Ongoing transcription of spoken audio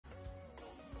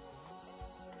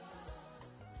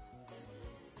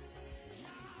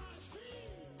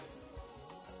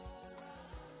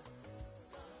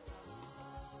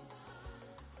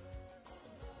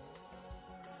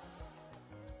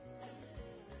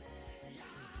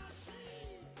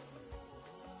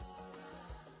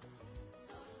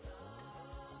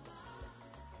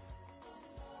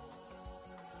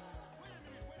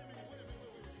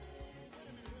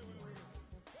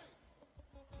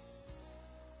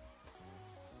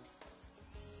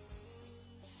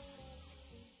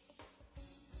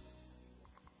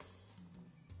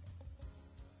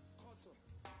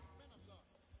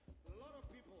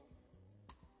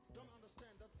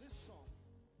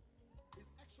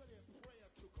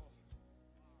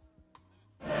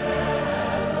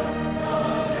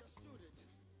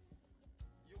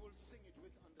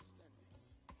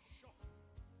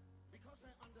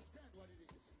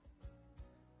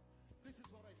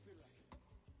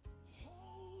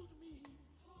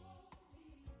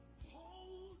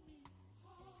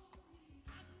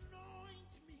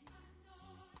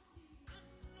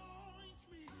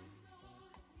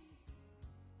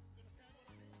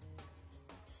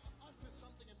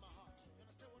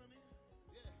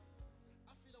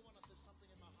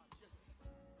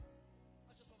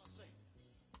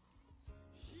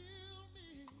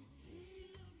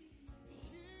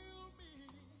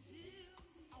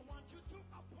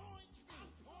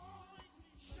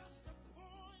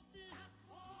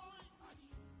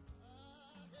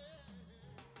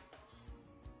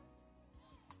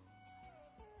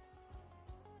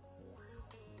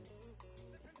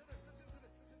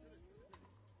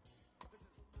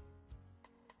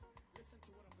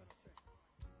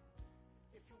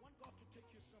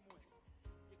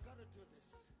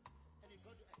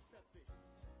accept this.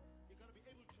 You gotta be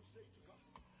able to say to God,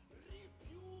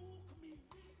 rebuke me,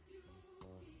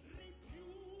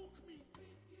 rebuke me,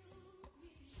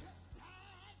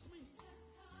 chastise me,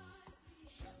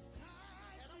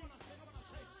 chastise. And I wanna say,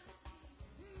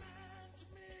 mend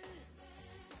me,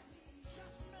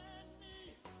 just mend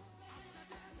me. After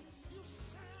that, you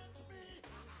send me.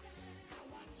 I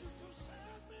want you to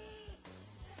send me.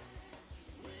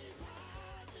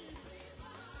 Revive me,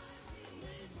 revive me,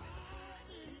 revive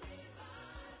me,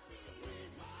 revive me,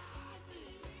 revive me,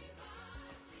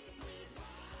 revive me.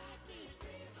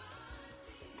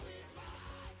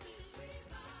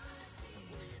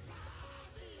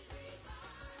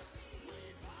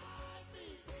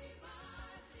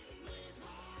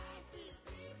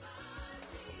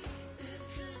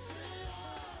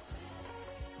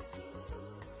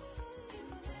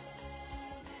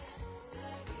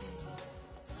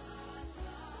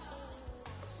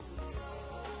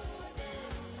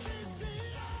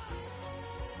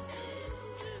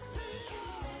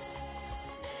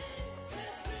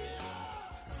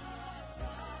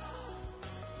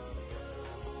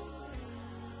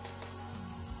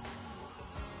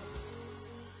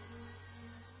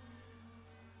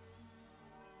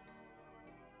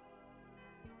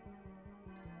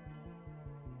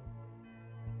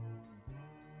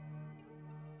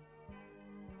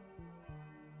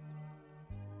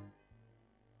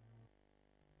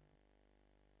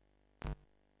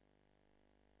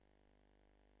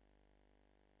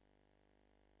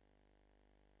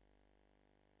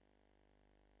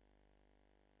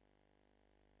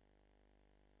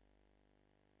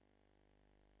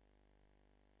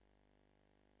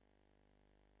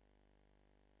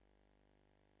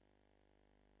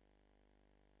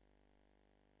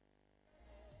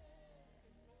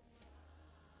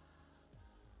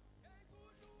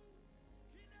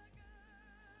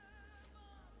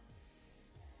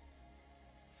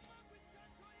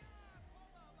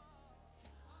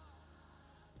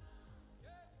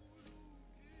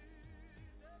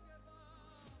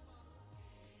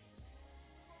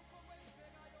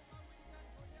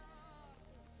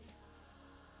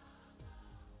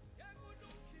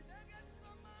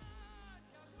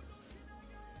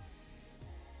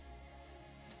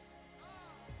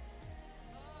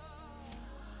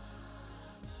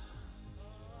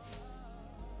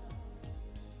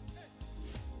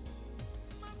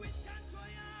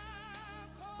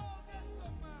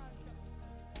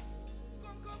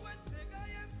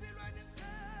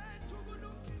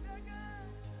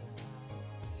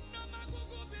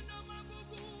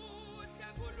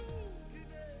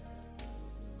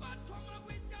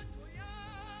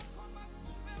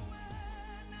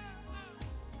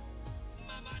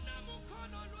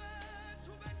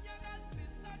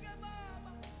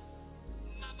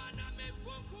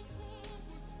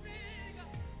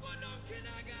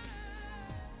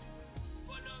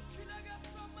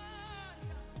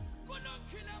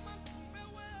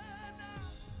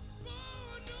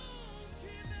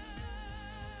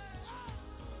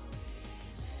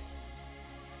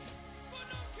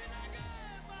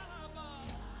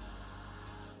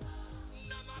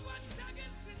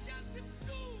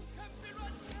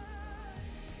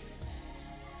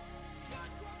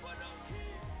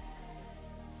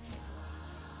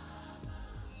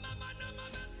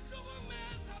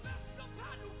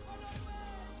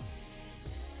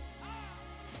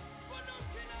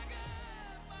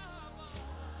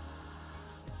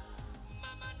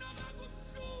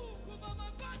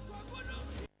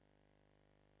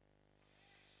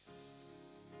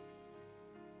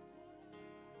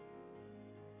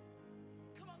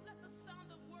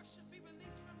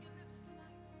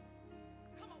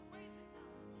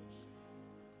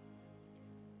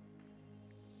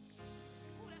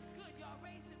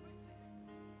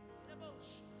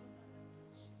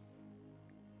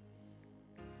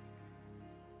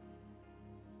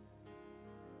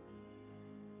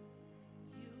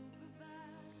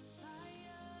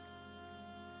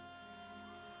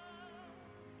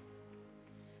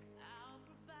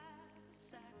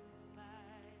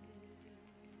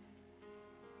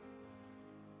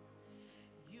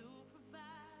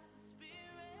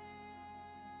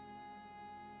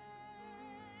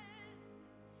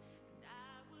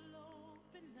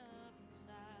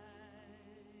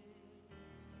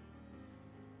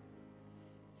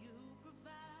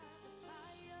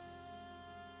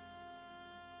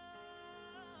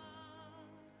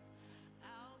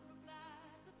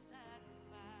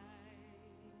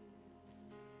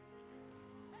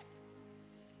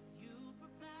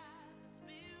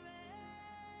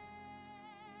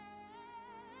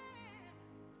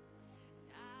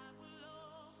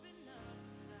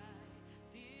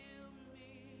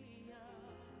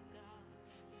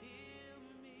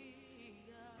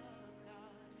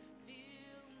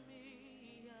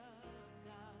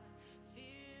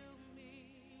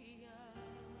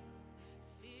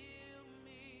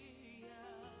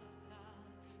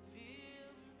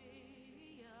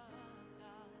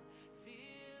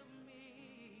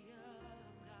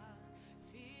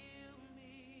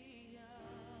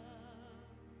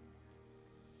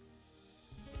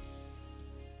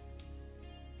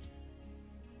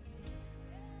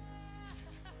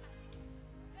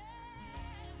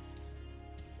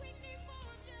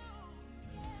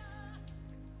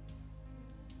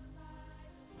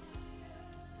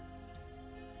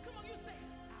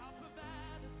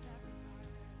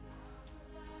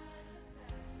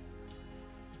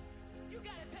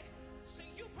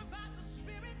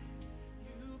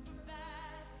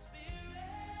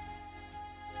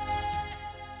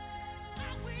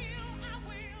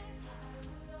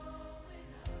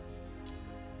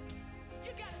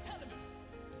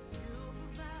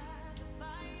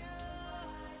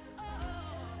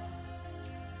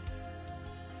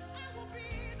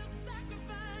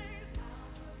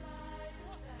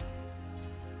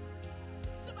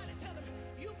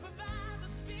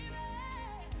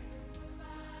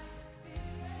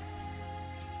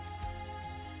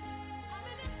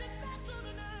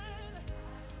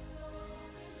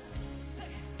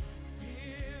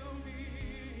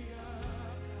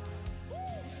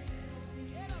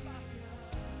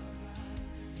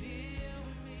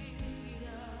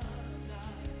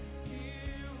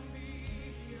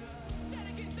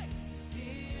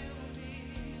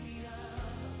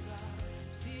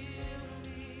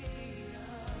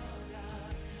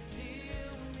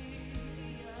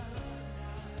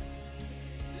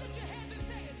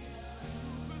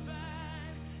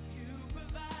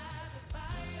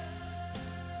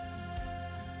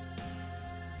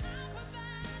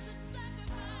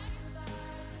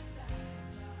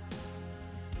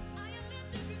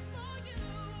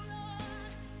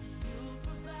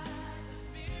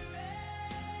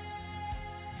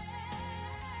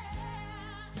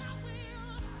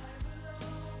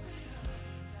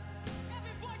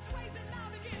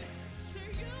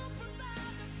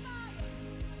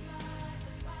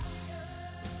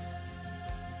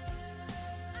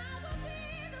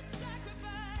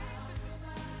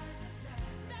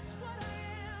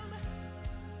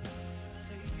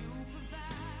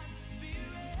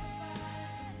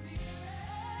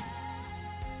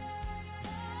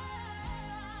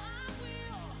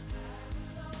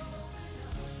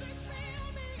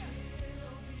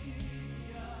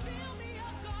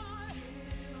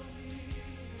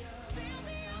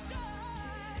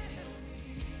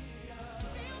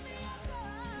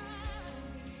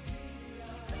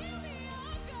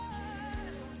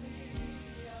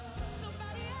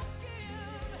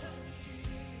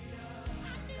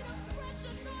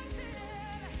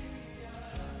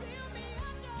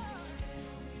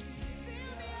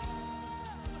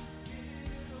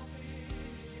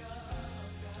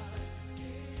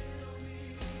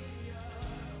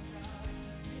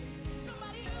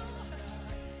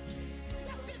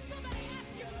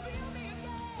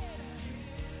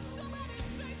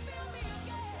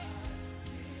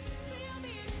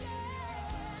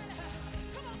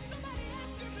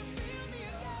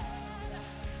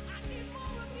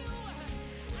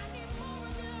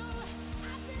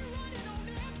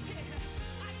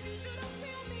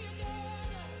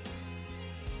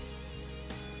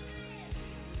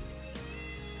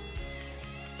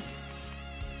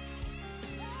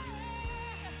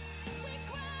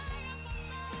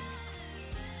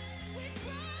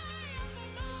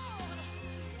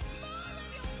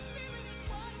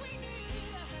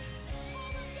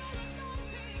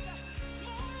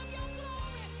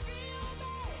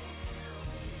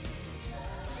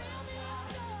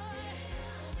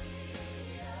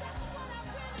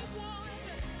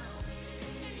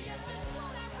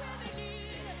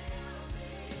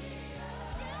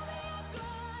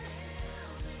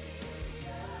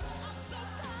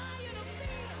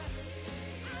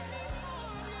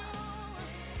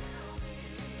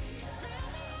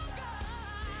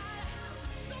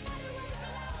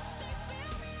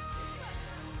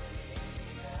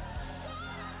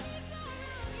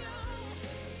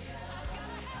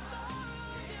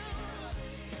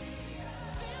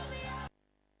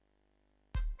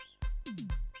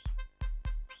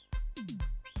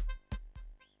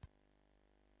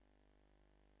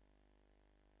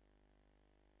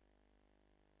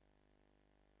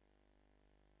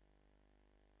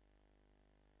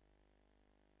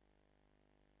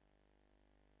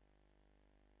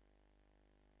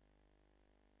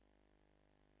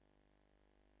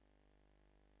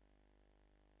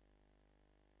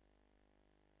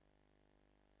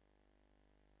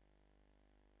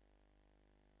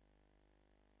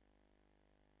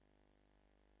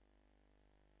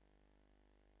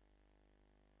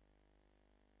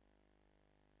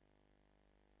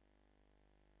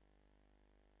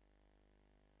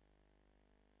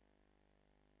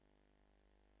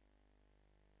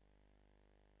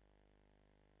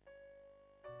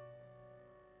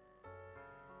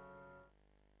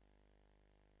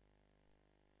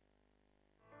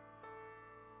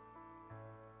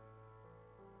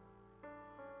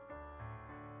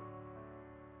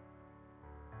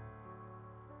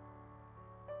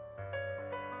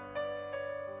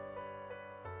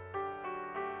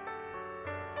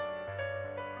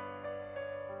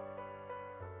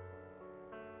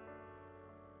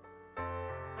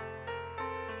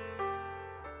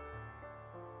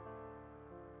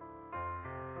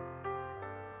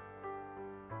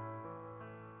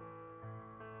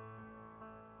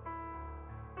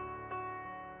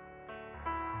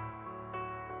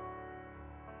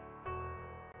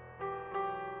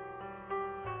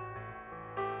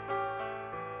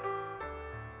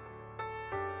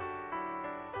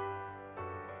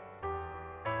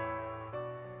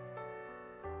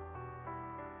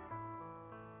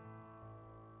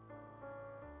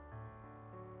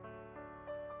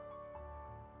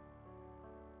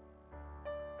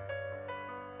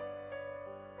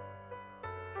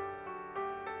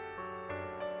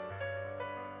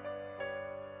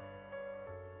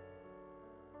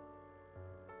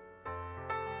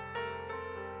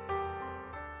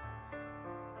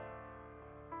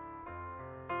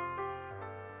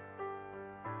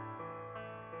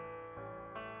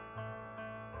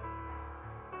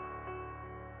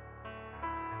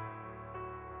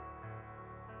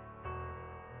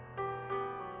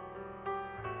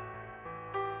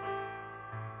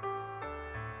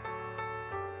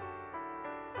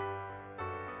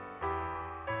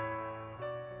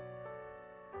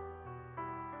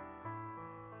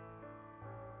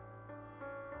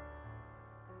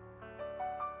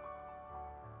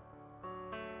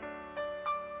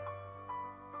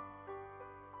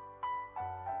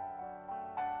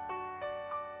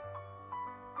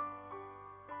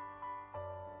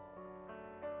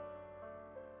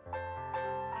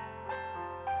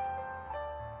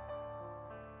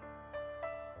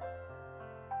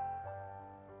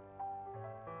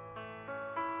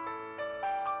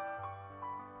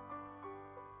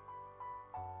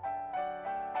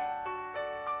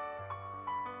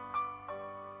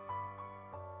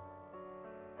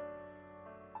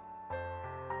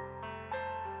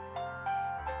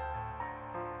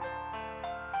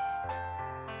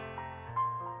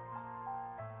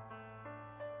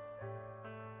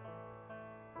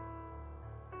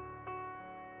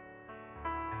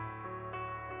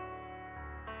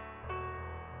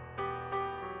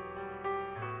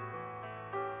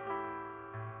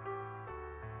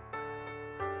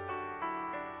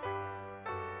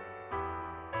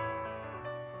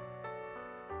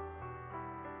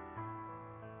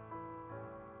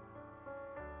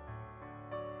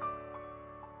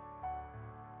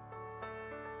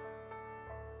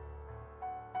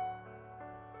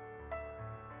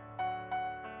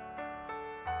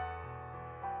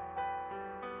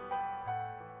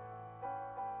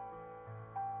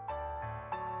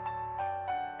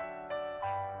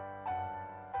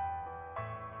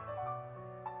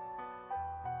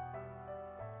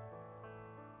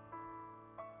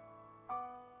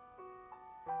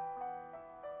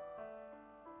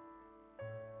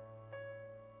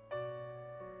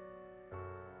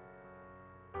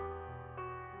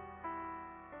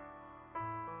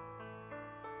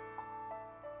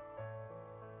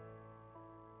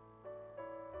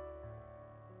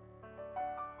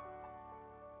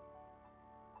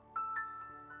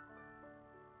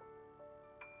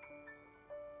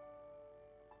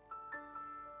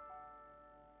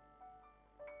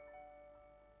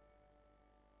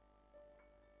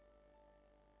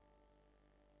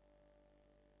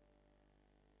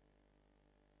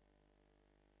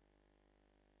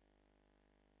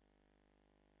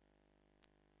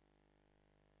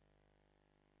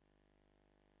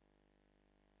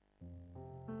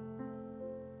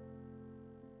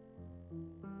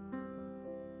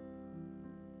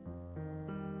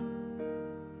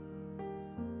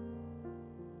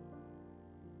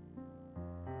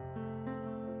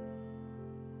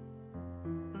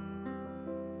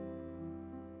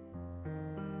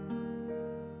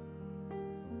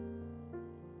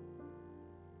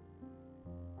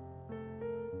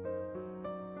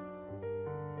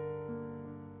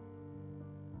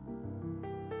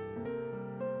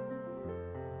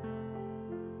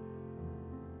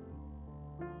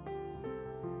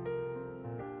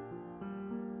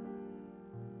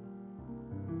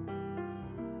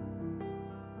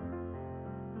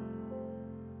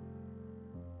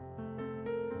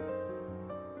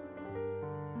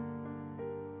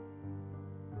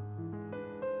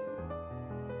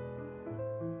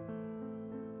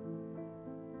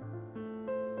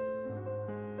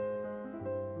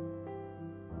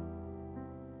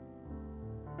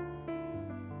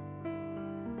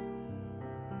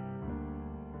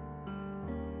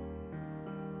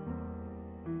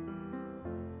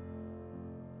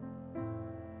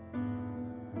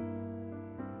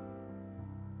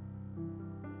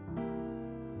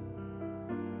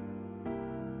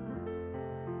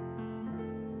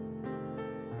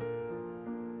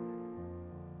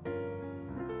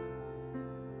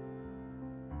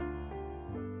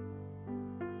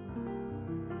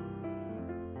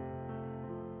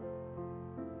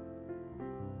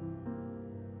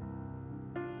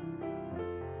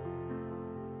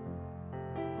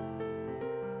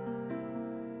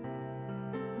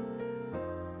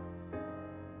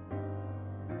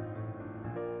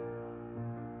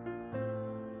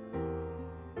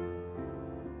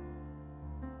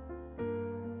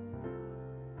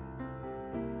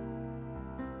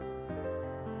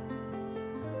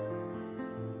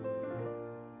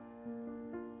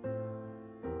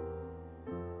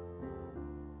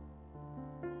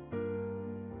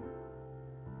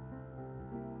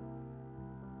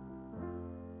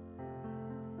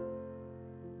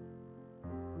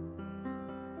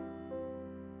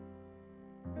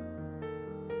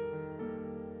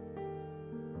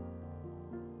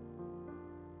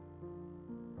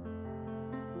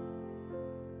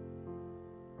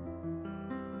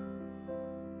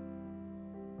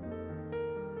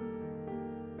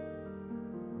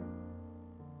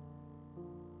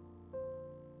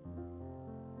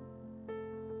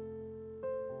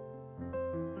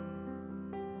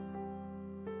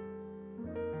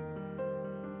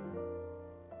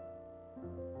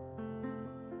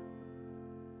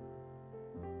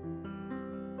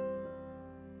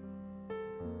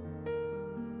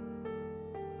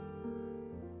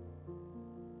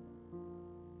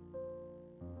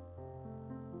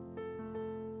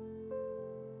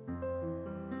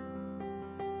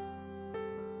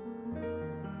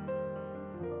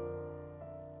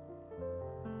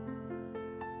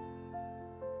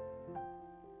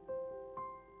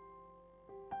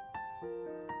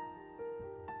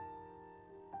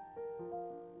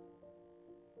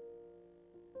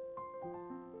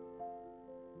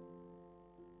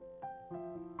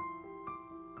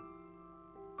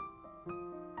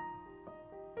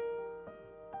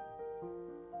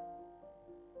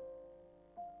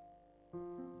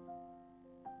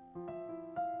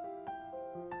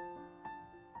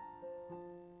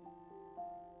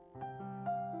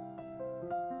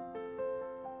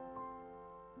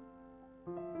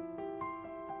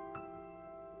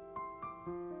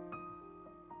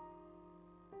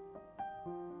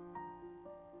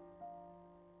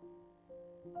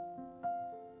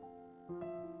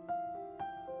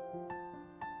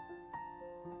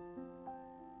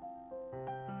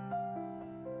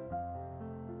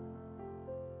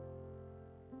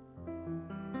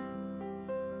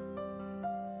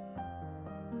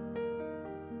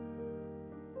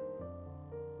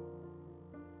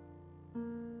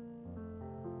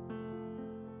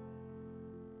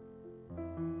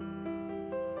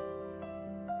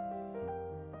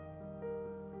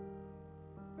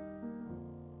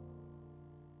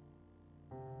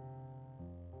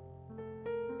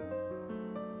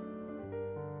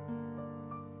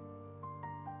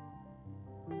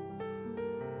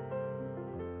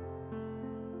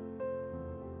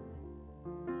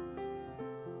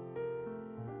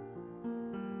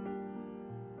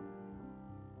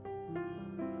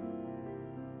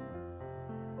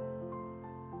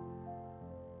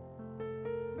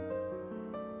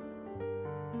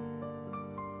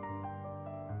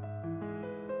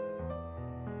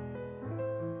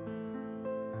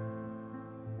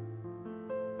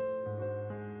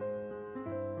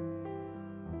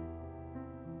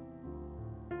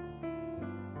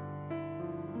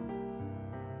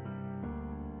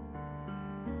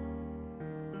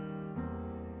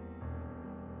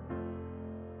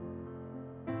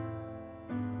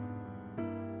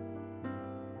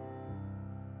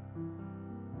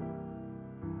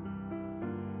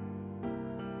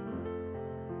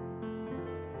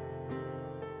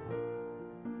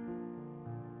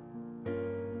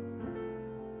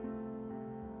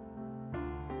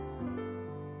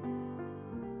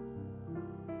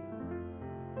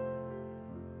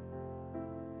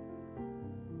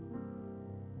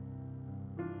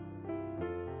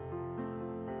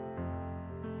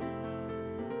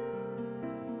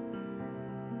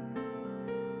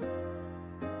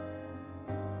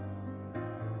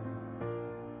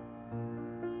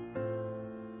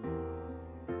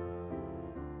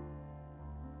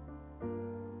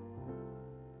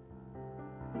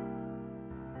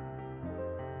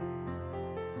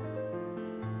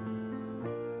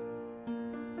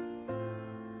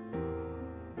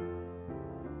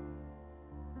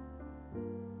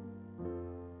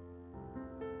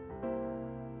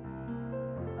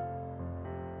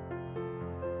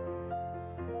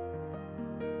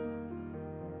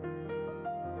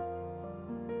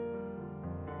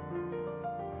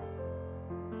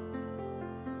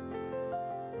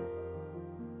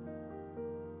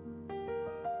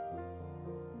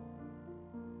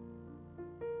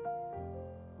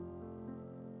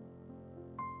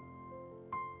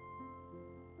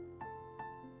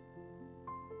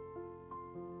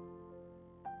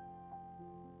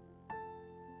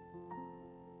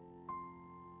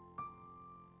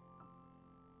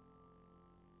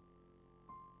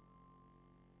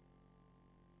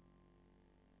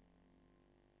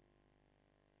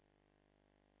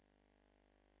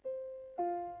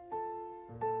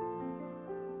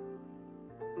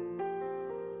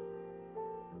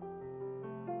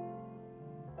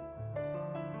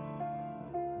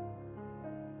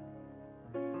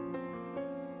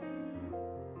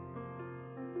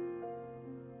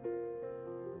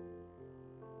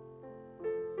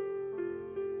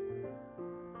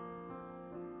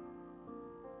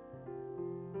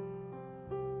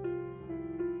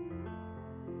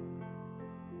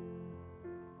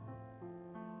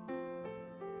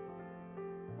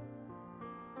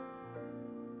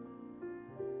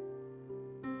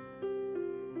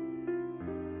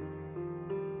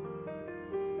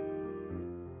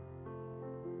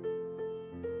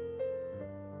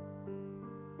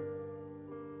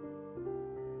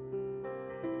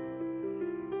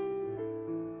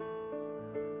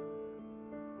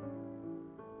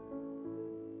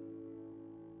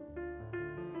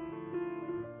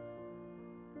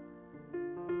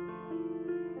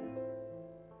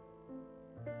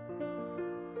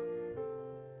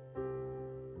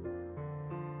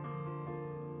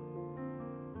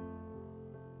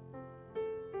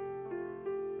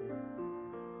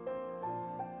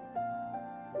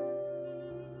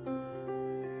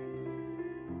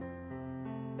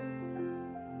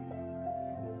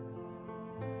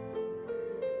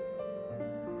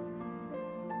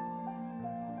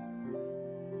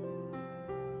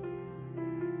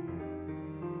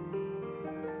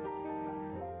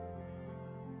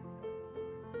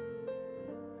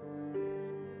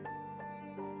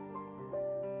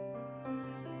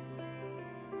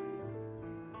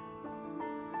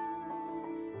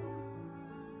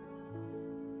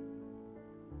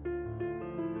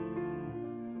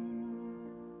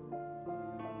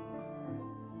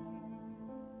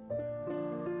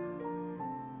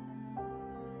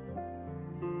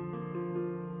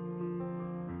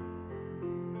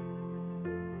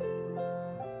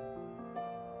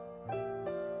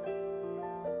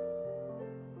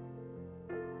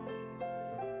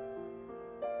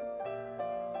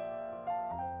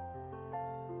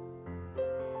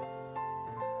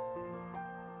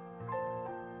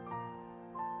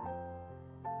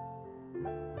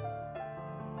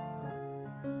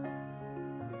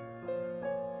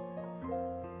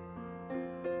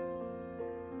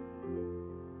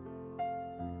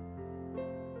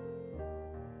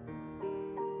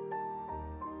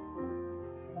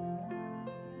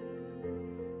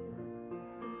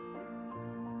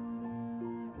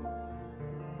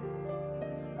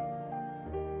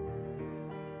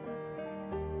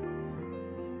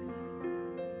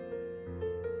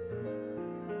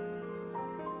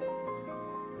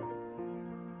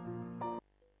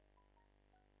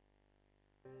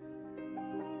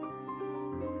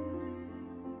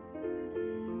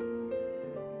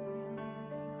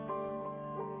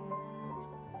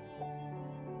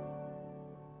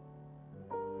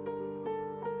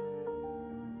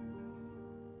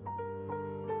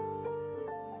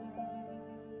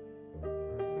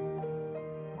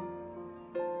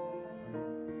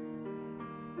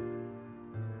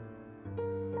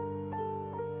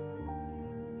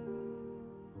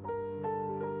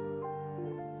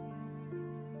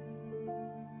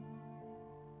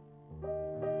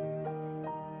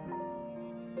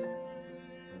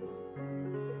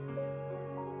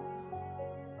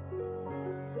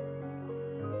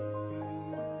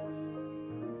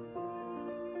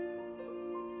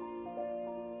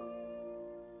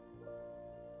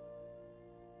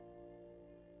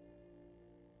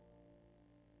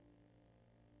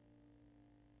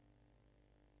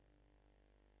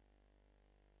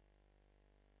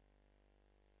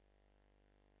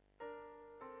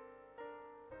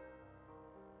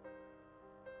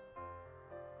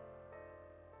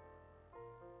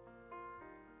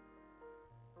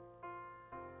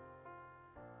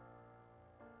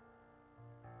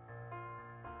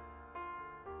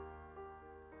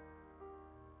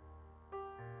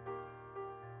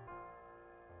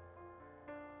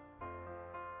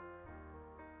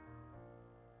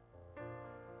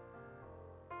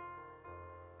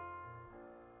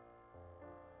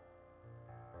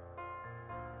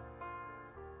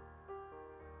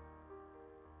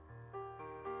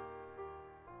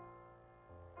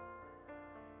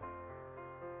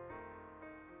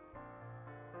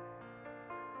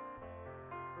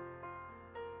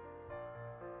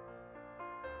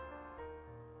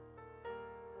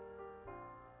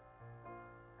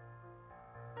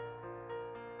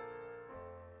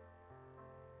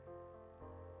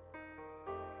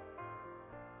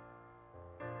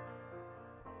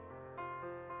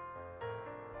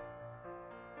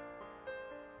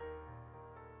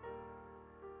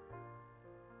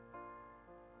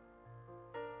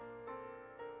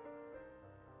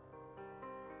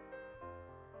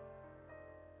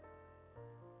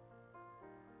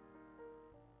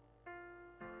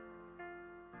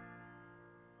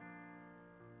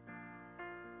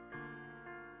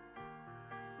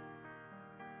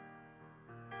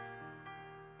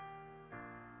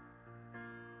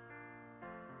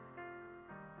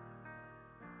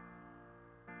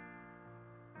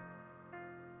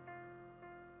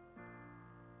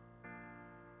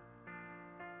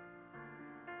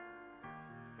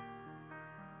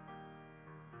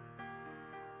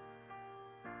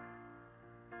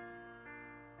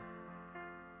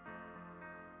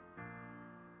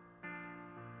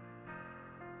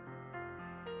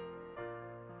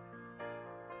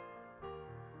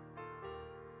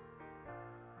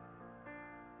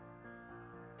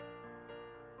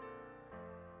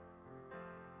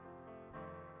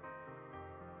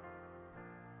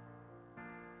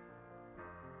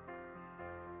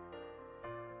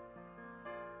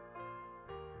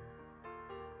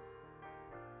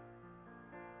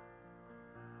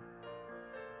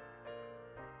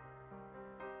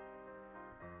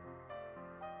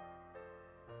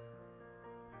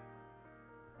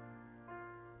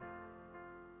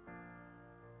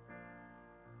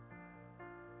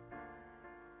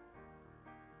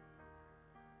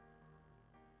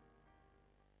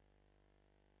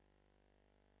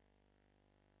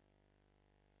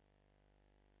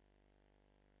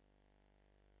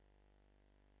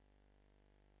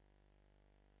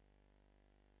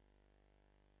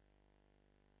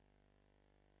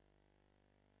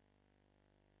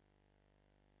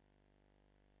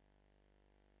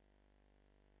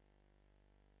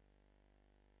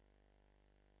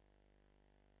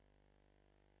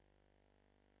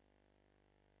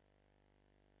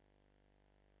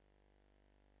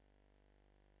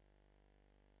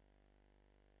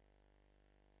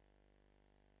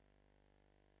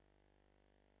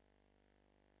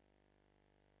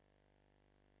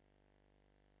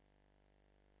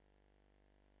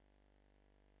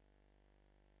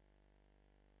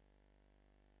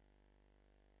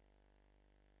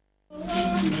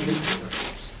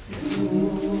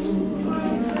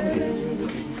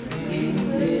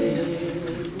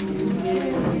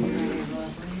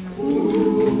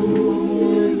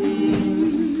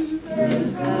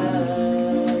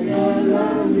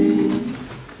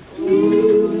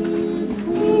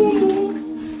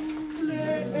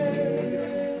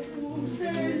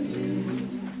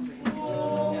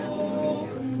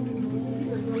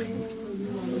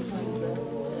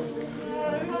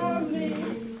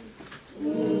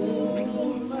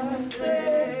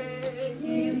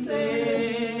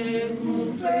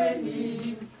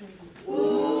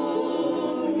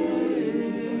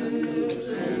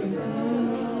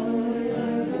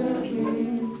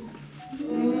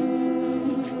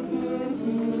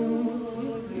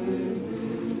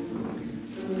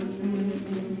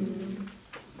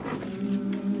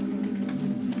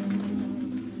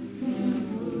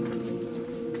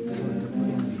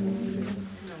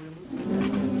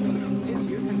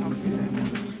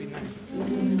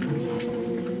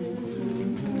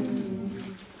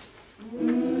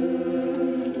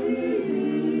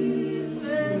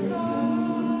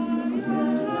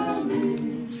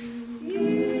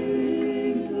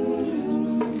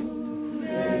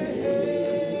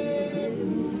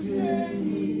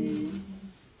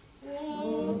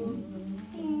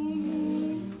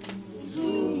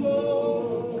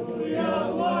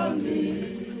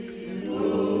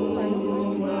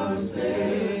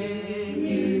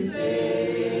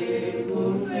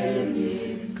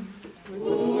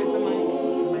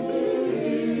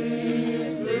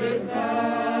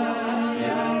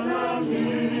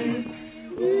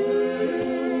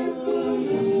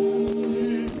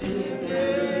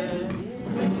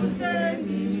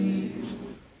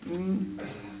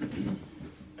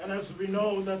 as we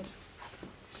know that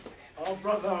our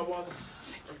brother was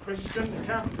a Christian, a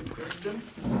Catholic Christian,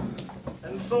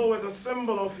 and so as a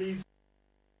symbol of his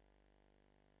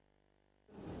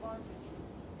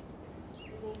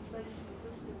we will place the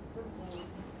Christian symbol.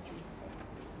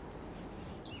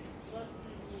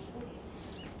 Firstly, we will put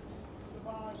the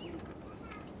Bible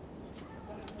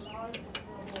that in the life of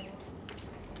Siyabonga,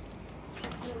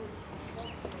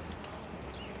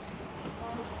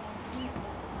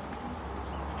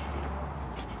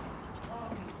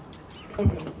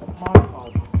 my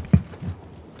heart.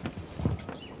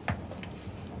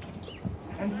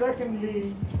 And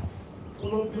secondly, we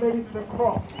will place the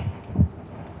cross.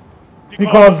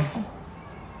 Because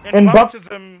in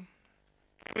baptism,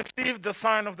 we received the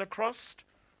sign of the cross,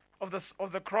 of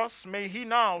the cross. May he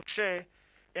now share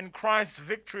in Christ's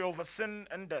victory over sin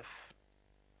and death.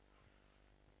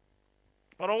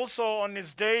 But also on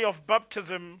his day of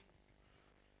baptism,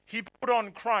 he put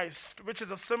on Christ, which is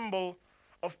a symbol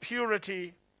of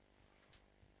purity.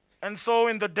 And so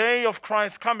in the day of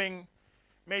Christ's coming,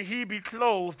 may he be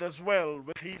clothed as well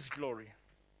with his glory.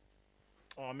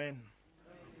 Amen.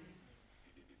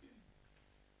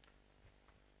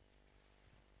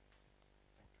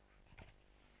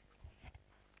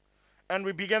 And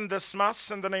we begin this Mass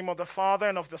in the name of the Father,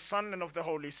 and of the Son, and of the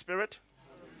Holy Spirit.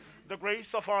 The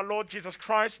grace of our Lord Jesus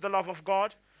Christ, the love of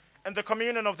God, and the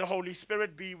communion of the Holy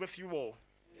Spirit be with you all.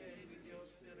 With your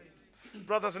spirit.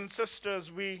 Brothers and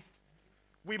sisters, we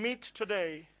meet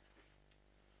today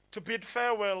to bid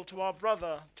farewell to our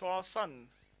brother, to our son,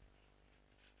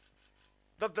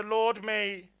 that the Lord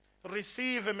may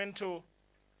receive him into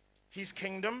his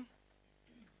kingdom.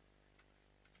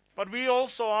 But we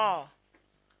also are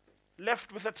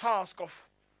left with the task of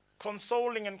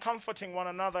consoling and comforting one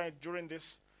another during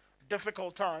this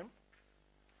difficult time.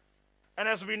 And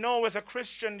as we know, as a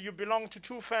Christian, you belong to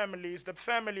two families, the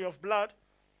family of blood,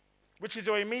 which is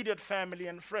your immediate family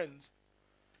and friends,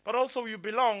 but also you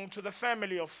belong to the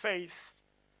family of faith,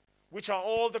 which are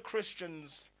all the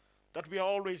Christians that we are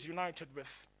always united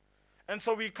with. And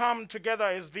so we come together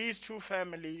as these two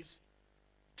families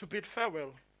to bid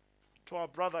farewell to our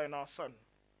brother and our son.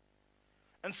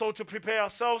 And so to prepare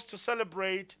ourselves to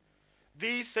celebrate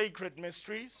these sacred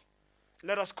mysteries,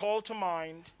 let us call to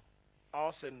mind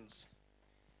our sins.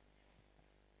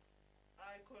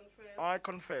 I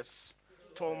confess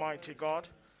to Almighty God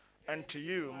and to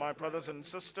you, my brothers and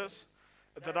sisters,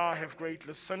 that I have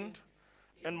greatly sinned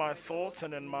in my thoughts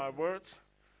and in my words,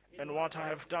 in what I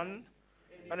have done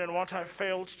and in what I have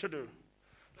failed to do,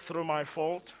 through my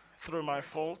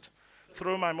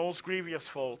most grievous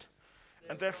fault.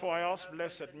 And therefore I ask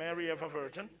Blessed Mary, ever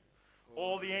Virgin,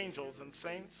 all the angels and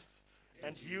saints,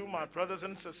 and you, my brothers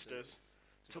and sisters,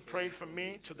 to pray for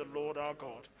me to the Lord our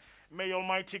God. May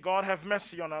Almighty God have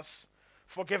mercy on us,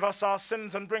 forgive us our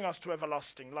sins, and bring us to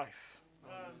everlasting life.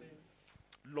 Amen.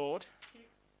 Lord,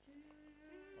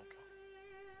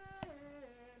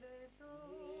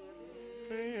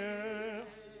 Gloria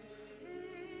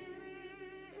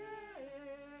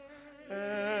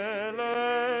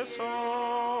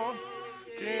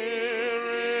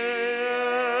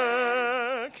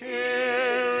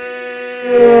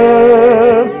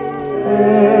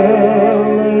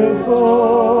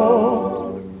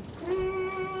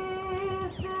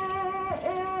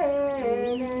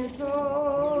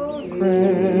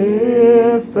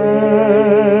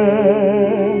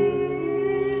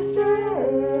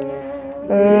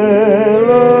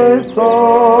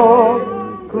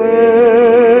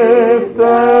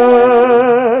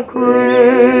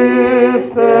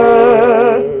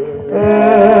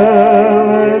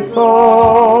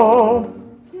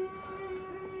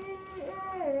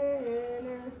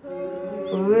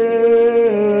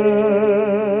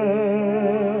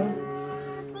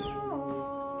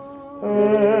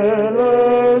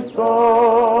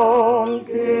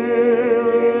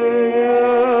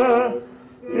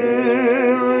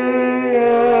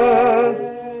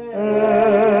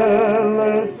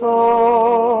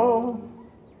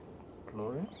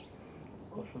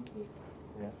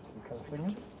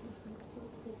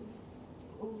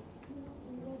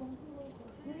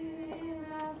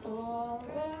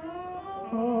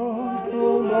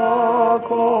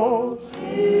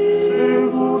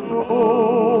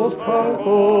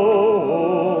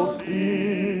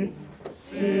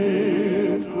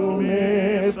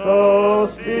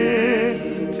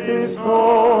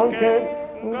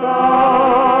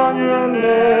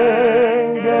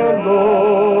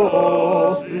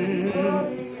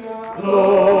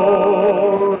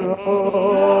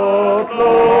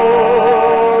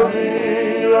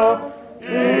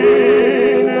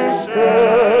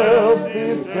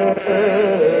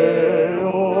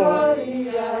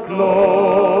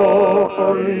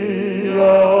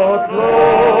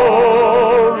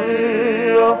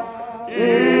Gloria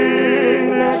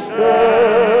in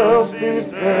excelsis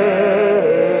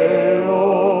Deo.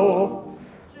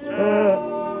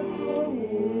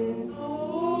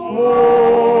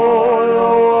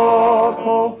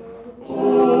 Moiaco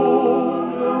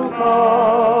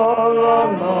calanati,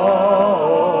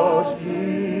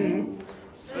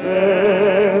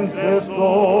 sense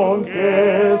son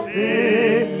che si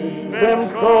ben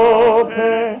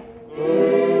cope,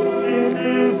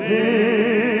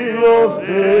 Dios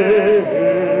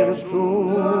de tu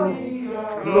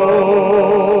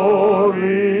gloria,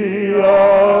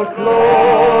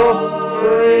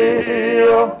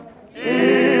 gloria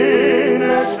in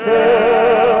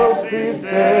excelsis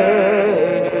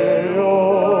Deo,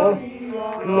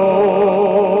 gloria,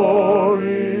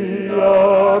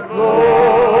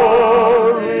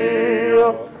 gloria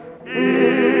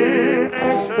in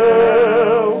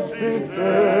excelsis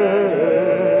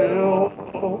Deo.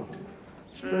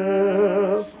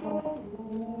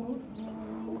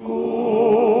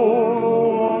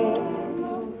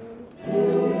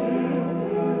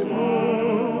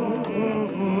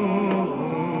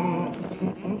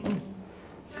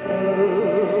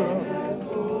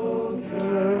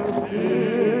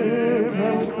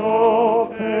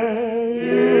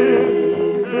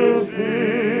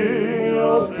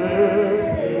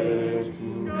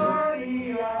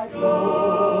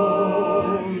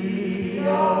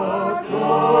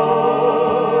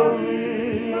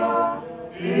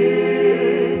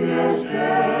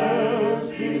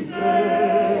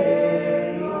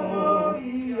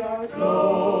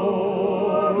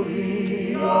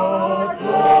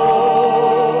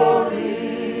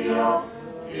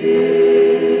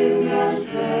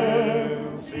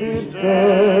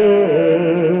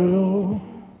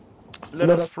 Let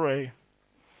us pray.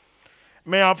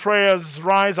 May our prayers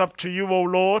rise up to you, O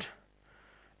Lord,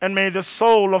 and may the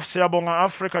soul of Siyabonga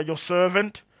Africa, your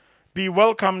servant, be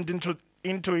welcomed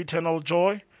into eternal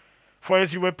joy. For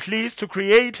as you were pleased to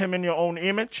create him in your own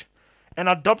image and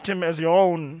adopt him as your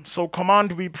own, so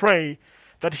command, we pray,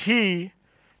 that he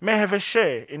may have a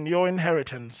share in your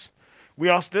inheritance. We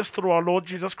ask this through our Lord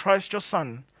Jesus Christ, your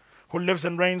Son, who lives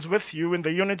and reigns with you in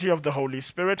the unity of the Holy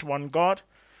Spirit, one God,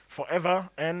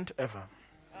 forever and ever.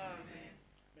 Amen.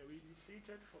 May we be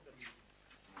seated for the meeting.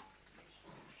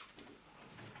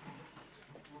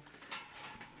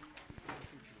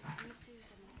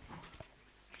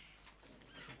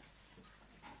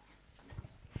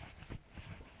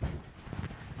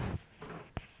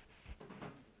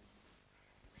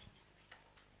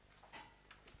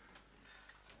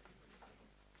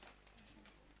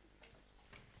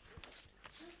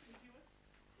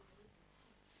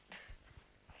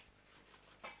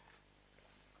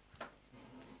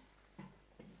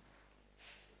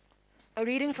 A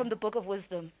reading from the Book of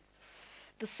Wisdom.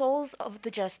 The souls of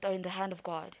the just are in the hand of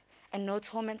God, and no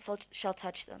torment shall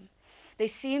touch them. They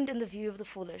seemed in the view of the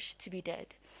foolish to be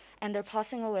dead, and their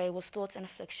passing away was thought and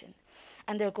affliction,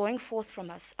 and their going forth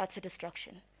from us utter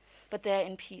destruction. But they are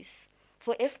in peace.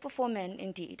 For if before men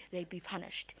indeed they be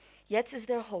punished, yet is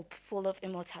their hope full of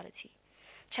immortality.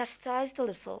 Chastised a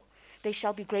little, they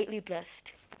shall be greatly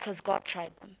blessed, because God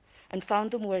tried them, and found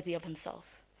them worthy of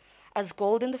himself. As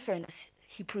gold in the furnace,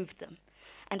 he proved them,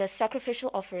 and as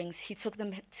sacrificial offerings he took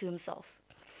them to himself.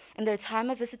 In their time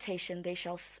of visitation they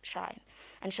shall shine,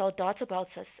 and shall dart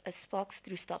about us as sparks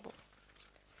through stubble.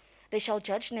 They shall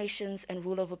judge nations and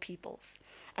rule over peoples,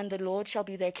 and the Lord shall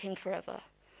be their king forever.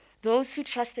 Those who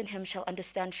trust in him shall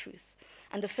understand truth,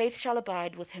 and the faith shall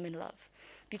abide with him in love,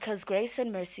 because grace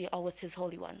and mercy are with his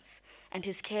holy ones, and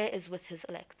his care is with his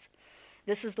elect.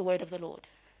 This is the word of the Lord.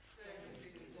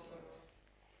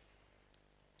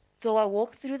 Though I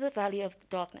walk through the valley of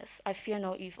darkness, I fear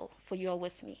no evil, for you are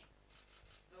with me.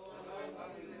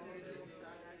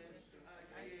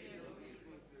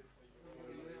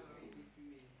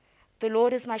 The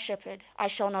Lord is my shepherd, I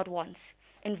shall not want.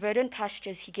 In verdant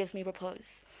pastures he gives me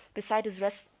repose. Beside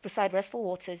restful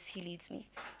waters he leads me.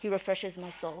 He refreshes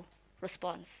my soul.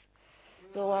 Response.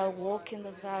 Though I walk in the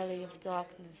valley of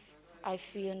darkness, I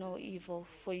fear no evil,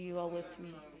 for you are with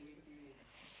me.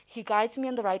 He guides me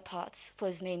in the right paths for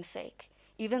his name's sake.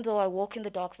 Even though I walk in the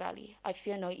dark valley, I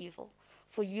fear no evil,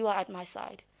 for you are at my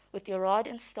side, with your rod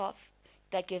and staff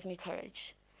that give me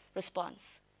courage.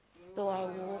 Response. Though I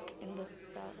walk in the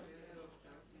valley,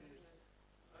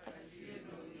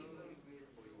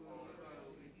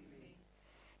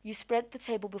 you spread the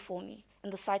table before me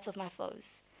in the sight of my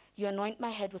foes. You anoint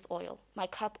my head with oil. My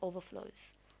cup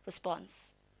overflows.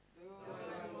 Response.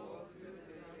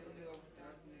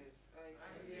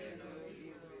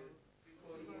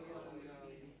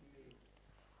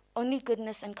 Only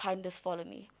goodness and kindness follow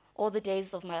me all the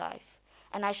days of my life,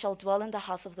 and I shall dwell in the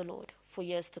house of the Lord for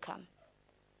years to come.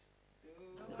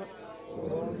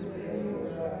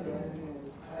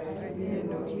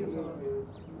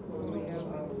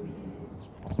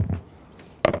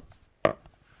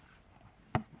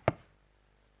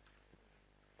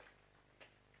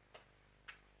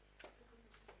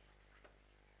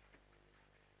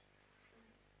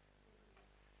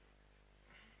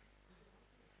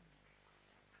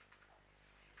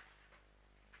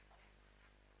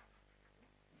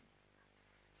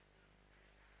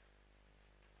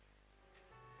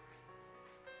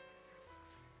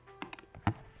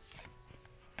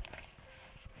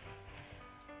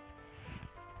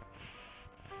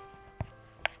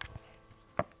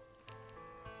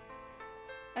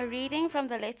 A reading from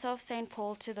the letter of St.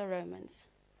 Paul to the Romans.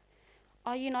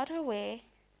 Are you not aware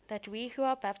that we who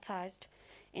are baptized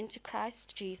into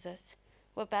Christ Jesus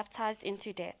were baptized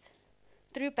into death?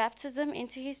 Through baptism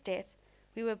into his death,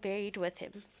 we were buried with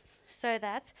him, so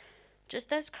that,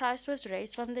 just as Christ was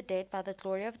raised from the dead by the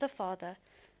glory of the Father,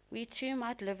 we too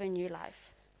might live a new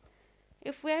life.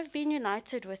 If we have been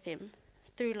united with him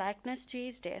through likeness to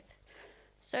his death,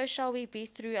 so shall we be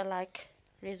through a like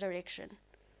resurrection.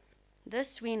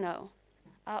 This we know,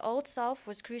 our old self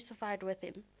was crucified with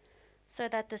him, so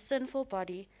that the sinful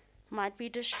body might be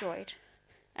destroyed,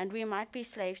 and we might be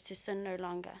slaves to sin no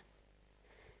longer.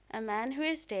 A man who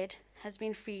is dead has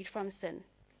been freed from sin.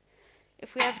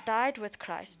 If we have died with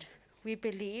Christ, we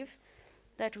believe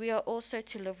that we are also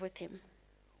to live with him.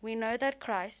 We know that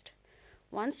Christ,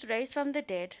 once raised from the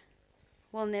dead,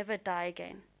 will never die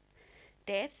again.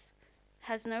 Death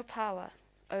has no power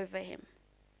over him.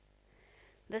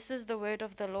 This is the word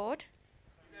of the Lord.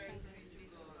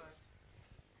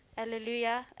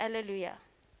 Alleluia, alleluia.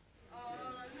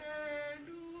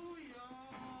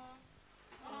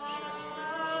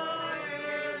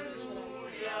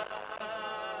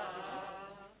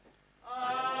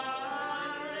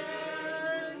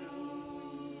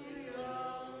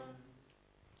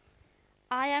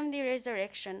 I am the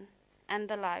resurrection and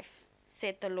the life,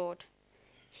 said the Lord.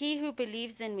 He who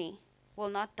believes in me will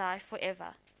not die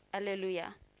forever.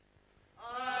 Alleluia.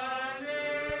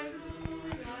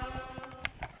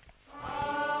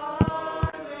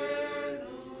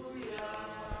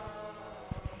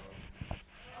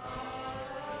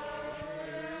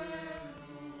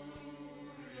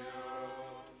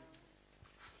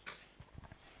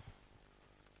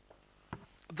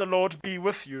 The Lord be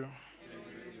with you.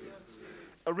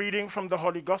 A reading from the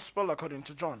Holy Gospel according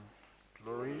to John.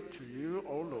 Glory to you,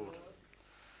 O Lord.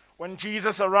 When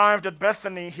Jesus arrived at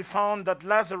Bethany, he found that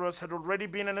Lazarus had already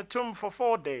been in a tomb for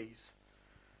 4 days.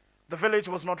 The village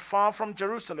was not far from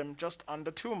Jerusalem, just under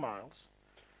 2 miles.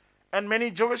 And many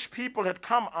Jewish people had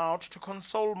come out to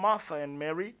console Martha and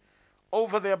Mary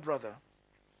over their brother.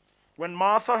 When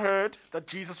Martha heard that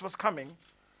Jesus was coming,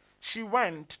 she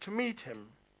went to meet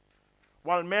him,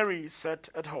 while Mary sat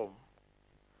at home.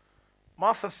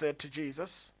 Martha said to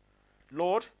Jesus,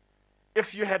 Lord,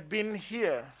 if you had been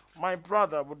here, my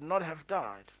brother would not have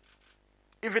died.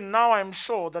 Even now I am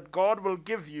sure that God will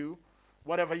give you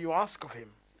whatever you ask of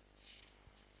him.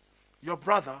 Your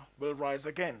brother will rise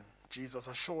again, Jesus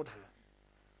assured her.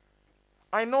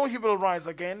 I know he will rise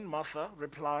again, Martha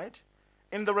replied,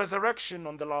 in the resurrection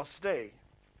on the last day.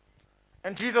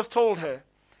 And Jesus told her,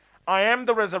 I am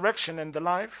the resurrection and the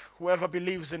life. Whoever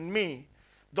believes in me,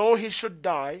 though he should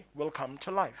die, will come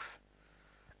to life.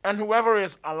 And whoever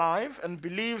is alive and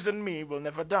believes in me will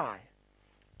never die.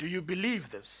 Do you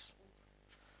believe this?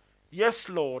 Yes,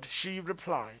 Lord, she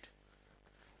replied.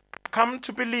 I've come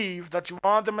to believe that you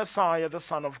are the Messiah, the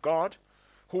Son of God,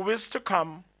 who is to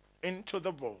come into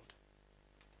the world.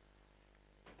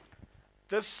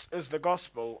 This is the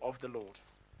gospel of the Lord.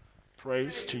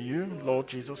 Praise to you, Lord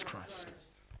Jesus Christ.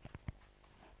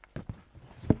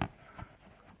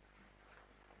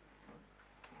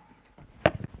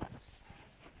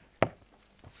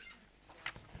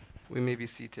 We may be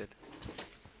seated.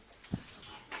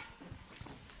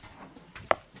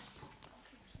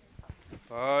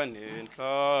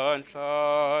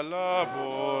 Paninhlanhla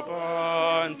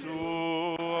laborantu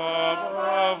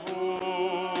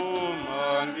abavuma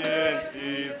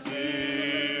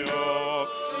ngenhliziyo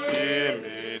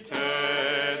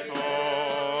imithetho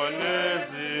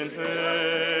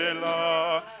nezindlela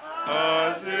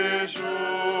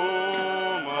azishuma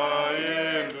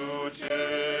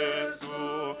eluJesu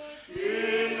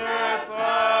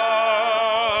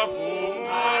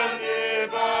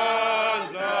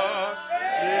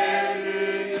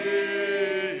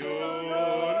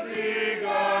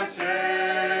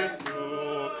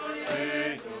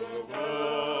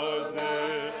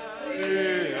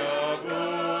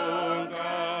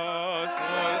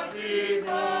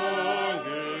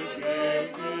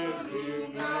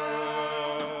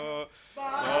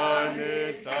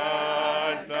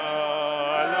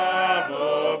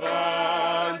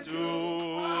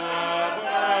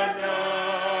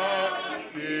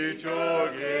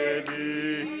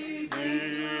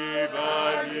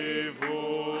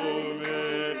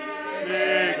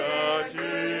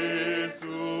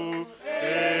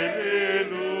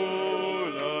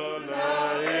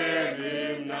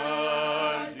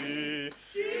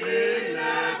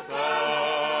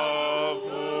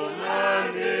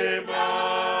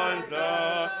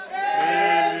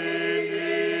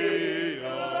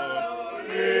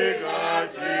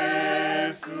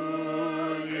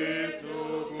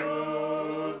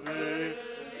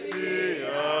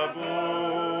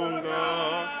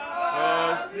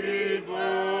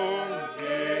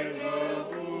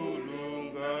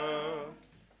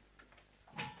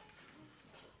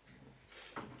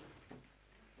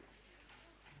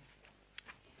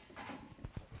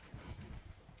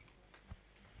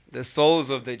The souls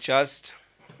of the just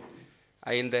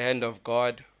are in the hand of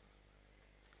God.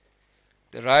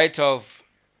 The writer of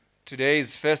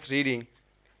today's first reading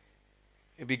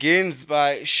begins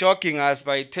by shocking us,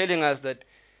 by telling us that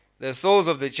the souls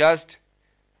of the just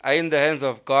are in the hands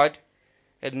of God,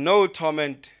 and no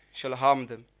torment shall harm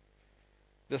them.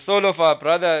 The soul of our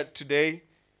brother today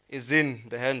is in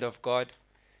the hand of God.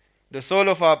 The soul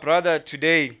of our brother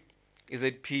today is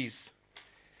at peace.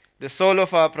 The soul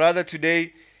of our brother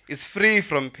today is free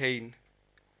from pain.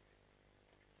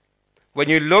 When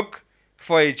you look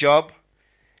for a job,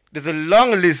 there's a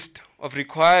long list of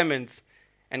requirements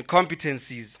and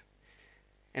competencies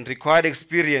and required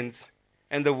experience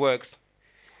and the works.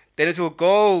 Then it will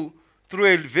go through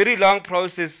a very long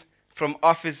process from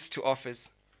office to office.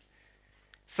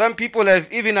 Some people have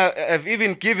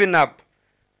even given up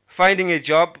finding a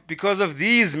job because of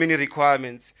these many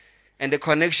requirements and the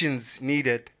connections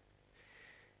needed.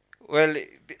 Well,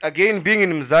 again, being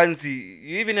in Mzansi,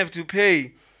 you even have to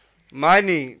pay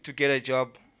money to get a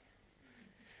job.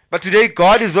 But today,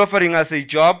 God is offering us a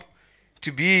job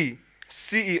to be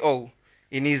CEO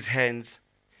in His hands.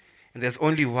 And there's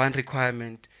only one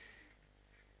requirement,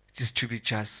 just to be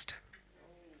just.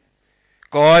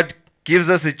 God gives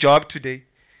us a job today,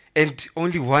 and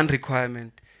only one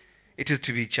requirement, it is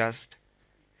to be just.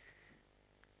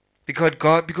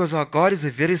 Because our God is a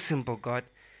very simple God.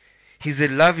 He's a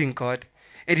loving God,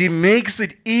 and He makes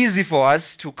it easy for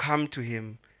us to come to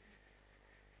Him.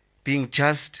 Being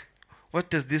just, what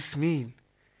does this mean?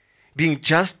 Being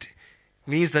just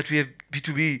means that we have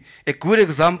to be a good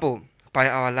example by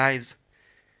our lives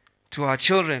to our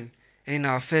children and in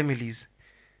our families.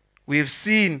 We have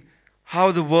seen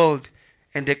how the world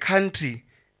and the country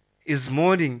is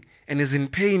mourning and is in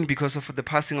pain because of the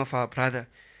passing of our brother.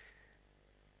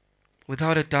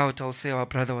 Without a doubt, I'll say our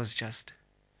brother was just.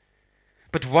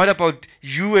 But what about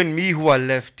you and me who are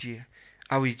left here?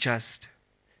 Are we just?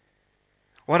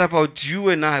 What about you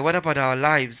and I? What about our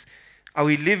lives? Are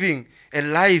we living a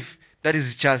life that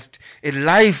is just? A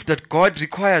life that God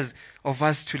requires of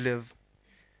us to live?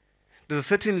 There's a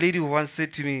certain lady who once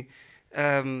said to me,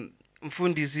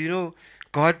 Mfundisi,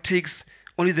 God takes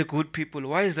only the good people.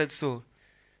 Why is that so?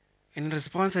 And in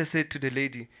response, I said to the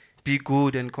lady, be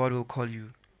good and God will call you.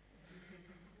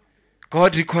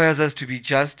 God requires us to be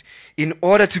just in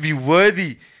order to be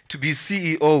worthy to be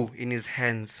CEO in His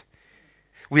hands.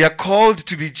 We are called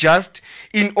to be just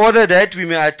in order that we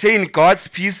may attain God's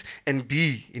peace and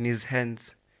be in His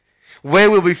hands,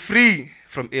 where we'll be free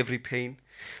from every pain,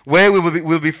 where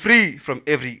we'll be free from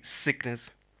every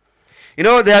sickness.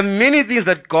 There are many things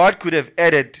that God could have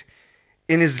added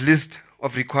in His list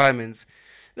of requirements.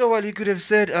 He could have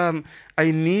said,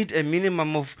 I need a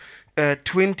minimum of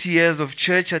 20 years of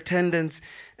church attendance.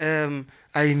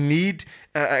 I need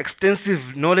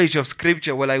extensive knowledge of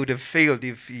Scripture. Well, I would have failed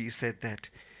if He said that.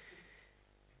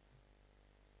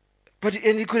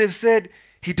 And He could have said,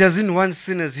 He doesn't want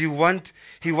sinners. He wants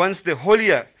the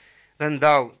holier than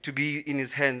thou to be in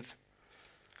His hands.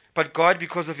 But God,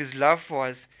 because of His love for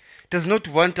us, does not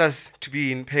want us to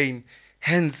be in pain.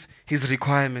 Hence, His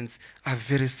requirements are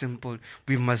very simple.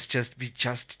 We must just be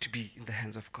just to be in the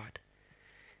hands of God.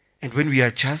 And when we are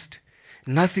just,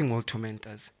 nothing will torment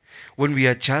us. When we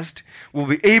are just, we'll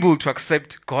be able to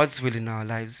accept God's will in our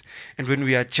lives. And when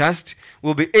we are just,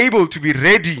 we'll be able to be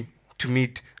ready to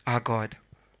meet our God.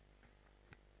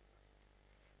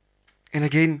 And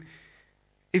again,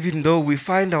 even though we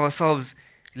find ourselves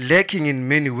lacking in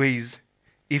many ways,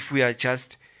 if we are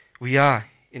just, we are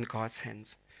in God's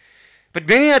hands. But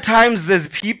many a times as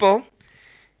people,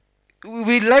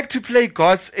 we like to play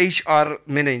God's HR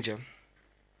manager.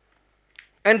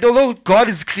 And although God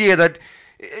is clear that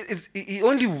He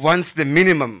only wants the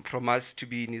minimum from us to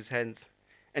be in His hands,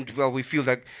 and we feel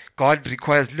like God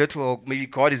requires little, or maybe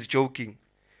God is joking.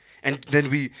 And then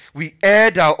we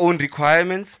add our own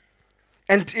requirements,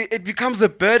 and it becomes a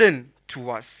burden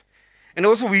to us. And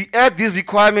also we add these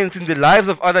requirements in the lives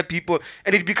of other people,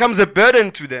 and it becomes a burden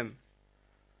to them.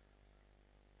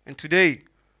 And today,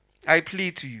 I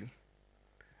plead to you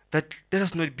that let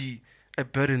us not be a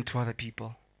burden to other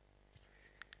people.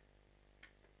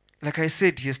 Like I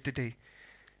said yesterday,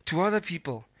 to other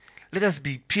people, let us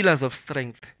be pillars of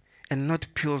strength and not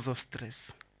pills of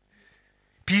stress.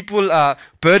 People are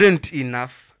burdened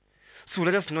enough, so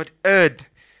let us not add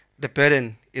the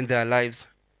burden in their lives.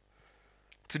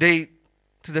 Today,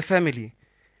 to the family,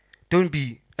 don't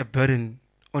be a burden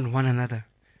on one another,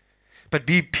 but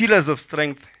be pillars of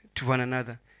strength to one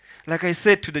another. Like I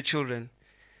said to the children,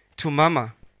 to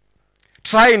Mama,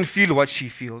 try and feel what she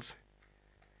feels.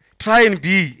 Try and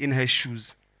be in her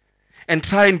shoes, and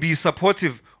try and be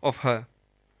supportive of her.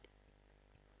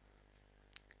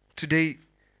 today,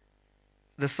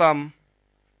 the psalm,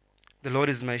 "The Lord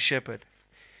is my shepherd."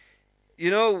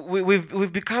 You know,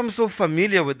 we've become so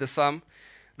familiar with the psalm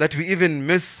that we even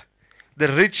miss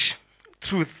the rich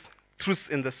truths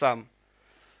in the psalm.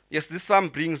 Yes, this psalm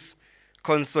brings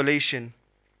consolation.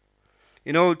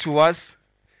 You know, to us,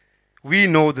 we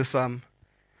know the psalm,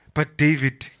 but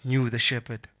David knew the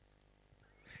shepherd.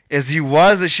 As he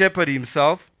was a shepherd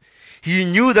himself, he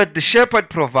knew that the shepherd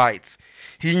provides.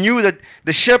 He knew that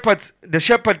the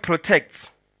shepherd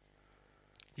protects.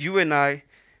 You and I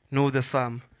know the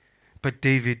psalm, but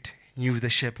David knew the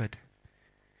shepherd.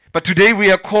 But today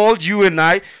we are called, you and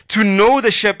I, to know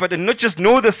the shepherd, and not just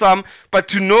know the psalm, but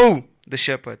to know the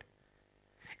shepherd.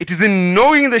 It is in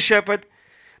knowing the shepherd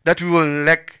that we will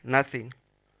lack nothing.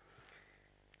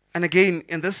 And again,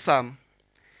 in this psalm,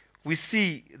 we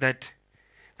see that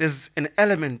there's an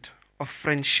element of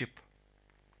friendship.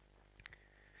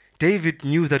 David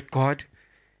knew that God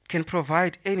can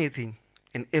provide anything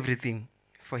and everything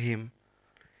for him.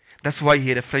 That's why he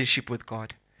had a friendship with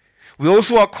God. We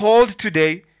also are called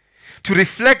today to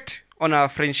reflect on our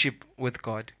friendship with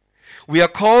God. We are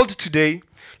called today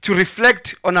to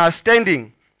reflect on our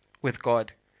standing with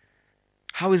God.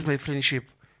 How is my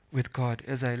friendship with God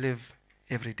as I live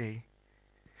every day?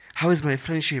 How is my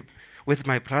friendship with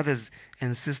my brothers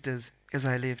and sisters as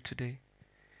I live today?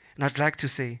 And I'd like to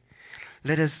say,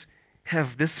 let us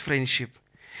have this friendship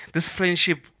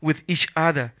with each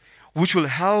other, which will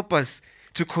help us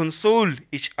to console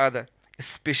each other,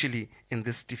 especially in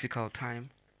this difficult time.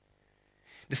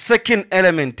 The second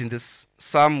element in this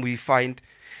psalm, we find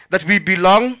that we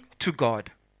belong to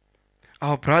God.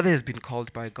 Our brother has been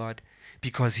called by God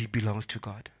because he belongs to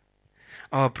God.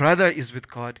 Our brother is with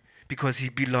God because he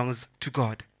belongs to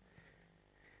God.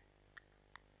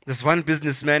 There's one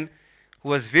businessman who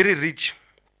was very rich,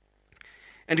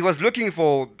 and he was looking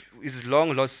for his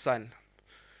long-lost son.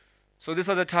 So this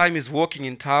other time he's walking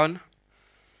in town,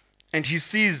 and he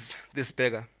sees this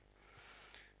beggar.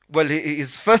 Well,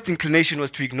 his first inclination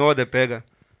was to ignore the beggar.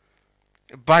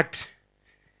 But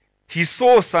he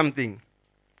saw something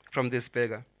from this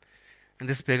beggar. And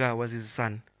this beggar was his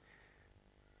son.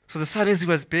 So the son, as he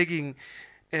was begging,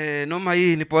 no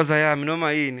maini, poza yami, no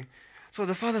maini. So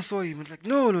the father saw him and like,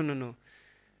 no.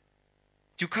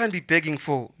 You can't be begging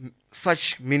for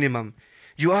such minimum.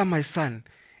 You are my son,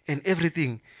 and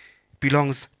everything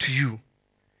belongs to you.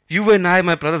 You and I,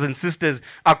 my brothers and sisters,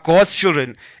 are God's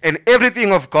children, and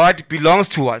everything of God belongs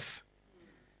to us.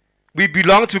 We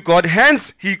belong to God,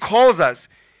 hence He calls us.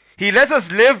 He lets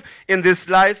us live in this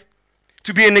life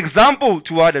to be an example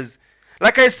to others.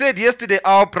 Like I said yesterday,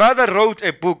 our brother wrote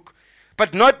a book,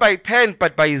 but not by pen,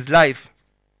 but by his life.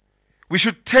 We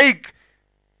should take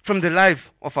from the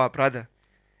life of our brother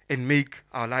and make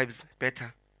our lives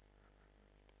better.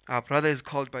 Our brother is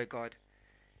called by God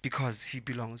because he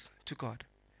belongs to God.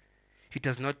 He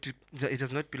does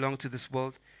not belong to this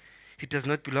world. He does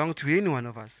not belong to any one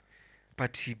of us,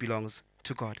 but he belongs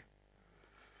to God.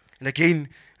 And again,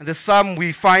 in the psalm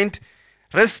we find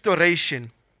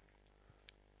restoration.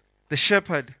 The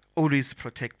shepherd always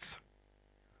protects.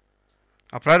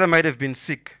 Our brother might have been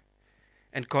sick,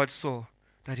 and God saw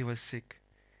that he was sick,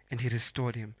 and he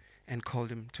restored him and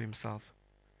called him to himself.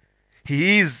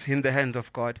 He is in the hand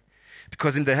of God,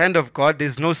 because in the hand of God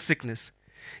there's no sickness.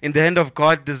 In the hand of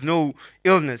God, there's no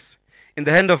illness. In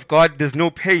the hand of God, there's no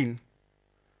pain.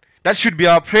 That should be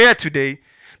our prayer today,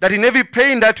 that in every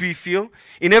pain that we feel,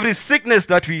 in every sickness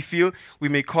that we feel, we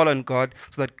may call on God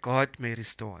so that God may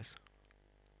restore us.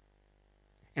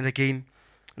 And again,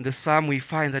 in the psalm we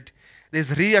find that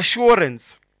there's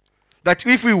reassurance that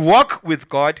if we walk with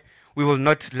God, we will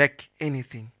not lack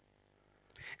anything.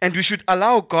 And we should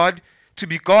allow God to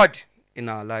be God in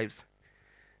our lives.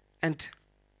 And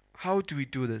how do we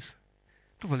do this?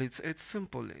 Well, it's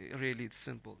simple. Really, it's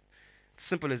simple. It's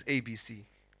simple as ABC.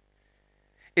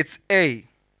 It's A,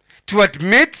 to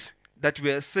admit that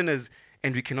we are sinners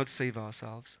and we cannot save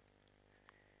ourselves.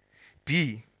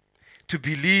 B, to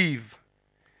believe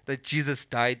that Jesus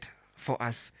died for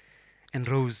us and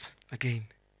rose again.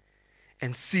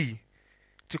 And C,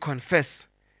 to confess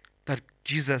that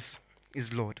Jesus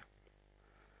is Lord.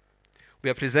 We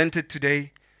are presented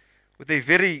today with a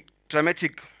very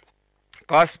dramatic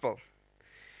gospel.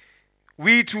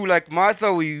 We too, like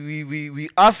Martha, we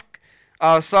ask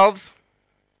ourselves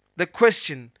the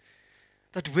question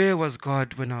that where was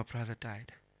God when our brother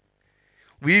died?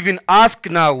 We even ask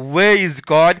now, where is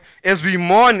God as we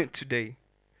mourn today?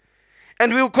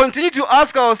 And we will continue to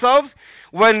ask ourselves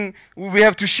when we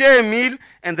have to share a meal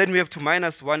and then we have to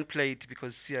minus one plate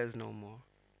because Sia is no more.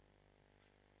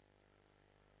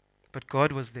 But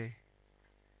God was there.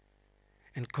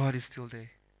 And God is still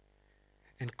there.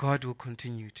 And God will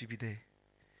continue to be there.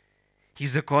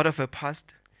 He's the God of the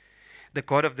past, the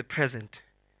God of the present,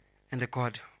 and the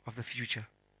God of the future.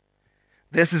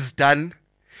 This is done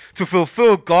to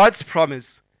fulfill God's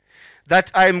promise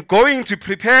that I am going to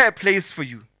prepare a place for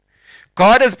you.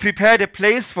 God has prepared a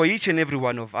place for each and every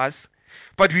one of us,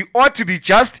 but we ought to be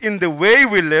just in the way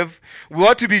we live. We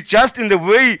ought to be just in the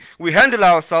way we handle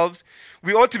ourselves.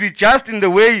 We ought to be just in the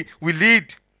way we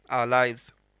lead our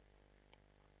lives.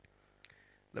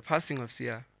 The passing of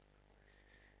Sia,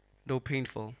 though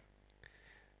painful,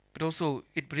 but also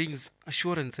it brings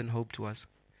assurance and hope to us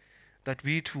that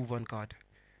we too,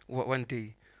 one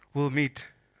day, will meet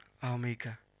our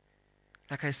Maker.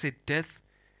 Like I said, death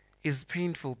is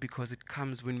painful because it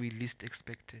comes when we least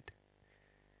expect it.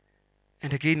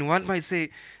 And again, one might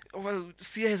say, oh, well,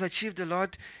 Sia has achieved a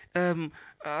lot.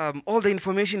 All the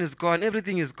information is gone.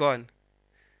 Everything is gone.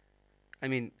 I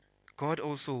mean, God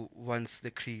also wants the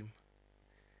cream.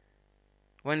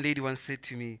 One lady once said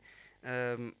to me,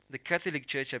 the Catholic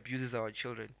Church abuses our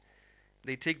children.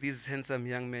 They take these handsome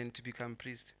young men to become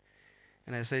priests.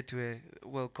 And I said to her,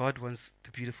 well, God wants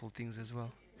the beautiful things as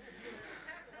well.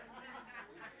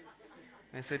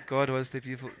 I said, God wants the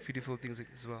beautiful things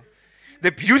as well.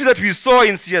 The beauty that we saw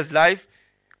in Sia's life,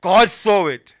 God saw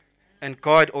it. And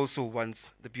God also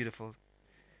wants the beautiful.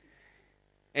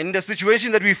 And in the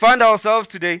situation that we find ourselves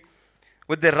today,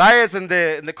 with the riots and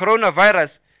the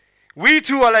coronavirus, we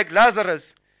too are like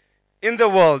Lazarus in the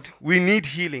world. We need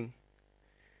healing.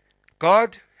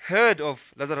 God heard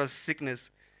of Lazarus' sickness,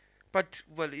 but,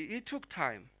 well, it took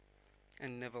time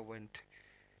and never went.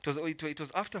 It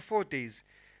was after 4 days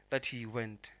that he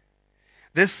went.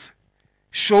 This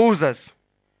shows us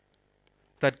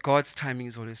that God's timing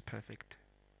is always perfect.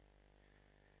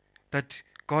 That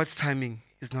God's timing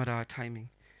is not our timing.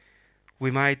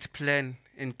 We might plan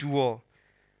and do all,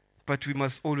 but we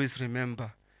must always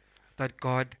remember that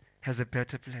God has a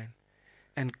better plan,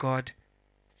 and God's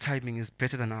timing is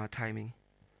better than our timing.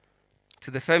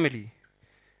 To the family,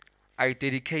 I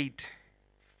dedicate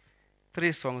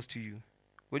 3 songs to you.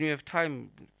 When you have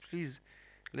time, please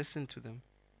listen to them.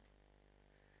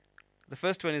 The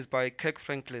first one is by Kirk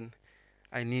Franklin,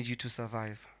 I Need You to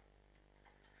Survive.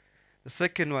 The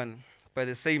second one, by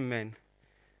the same man,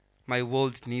 My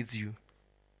World Needs You.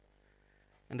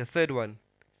 And the third one,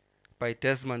 by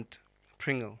Desmond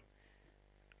Pringle,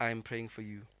 I Am Praying for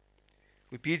You.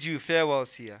 We bid you farewell,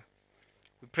 Sia.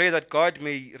 We pray that God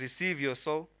may receive your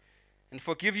soul and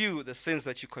forgive you the sins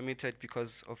that you committed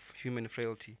because of human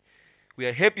frailty. We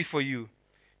are happy for you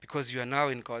because you are now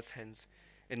in God's hands,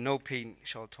 and no pain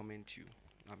shall torment you.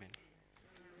 Amen.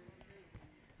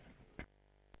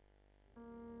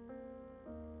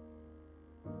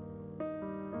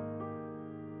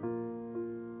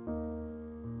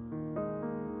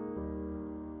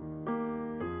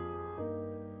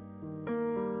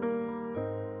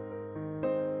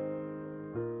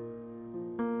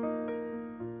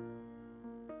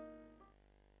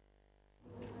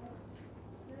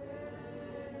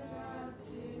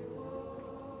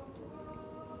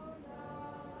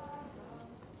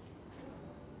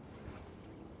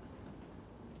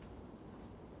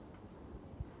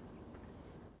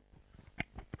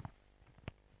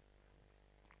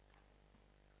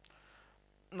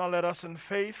 Now let us in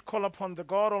faith call upon the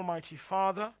God Almighty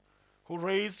Father, who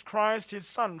raised Christ his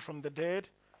Son from the dead,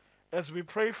 as we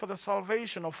pray for the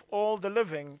salvation of all the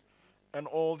living and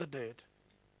all the dead.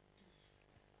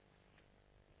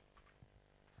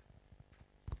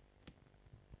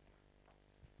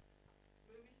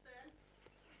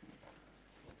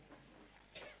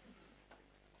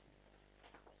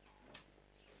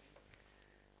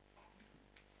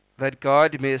 That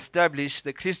God may establish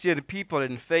the Christian people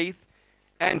in faith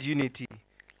and unity.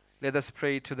 Let us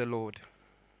pray to the Lord.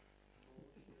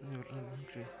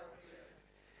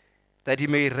 That he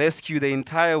may rescue the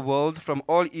entire world from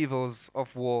all evils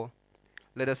of war.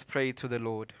 Let us pray to the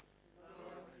Lord.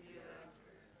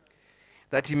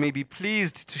 That he may be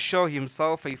pleased to show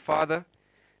himself a father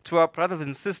to our brothers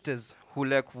and sisters who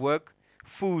lack work,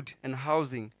 food, and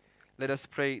housing. Let us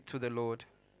pray to the Lord.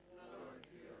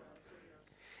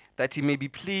 That he may be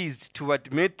pleased to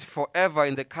admit forever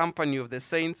in the company of the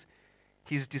saints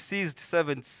his deceased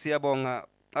servant Siyabonga,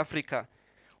 Africa,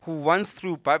 who once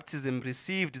through baptism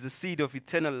received the seed of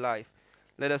eternal life.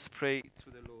 Let us pray to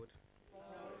the Lord.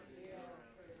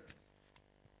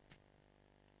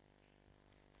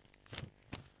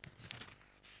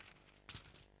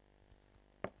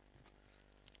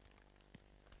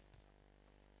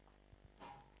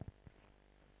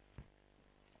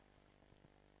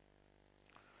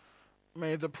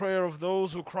 May the prayer of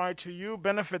those who cry to you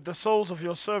benefit the souls of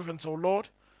your servants, O Lord.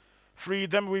 Free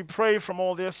them, we pray, from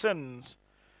all their sins,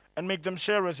 and make them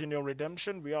sharers in your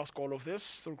redemption. We ask all of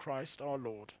this through Christ our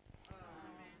Lord.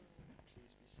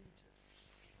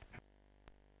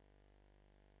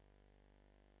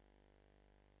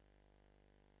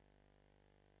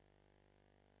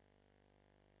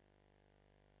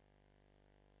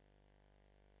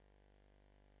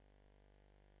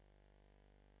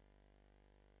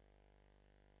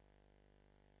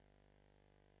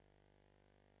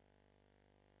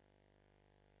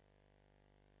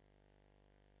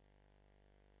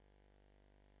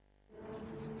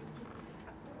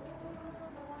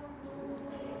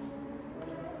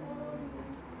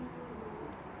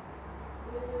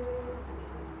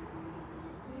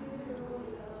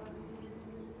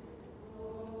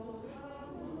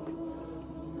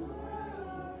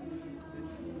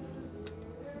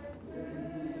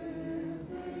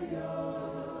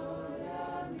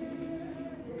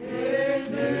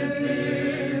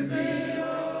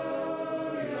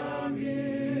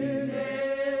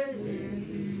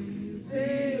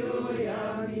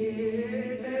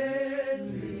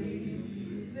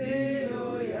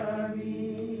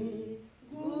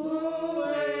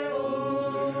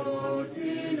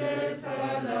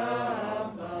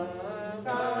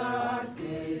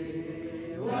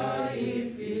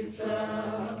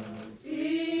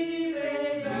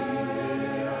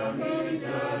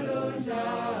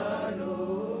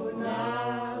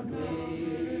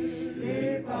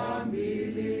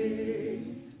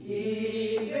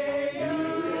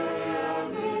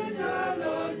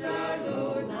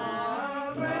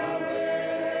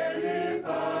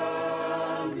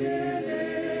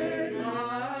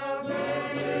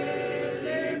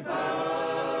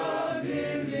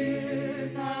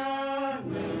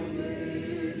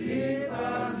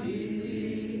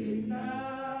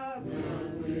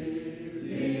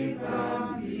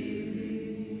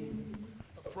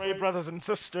 Pray, brothers and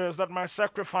sisters, that my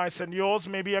sacrifice and yours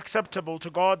may be acceptable to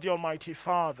God the Almighty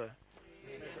Father.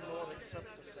 May the Lord accept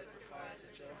the sacrifice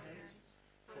at your hands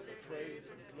for the praise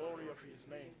and glory of his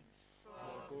name, for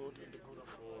our good and the good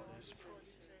of all his people.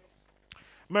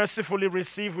 Mercifully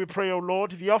receive, we pray, O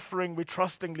Lord, the offering we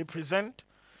trustingly present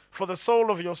for the soul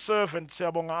of your servant,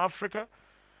 Siyabonga Africa,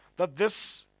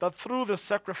 that through this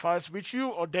sacrifice which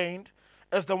you ordained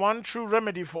as the one true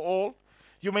remedy for all,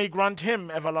 you may grant him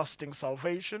everlasting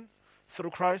salvation through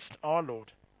Christ our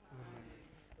Lord. Amen.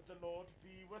 The Lord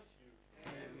be with you.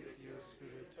 And with your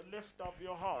spirit. And lift up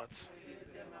your hearts.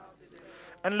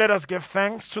 And let us give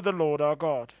thanks to the Lord our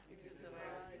God.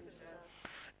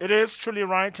 It is truly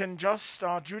right and just,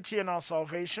 our duty and our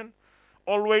salvation,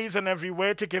 always and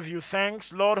everywhere to give you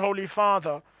thanks, Lord, Holy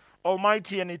Father,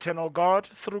 Almighty and eternal God,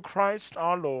 through Christ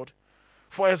our Lord.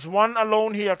 For as one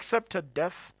alone he accepted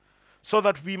death, so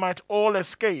that we might all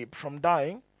escape from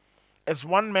dying. As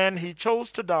one man he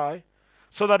chose to die,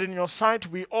 so that in your sight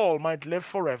we all might live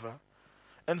forever.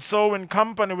 And so, in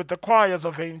company with the choirs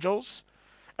of angels,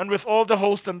 and with all the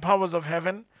hosts and powers of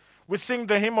heaven, we sing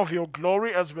the hymn of your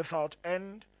glory as without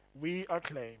end we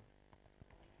acclaim.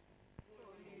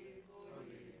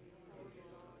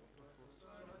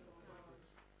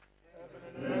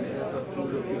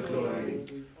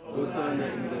 Hosanna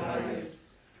in the highest.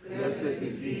 Blessed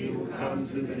is he who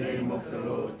comes in the name of the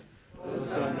Lord.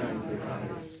 Hosanna in the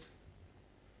highest.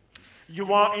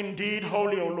 You are indeed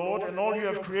holy, O Lord, and all you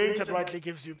have created rightly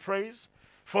gives you praise.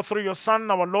 For through your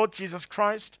Son, our Lord Jesus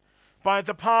Christ, by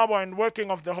the power and working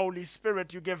of the Holy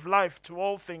Spirit, you give life to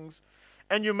all things,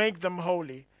 and you make them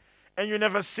holy. And you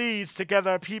never cease to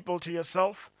gather a people to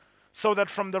yourself, so that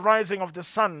from the rising of the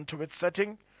sun to its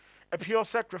setting, a pure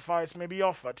sacrifice may be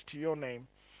offered to your name.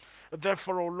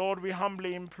 Therefore, O Lord, we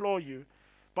humbly implore you,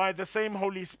 by the same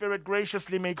Holy Spirit,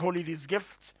 graciously make holy these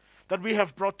gifts that we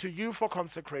have brought to you for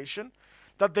consecration,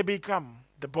 that they become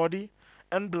the body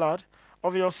and blood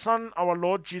of your Son, our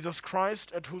Lord Jesus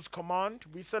Christ, at whose command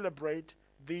we celebrate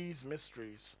these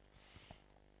mysteries.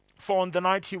 For on the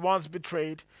night he was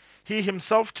betrayed, he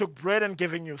himself took bread, and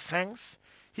giving you thanks,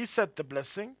 he said the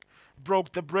blessing,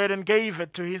 broke the bread and gave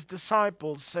it to his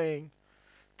disciples, saying,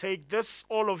 "Take this,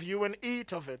 all of you, and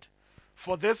eat of it.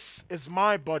 For this is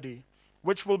my body,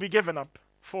 which will be given up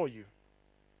for you."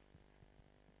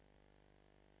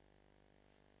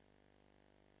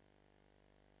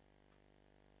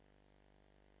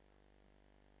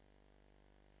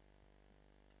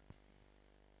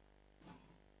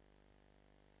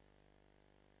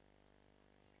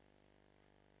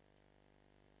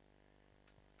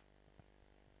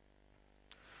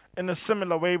 In a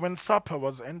similar way, when supper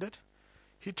was ended,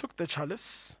 he took the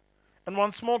chalice, and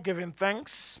once more giving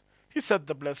thanks, he said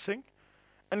the blessing,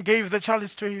 and gave the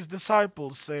chalice to his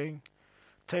disciples, saying,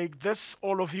 "Take this,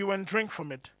 all of you, and drink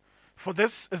from it. For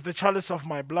this is the chalice of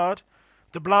my blood,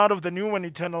 the blood of the new and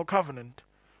eternal covenant,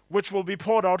 which will be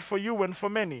poured out for you and for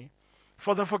many,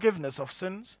 for the forgiveness of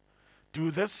sins.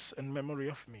 Do this in memory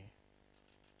of me."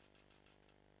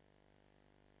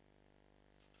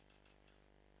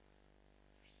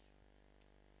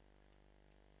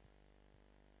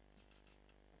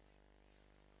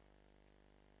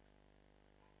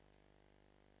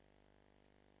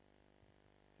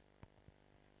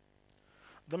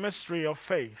 The mystery of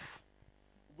faith.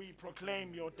 We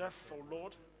proclaim your death, O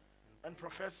Lord, and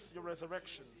profess your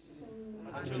resurrection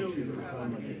until you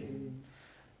come again.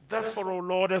 Therefore, O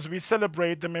Lord, as we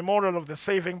celebrate the memorial of the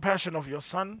saving passion of your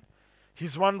Son,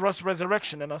 his wondrous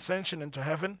resurrection and ascension into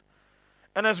heaven,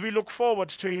 and as we look forward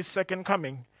to his second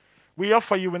coming, we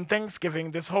offer you in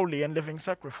thanksgiving this holy and living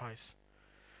sacrifice.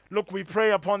 Look, we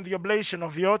pray upon the oblation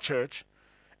of your church,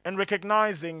 and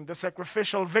recognizing the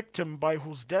sacrificial victim by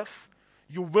whose death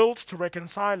you willed to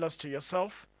reconcile us to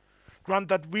yourself, grant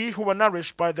that we who are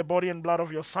nourished by the body and blood of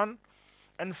your Son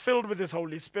and filled with his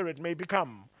Holy Spirit may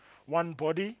become one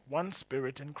body, one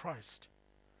spirit in Christ.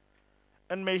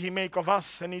 And may he make of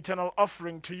us an eternal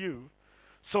offering to you,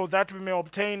 so that we may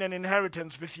obtain an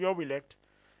inheritance with your elect,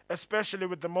 especially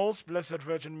with the most blessed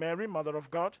Virgin Mary, Mother of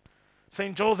God,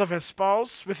 Saint Joseph his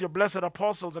spouse, with your blessed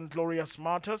apostles and glorious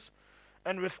martyrs,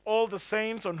 and with all the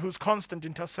saints on whose constant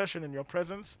intercession in your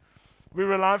presence we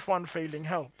rely for unfailing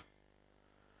help.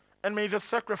 And may the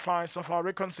sacrifice of our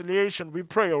reconciliation, we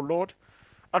pray, O Lord,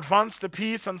 advance the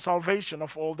peace and salvation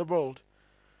of all the world.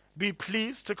 Be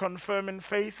pleased to confirm in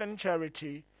faith and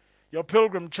charity your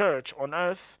pilgrim church on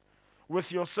earth,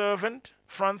 with your servant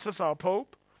Francis our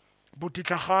Pope,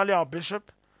 Butitlahale our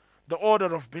Bishop, the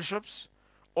order of bishops,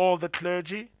 all the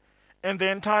clergy, and the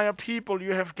entire people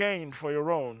you have gained for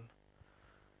your own.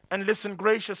 And listen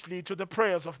graciously to the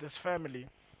prayers of this family,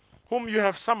 whom you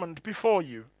have summoned before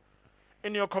you.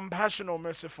 In your compassion, O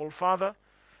merciful Father,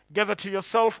 gather to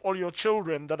yourself all your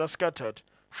children that are scattered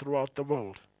throughout the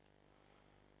world.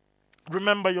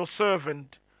 Remember your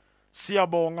servant,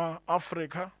 Siyabonga,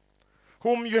 Africa,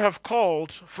 whom you have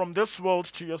called from this world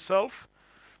to yourself.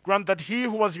 Grant that he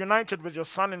who was united with your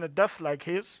Son in a death like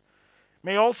his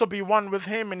may also be one with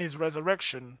him in his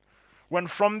resurrection, when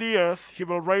from the earth he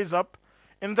will raise up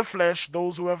in the flesh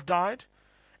those who have died,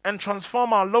 and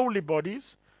transform our lowly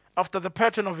bodies after the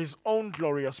pattern of his own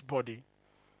glorious body.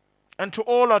 And to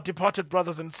all our departed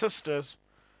brothers and sisters,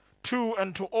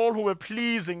 and to all who were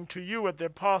pleasing to you at their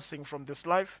passing from this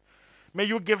life, may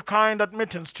you give kind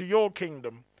admittance to your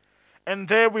kingdom. And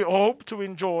there we hope to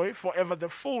enjoy forever the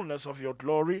fullness of your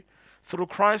glory, through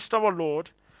Christ our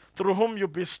Lord, through whom you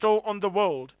bestow on the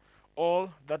world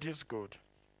all that is good.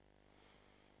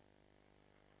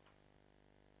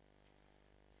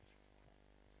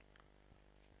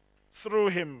 Through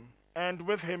him, and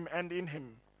with him, and in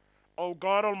him, O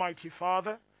God, Almighty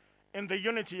Father, in the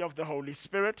unity of the Holy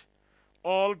Spirit,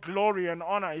 all glory and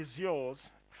honor is yours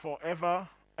forever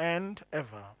and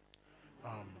ever.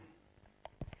 Amen.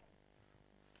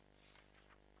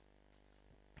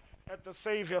 At the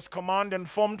Savior's command,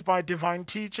 informed by divine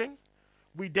teaching,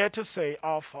 we dare to say,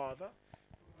 Our Father,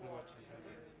 who art in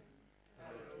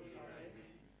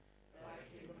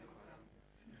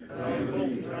heaven, thy will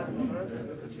be done on earth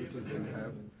as it is in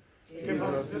heaven. Give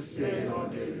us this day our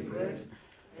daily bread,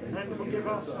 and forgive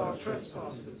us our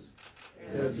trespasses,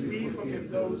 as we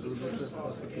forgive those who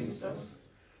trespass against us.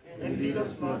 And lead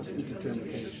us not into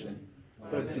temptation,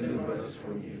 but deliver us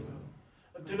from evil.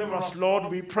 Deliver us,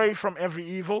 Lord, we pray, from every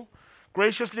evil.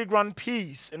 Graciously grant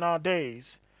peace in our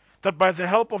days, that by the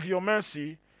help of your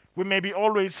mercy we may be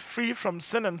always free from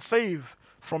sin and safe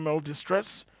from all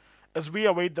distress, as we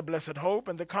await the blessed hope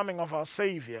and the coming of our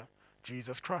Savior,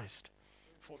 Jesus Christ.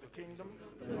 For the kingdom,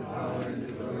 the power, and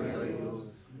the glory are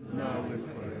yours, now and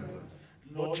forever.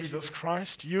 Lord Jesus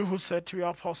Christ, you who said to your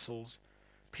apostles,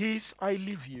 Peace I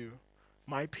leave you,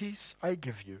 my peace I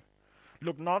give you.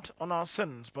 Look not on our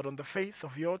sins, but on the faith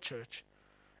of your church,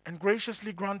 and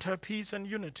graciously grant her peace and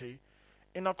unity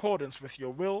in accordance with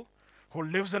your will, who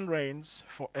lives and reigns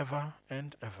forever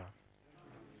and ever.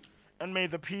 And may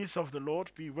the peace of the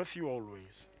Lord be with you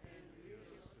always.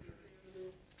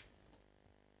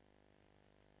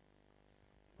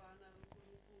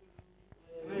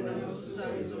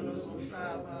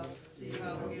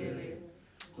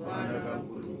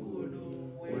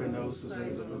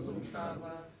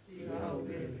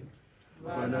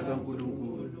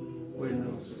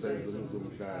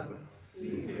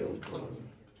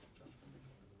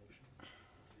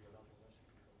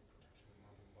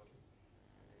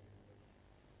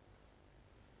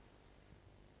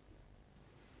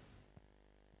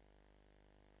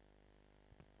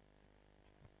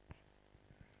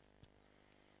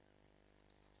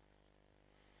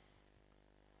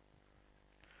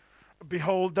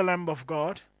 Behold the Lamb of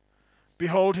God.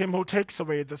 Behold him who takes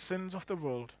away the sins of the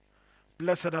world.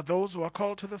 Blessed are those who are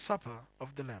called to the supper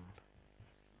of the Lamb.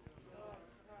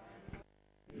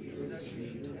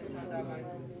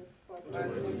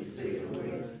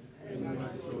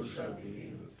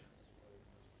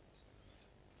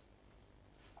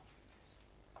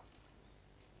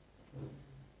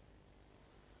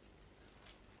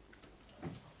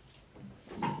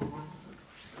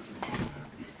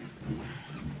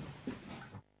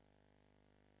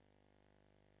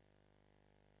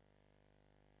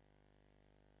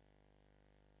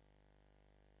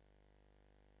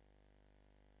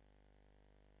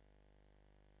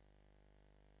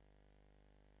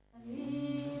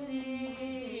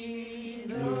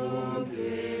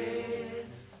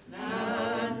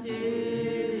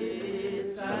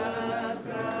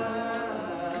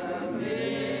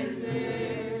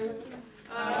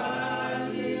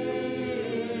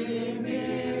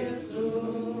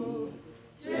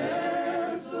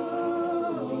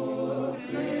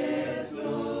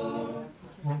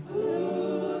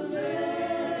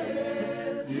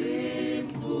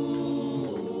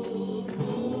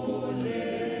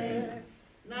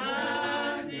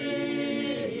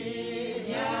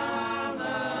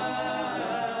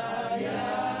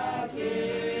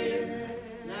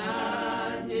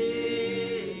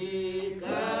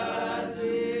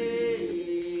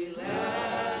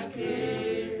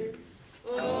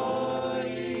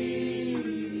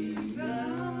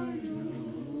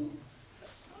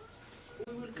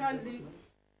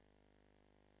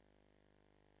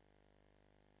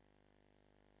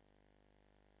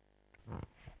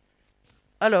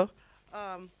 Hello.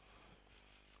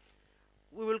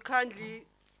 We will kindly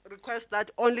request that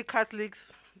only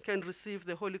Catholics can receive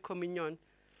the Holy Communion.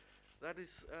 That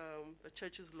is the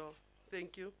Church's law.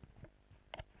 Thank you.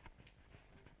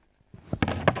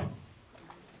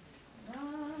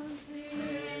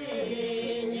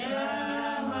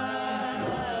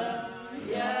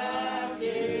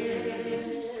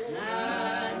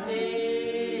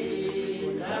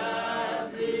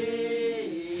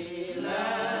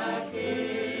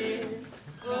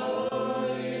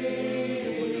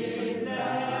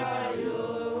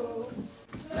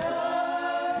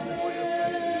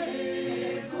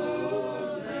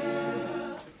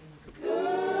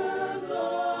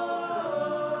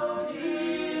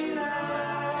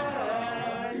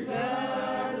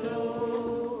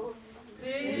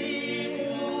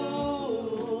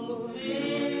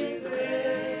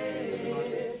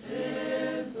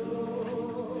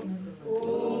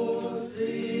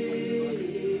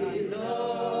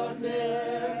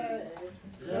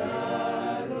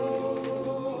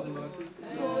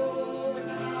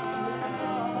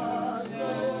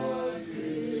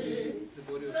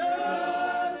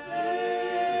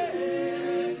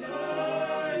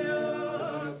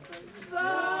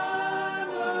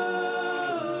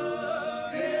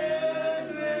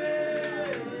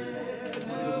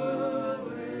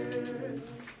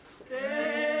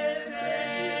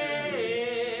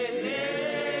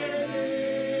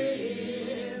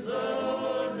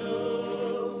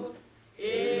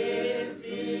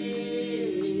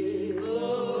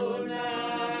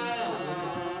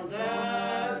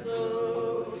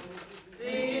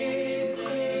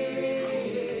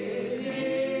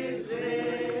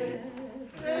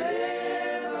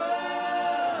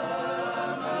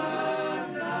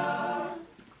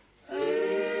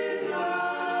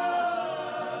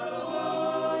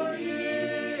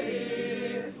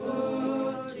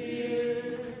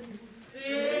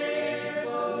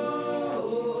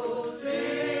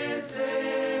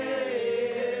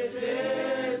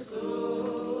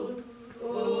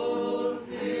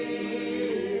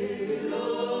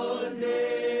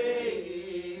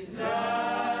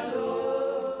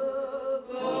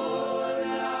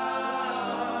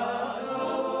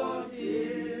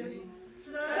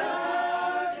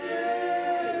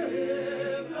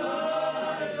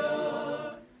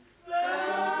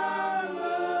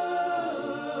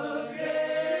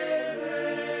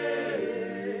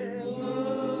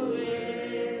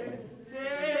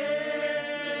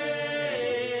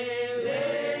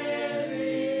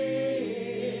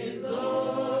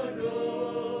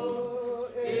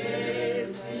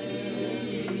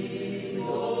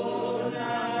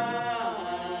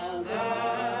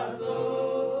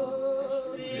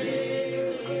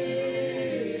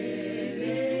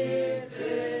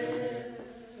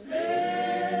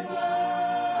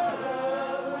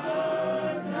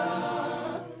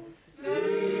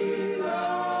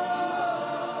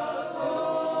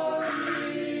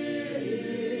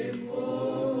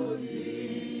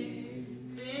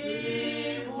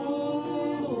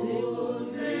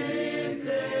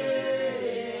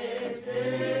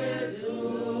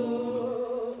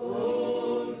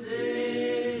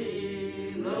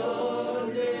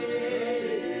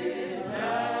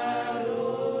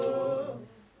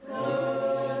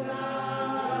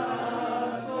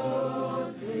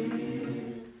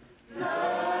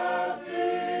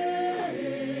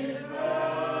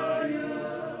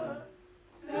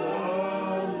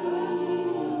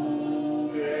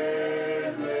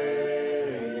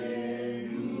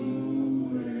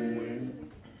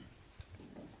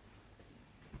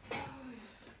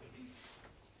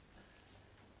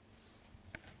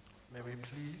 May we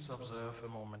please observe a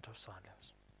moment of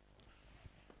silence.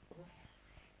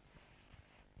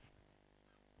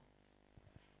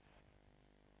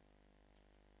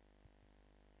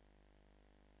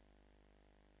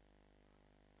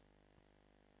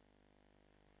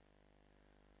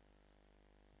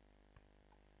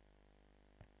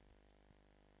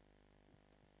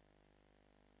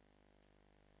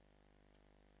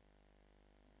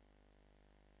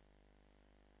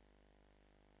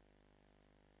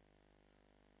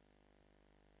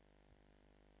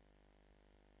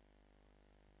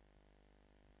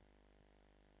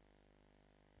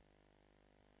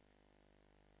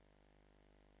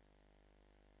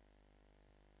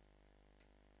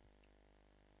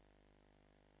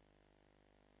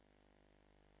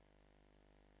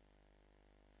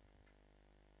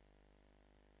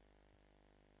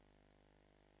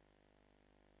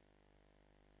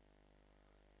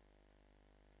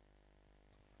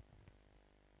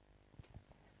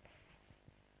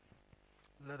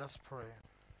 Let us pray.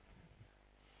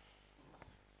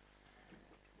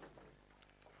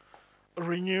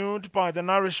 Renewed by the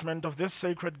nourishment of this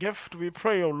sacred gift, we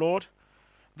pray, O Lord,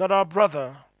 that our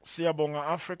brother, Siyabonga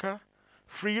Africa,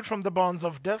 freed from the bonds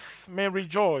of death, may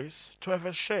rejoice to have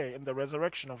a share in the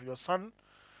resurrection of your Son,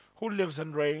 who lives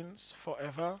and reigns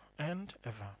forever and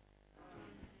ever.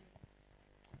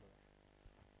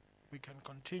 We can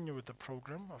continue with the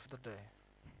program of the day.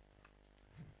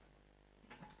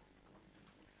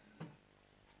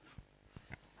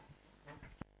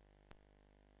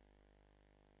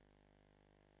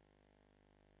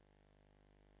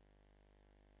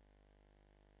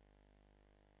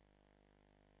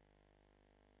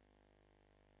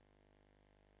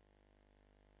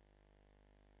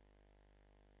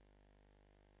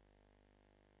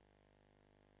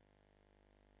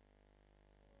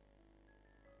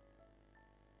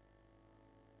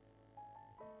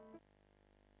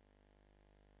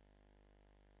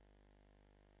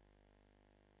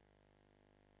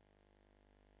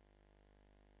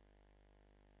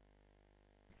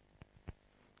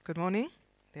 Good morning.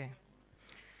 There.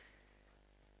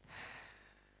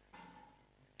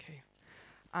 Okay.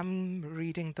 I'm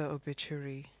reading the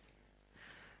obituary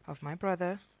of my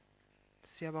brother,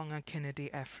 Siyabonga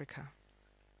Kennedy Africa,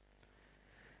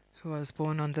 who was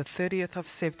born on the 30th of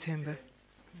September.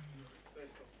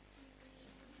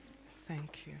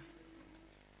 Thank you.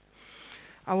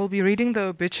 I will be reading the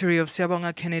obituary of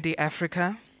Siyabonga Kennedy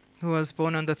Africa, who was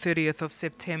born on the 30th of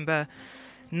September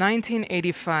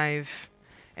 1985,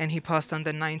 and he passed on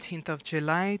the 19th of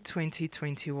July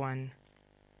 2021.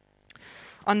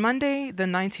 On Monday, the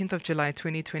 19th of July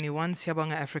 2021,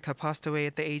 Siyabonga Africa passed away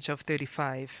at the age of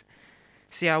 35.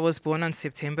 Sia was born on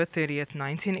September 30th,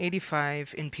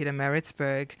 1985 in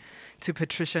Pietermaritzburg to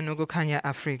Patricia Nogokanya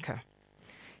Africa.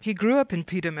 He grew up in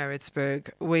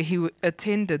Pietermaritzburg, where he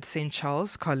attended St.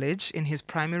 Charles College in his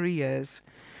primary years,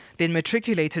 then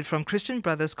matriculated from Christian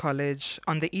Brothers College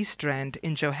on the East Rand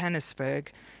in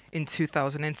Johannesburg in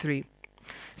 2003.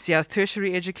 Sia's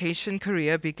tertiary education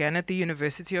career began at the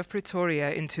University of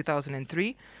Pretoria in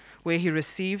 2003, where he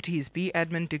received his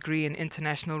B.Admin degree in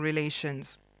International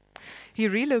Relations. He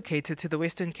relocated to the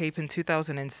Western Cape in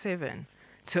 2007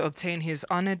 to obtain his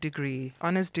honors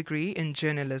degree in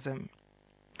journalism.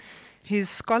 His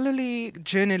scholarly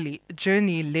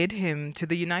journey led him to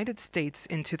the United States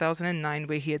in 2009,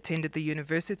 where he attended the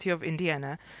University of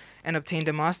Indiana and obtained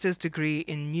a master's degree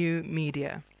in new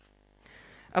media.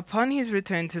 Upon his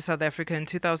return to South Africa in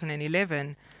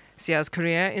 2011, Sia's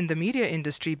career in the media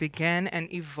industry began and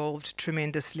evolved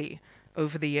tremendously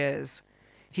over the years.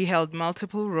 He held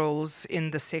multiple roles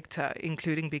in the sector,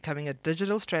 including becoming a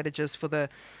digital strategist for the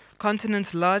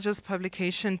continent's largest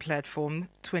publication platform,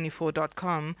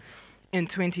 24.com, in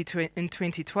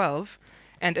 2012,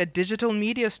 and a digital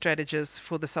media strategist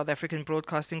for the South African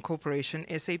Broadcasting Corporation,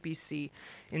 SABC,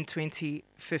 in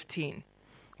 2015,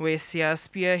 where Sia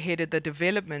spearheaded the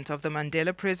development of the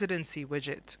Mandela Presidency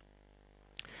widget.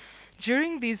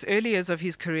 During these early years of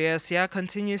his career, Sia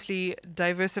continuously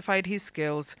diversified his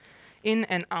skills in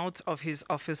and out of his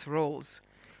office roles.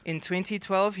 In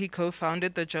 2012, he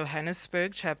co-founded the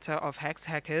Johannesburg chapter of Hacks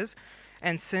Hackers,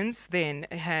 and since then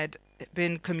had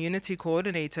been community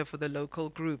coordinator for the local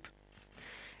group.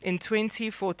 In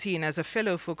 2014, as a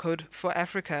fellow for Code for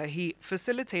Africa, he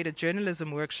facilitated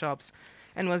journalism workshops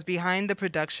and was behind the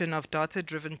production of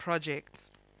data-driven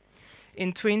projects.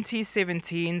 In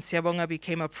 2017, Siyabonga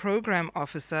became a program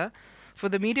officer for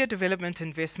the Media Development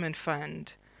Investment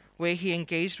Fund, where he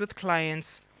engaged with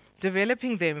clients,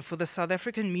 developing them for the South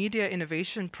African Media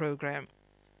Innovation Program.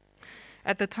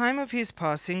 At the time of his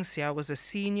passing, Siya was a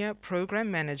senior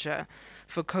program manager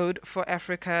for the Code for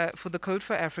Africa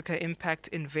Impact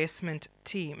Investment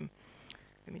Team.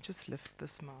 Let me just lift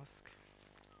this mask.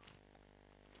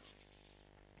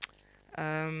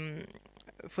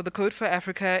 For the Code for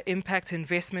Africa Impact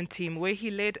Investment Team, where he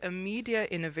led a media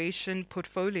innovation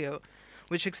portfolio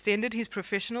which extended his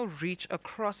professional reach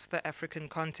across the African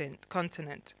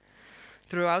continent.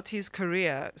 Throughout his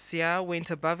career, Siya went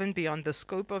above and beyond the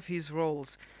scope of his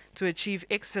roles to achieve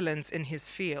excellence in his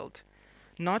field,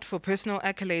 not for personal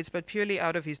accolades, but purely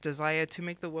out of his desire to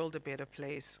make the world a better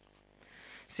place.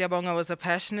 Siyabonga was a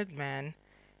passionate man.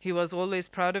 He was always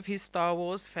proud of his Star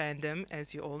Wars fandom,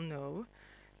 as you all know,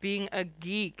 being a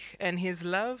geek, and his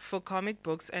love for comic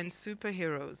books and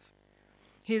superheroes.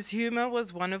 His humor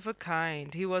was one of a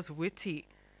kind. He was witty,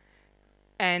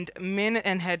 and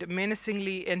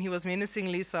he was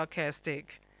menacingly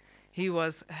sarcastic. He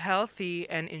was healthy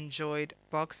and enjoyed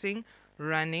boxing,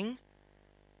 running,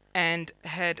 and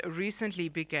had recently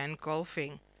began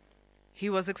golfing. He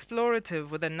was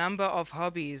explorative with a number of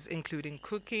hobbies, including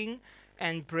cooking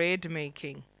and bread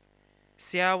making.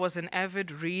 Siya was an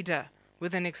avid reader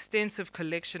with an extensive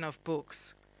collection of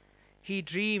books. He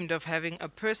dreamed of having a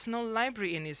personal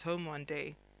library in his home one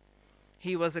day.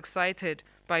 He was excited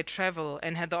by travel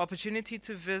and had the opportunity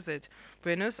to visit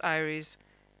Buenos Aires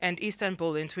and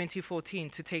Istanbul in 2014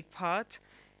 to take part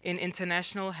in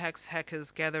international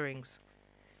hackers gatherings.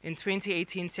 In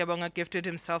 2018, Siyabonga gifted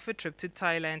himself a trip to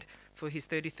Thailand for his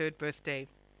 33rd birthday.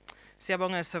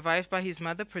 Siyabonga is survived by his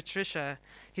mother, Patricia,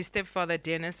 his stepfather,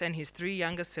 Dennis, and his 3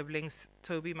 younger siblings,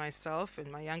 Toby, myself,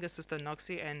 and my younger sister,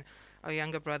 Noxie, and our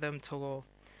younger brother, Mtogo.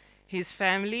 His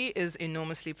family is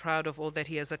enormously proud of all that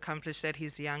he has accomplished at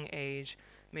his young age.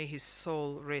 May his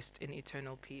soul rest in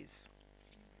eternal peace.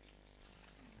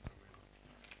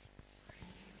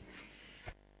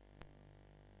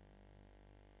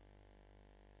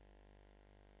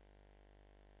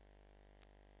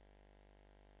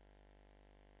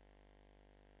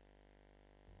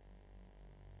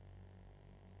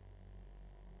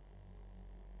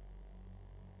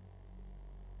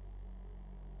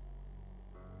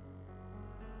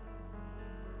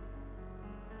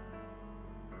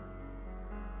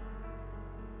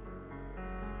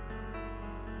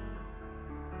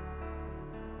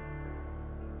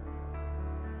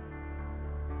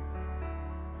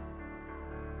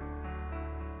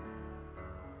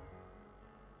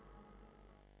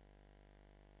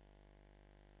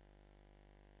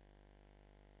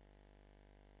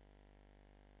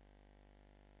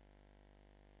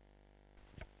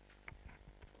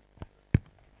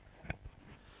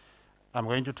 I'm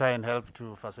going to try and help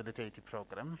to facilitate the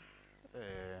program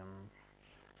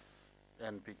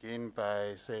and begin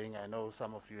by saying I know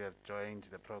some of you have joined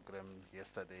the program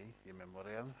yesterday, the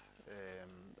memorial,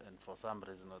 and for some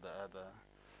reason or the other,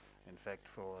 in fact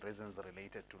for reasons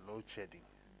related to load shedding,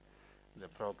 the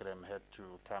program had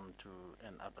to come to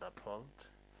an abrupt halt,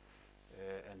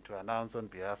 and to announce on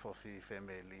behalf of the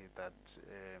family that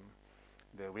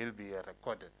there will be a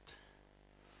recorded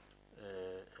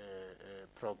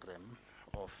program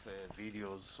of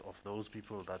videos of those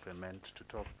people that were meant to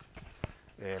talk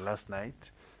last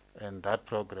night, and that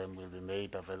program will be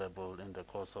made available in the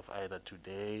course of either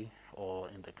today or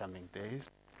in the coming days.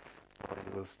 Or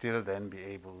you will still then be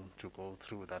able to go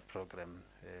through that program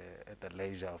at the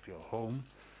leisure of your home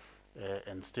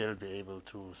and still be able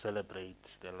to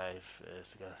celebrate the life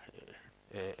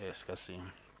Skasi.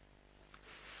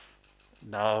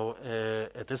 Now,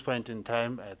 at this point in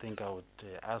time, I think I would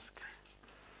ask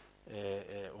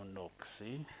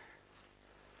Unoksi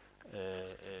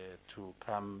to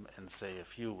come and say a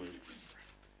few words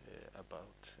about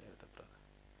the brother.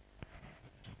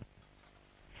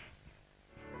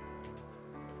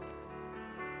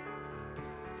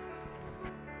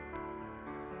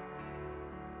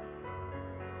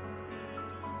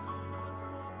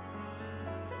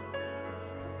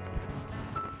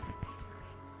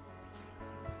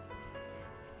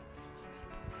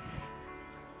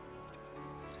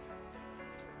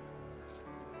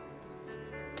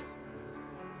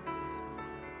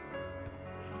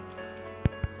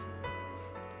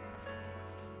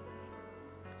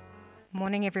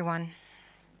 Morning, everyone.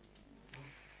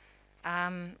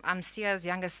 I'm Sia's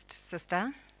youngest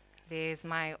sister. There's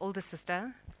my older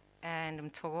sister,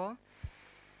 and Mtogo.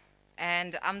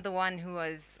 And I'm the one who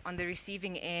was on the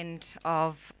receiving end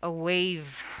of a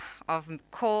wave of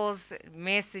calls,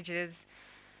 messages,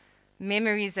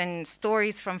 memories, and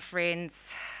stories from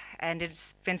friends. And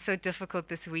it's been so difficult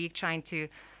this week trying to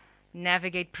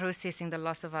navigate processing the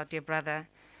loss of our dear brother,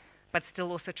 but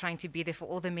still also trying to be there for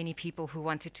all the many people who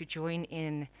wanted to join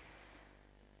in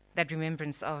that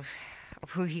remembrance of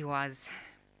who he was.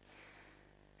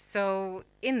 So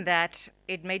in that,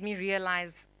 it made me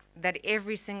realize that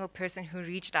every single person who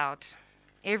reached out,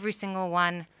 every single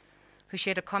one who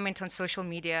shared a comment on social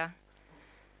media,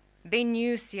 they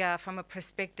knew Siya from a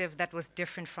perspective that was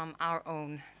different from our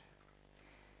own.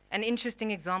 An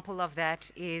interesting example of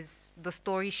that is the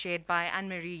story shared by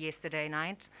Anne-Marie yesterday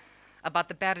night about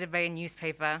the Berdebay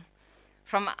newspaper.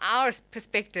 From our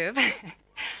perspective,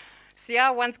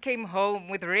 Siya once came home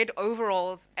with red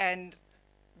overalls and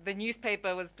the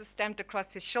newspaper was stamped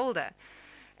across his shoulder.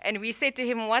 And we said to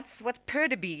him, what's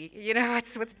Berdebay? You know,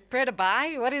 what's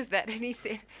Berdebay? What is that? And he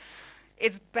said,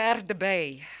 it's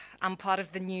Berdebay. I'm part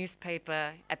of the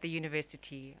newspaper at the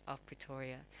University of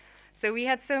Pretoria. So we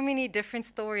had so many different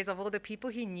stories of all the people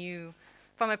he knew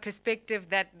from a perspective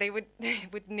that they would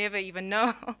never even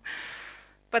know.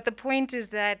 But the point is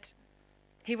that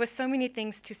he was so many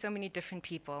things to so many different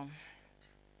people.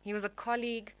 He was a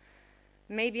colleague,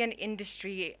 maybe an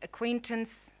industry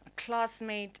acquaintance, a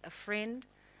classmate, a friend.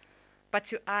 But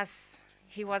to us,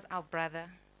 he was our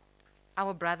brother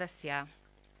Siya.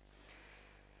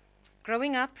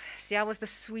 Growing up, Siya was the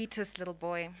sweetest little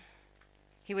boy.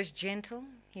 He was gentle,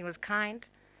 he was kind,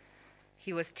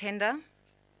 he was tender.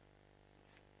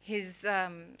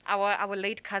 Our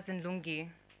late cousin Lungi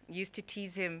used to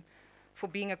tease him for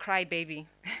being a crybaby.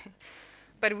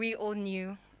 But we all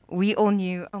knew,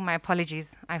 oh, my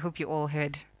apologies, I hope you all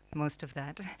heard most of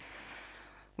that.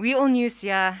 We all knew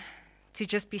Siya to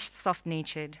just be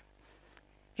soft-natured.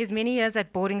 His many years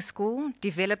at boarding school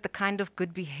developed the kind of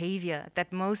good behavior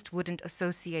that most wouldn't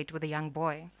associate with a young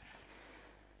boy.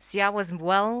 Siya was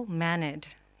well-mannered.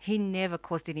 He never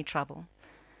caused any trouble.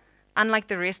 Unlike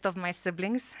the rest of my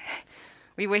siblings,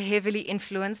 we were heavily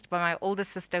influenced by my older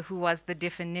sister, who was the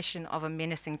definition of a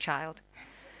menacing child.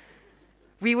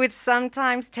 We would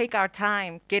sometimes take our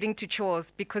time getting to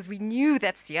chores because we knew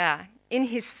that Siya, in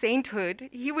his sainthood,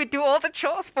 he would do all the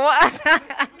chores for us.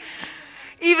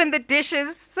 Even the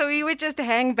dishes, so we would just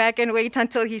hang back and wait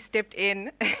until he stepped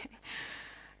in.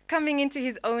 Coming into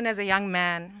his own as a young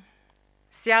man,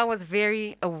 Siya was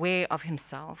very aware of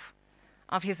himself,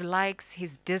 of his likes,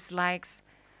 his dislikes,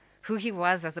 who he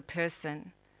was as a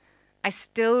person. I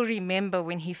still remember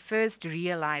when he first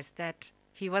realized that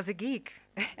he was a geek,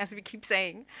 as we keep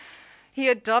saying. He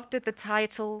adopted the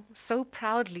title so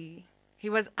proudly. He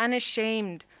was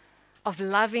unashamed of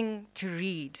loving to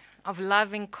read, of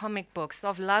loving comic books,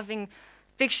 of loving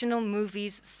fictional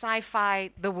movies,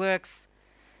 sci-fi, the works.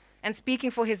 And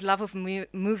speaking for his love of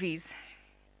movies,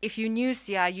 if you knew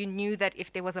Siya, you knew that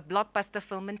if there was a blockbuster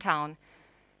film in town,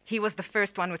 he was the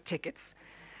first one with tickets.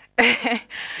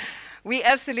 We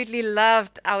absolutely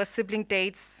loved our sibling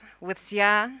dates with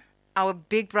Siya. Our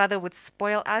big brother would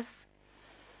spoil us.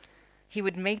 He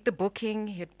would make the booking,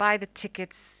 he'd buy the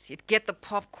tickets, he'd get the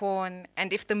popcorn,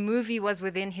 and if the movie was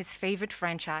within his favorite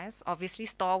franchise, obviously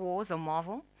Star Wars or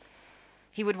Marvel,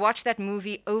 he would watch that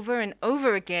movie over and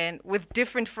over again with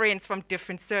different friends from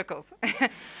different circles.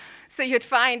 So you'd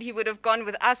find he would have gone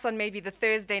with us on maybe the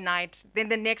Thursday night, then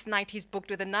the next night he's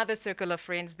booked with another circle of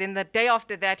friends, then the day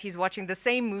after that he's watching the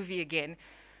same movie again.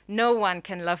 No one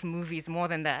can love movies more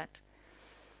than that.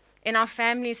 In our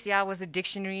family, Siya was a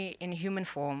dictionary in human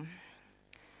form.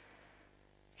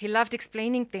 He loved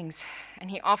explaining things, and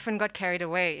he often got carried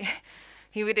away.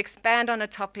 He would expand on a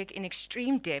topic in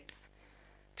extreme depth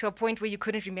to a point where you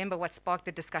couldn't remember what sparked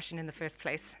the discussion in the first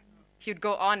place. He would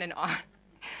go on and on.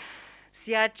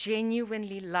 Siya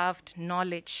genuinely loved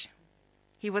knowledge.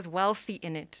 He was wealthy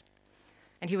in it,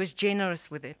 and he was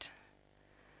generous with it.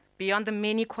 Beyond the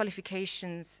many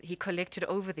qualifications he collected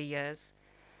over the years,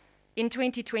 in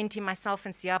 2020, myself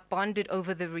and Siya bonded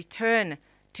over the return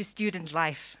to student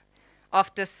life.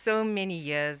 After so many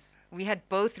years, we had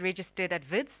both registered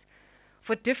at WITS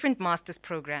for different master's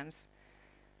programs.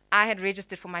 I had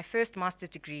registered for my first master's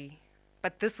degree,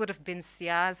 but this would have been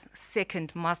Siya's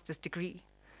second master's degree.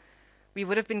 We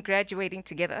would have been graduating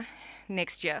together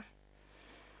next year.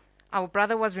 Our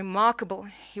brother was remarkable.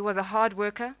 He was a hard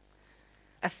worker,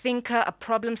 a thinker, a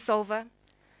problem solver.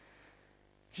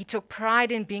 He took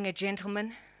pride in being a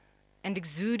gentleman and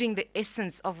exuding the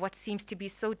essence of what seems to be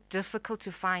so difficult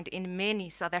to find in many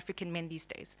South African men these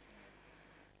days.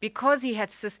 Because he had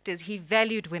sisters, he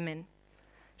valued women.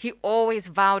 He always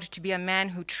vowed to be a man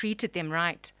who treated them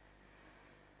right.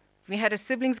 We had a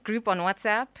siblings group on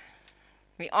WhatsApp.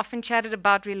 We often chatted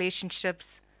about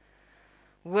relationships,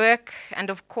 work,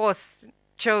 and of course,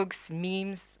 jokes,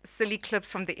 memes, silly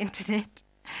clips from the internet.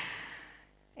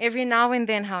 Every now and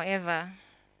then, however,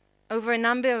 over a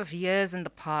number of years in the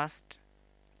past,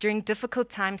 during difficult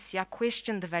times, Siya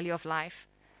questioned the value of life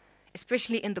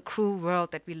especially in the cruel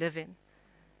world that we live in,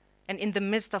 and in the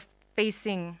midst of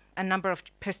facing a number of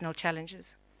personal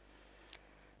challenges.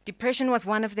 Depression was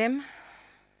one of them,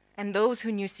 and those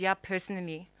who knew Siya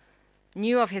personally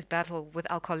knew of his battle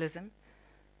with alcoholism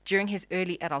during his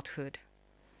early adulthood.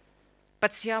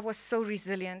 But Siya was so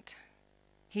resilient.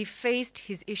 He faced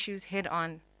his issues head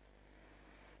on.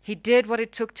 He did what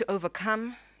it took to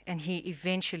overcome, and he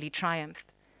eventually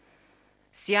triumphed.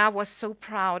 Siya was so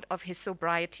proud of his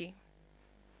sobriety.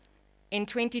 In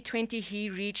 2020, he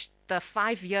reached the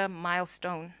 5-year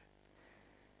milestone.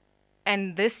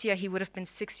 And this year, he would have been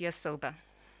 6 years sober.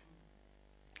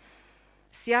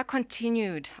 Siya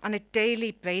continued on a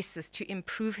daily basis to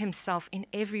improve himself in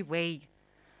every way.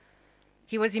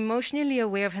 He was emotionally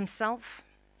aware of himself.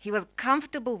 He was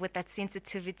comfortable with that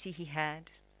sensitivity he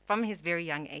had from his very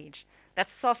young age. That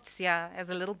soft Siya, as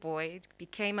a little boy,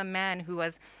 became a man who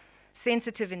was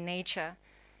sensitive in nature,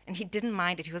 and he didn't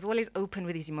mind it. He was always open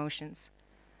with his emotions.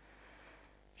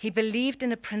 He believed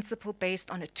in a principle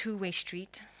based on a two-way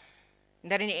street,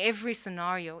 that in every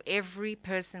scenario, every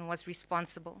person was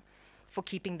responsible for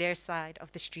keeping their side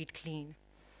of the street clean.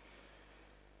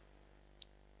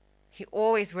 He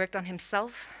always worked on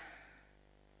himself,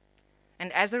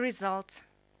 and as a result,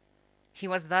 he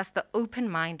was thus the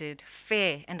open-minded,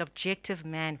 fair, and objective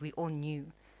man we all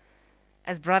knew.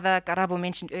 As Brother Karabo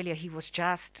mentioned earlier, he was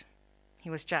just. He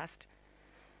was just.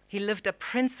 He lived a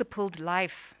principled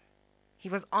life. He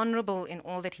was honorable in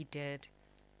all that he did,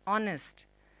 honest.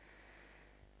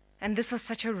 And this was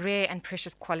such a rare and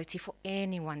precious quality for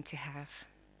anyone to have.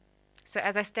 So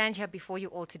as I stand here before you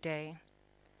all today,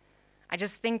 I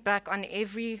just think back on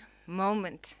every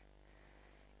moment,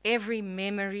 every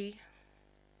memory.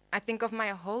 I think of my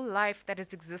whole life that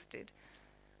has existed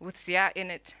with Siya in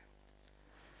it.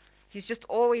 He's just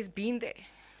always been there.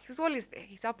 He was always there.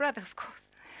 He's our brother, of course.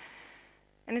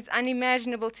 And it's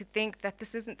unimaginable to think that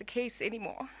this isn't the case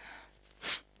anymore.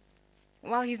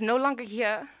 While he's no longer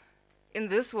here in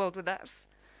this world with us,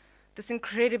 this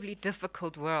incredibly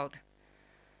difficult world,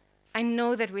 I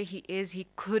know that where he is, he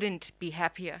couldn't be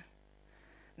happier.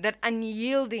 That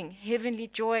unyielding heavenly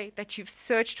joy that you've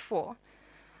searched for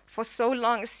so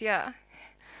long, Siya,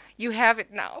 you have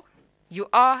it now. You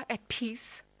are at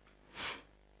peace.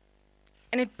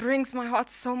 And it brings my heart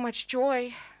so much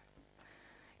joy.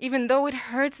 Even though it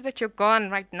hurts that you're gone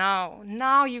right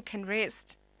now you can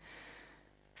rest.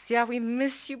 Siya, we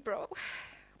miss you, bro.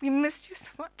 We miss you so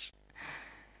much.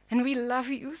 And we love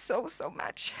you so, so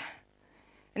much.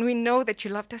 And we know that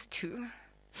you loved us too.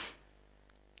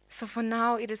 So for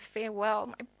now, it is farewell,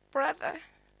 my brother,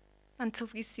 until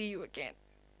we see you again.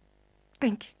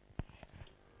 Thank you.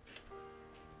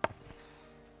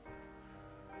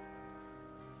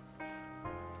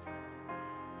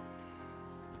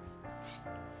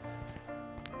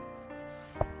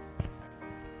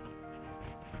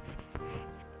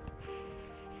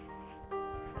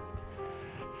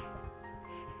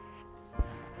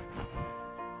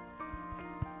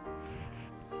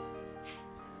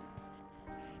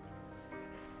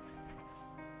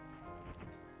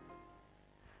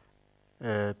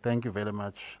 Thank you very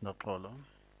much, Nokolo.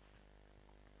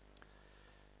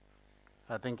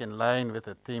 I think in line with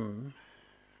the theme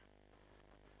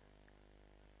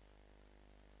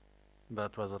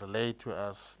that was relayed to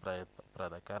us by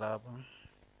Brother Karabo,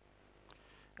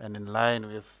 and in line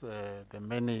with the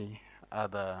many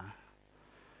other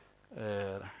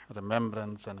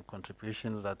remembrance and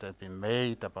contributions that have been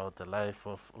made about the life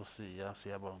of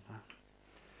Siyabonga,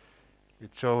 it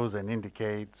shows and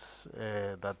indicates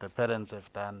that the parents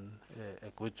have done a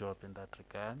good job in that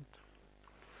regard.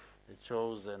 It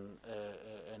shows and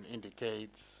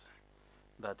indicates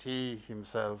that he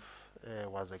himself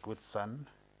was a good son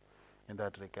in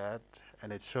that regard,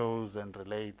 and it shows and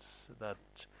relates that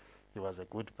he was a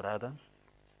good brother.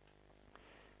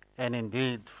 And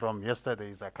indeed, from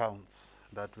yesterday's accounts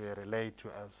that were relayed to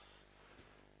us,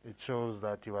 it shows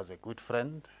that he was a good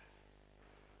friend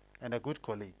and a good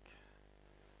colleague,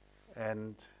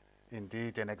 and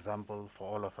indeed an example for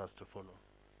all of us to follow.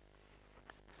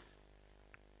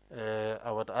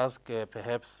 I would ask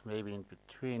perhaps maybe in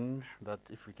between that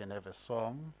if we can have a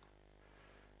song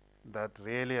that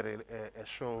really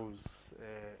shows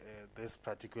this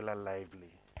particular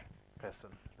lively person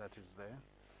that is there.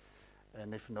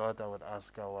 And if not, I would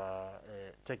ask our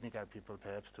technical people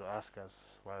perhaps to ask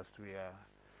us whilst we are,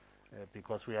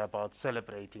 because we are about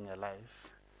celebrating a life.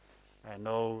 I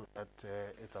know that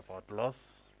it's about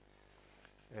loss,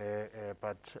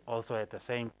 but also at the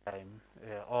same time,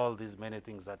 all these many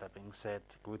things that are being said,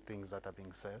 good things that are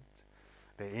being said,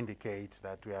 they indicate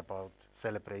that we are about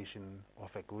celebration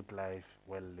of a good life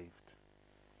well lived.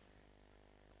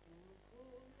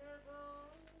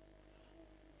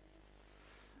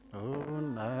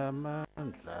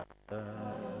 unamandla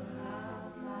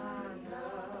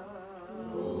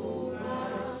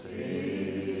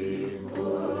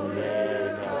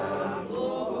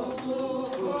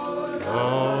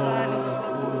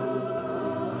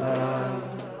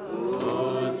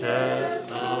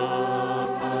uJesu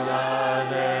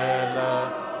lalela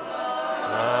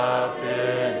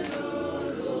laphendula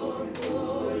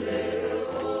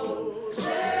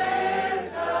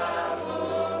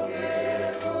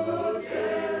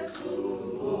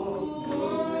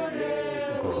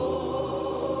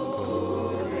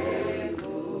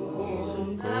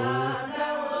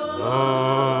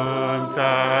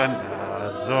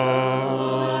Zontandazo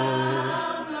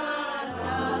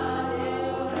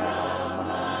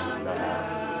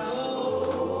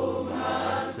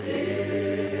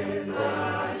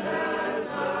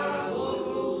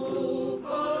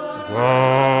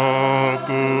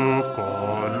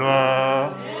Wakukolwa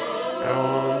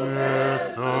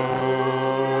Yongeso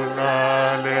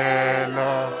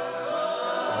lalela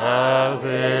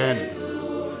Avendu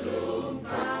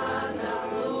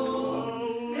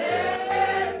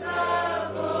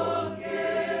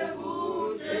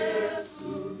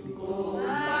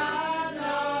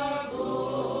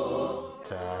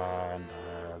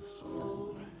Thandazo.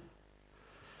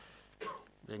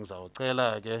 Bengizawucela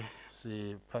ke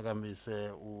siphakamise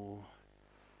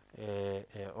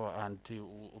o-auntie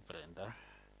uBrenda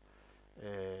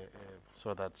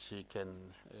so that she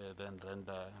can then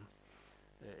render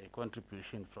a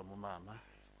contribution from umama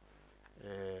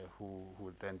who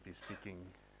will then be speaking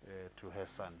to her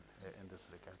son in this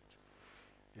regard.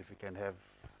 If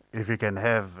we can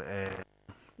have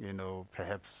you know,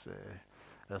 perhaps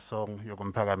a song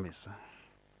yokumphakamisa.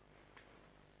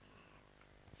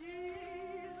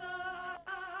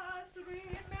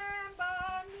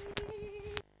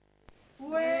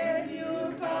 When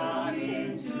you come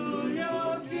into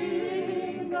your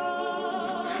kingdom,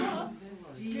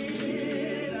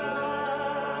 Jesus,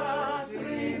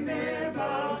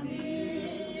 remember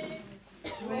me.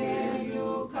 When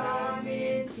you come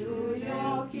into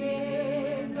your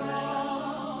kingdom,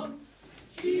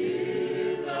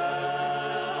 Jesus,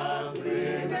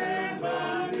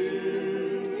 remember me.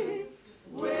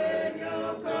 When you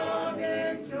come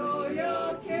into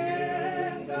your kingdom,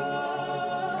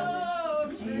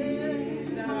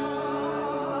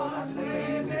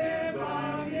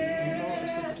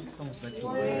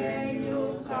 when you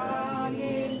come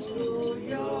into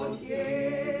your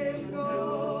kingdom,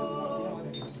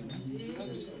 Jesus,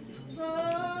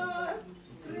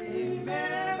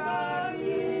 remember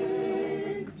me.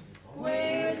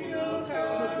 When you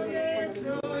come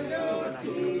into your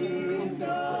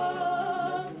kingdom,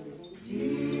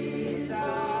 Jesus,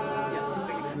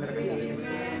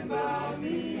 remember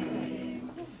me.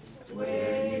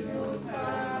 When you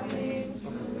come into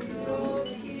your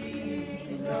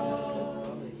kingdom,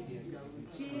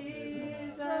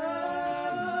 Jesus,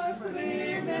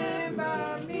 remember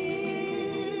me.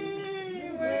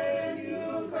 When you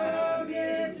come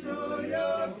into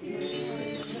your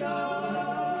kingdom,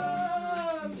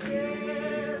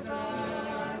 Jesus,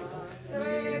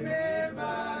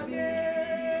 remember me.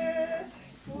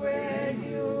 When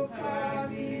you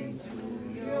come into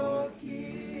your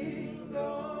kingdom.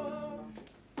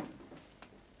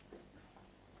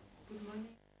 Good morning.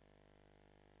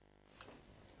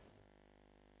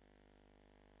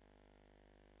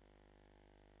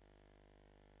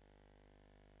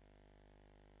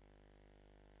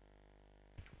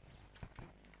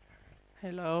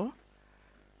 Hello.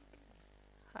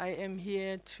 I am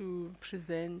here to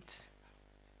present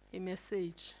a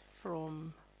message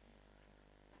from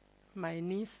my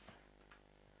niece,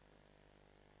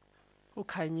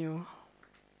 uKhanyo.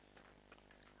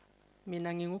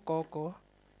 Mina ngingugogo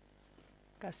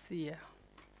kaSiya.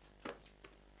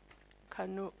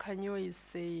 Khanyo is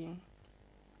saying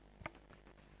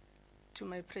to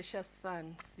my precious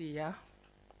son, Siya,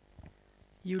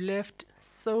 you left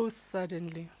so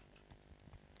suddenly.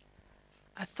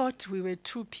 I thought we were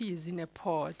two peas in a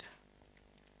pod,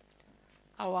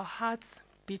 our hearts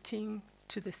beating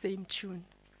to the same tune.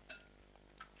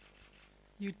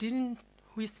 You didn't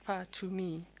whisper to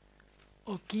me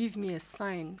or give me a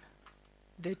sign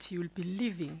that you'll be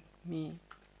leaving me.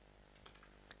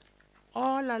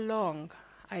 All along,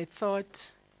 I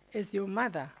thought, as your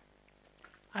mother,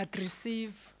 I'd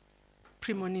receive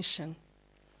premonition.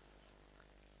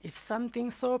 If something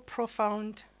so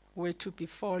profound were to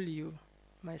befall you,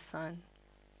 my son,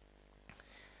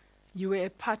 you were a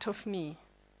part of me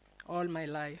all my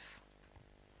life.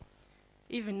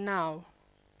 Even now,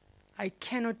 I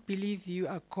cannot believe you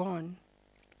are gone,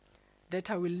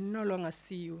 that I will no longer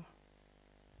see you.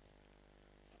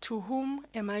 To whom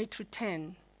am I to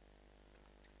turn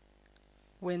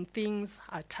when things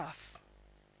are tough?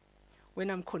 When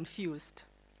I'm confused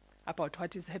about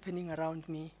what is happening around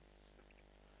me,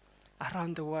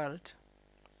 around the world?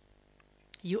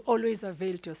 You always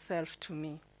availed yourself to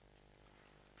me.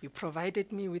 You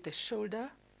provided me with a shoulder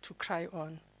to cry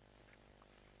on.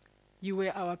 You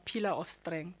were our pillar of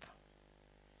strength,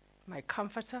 my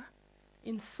comforter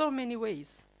in so many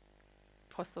ways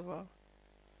possible.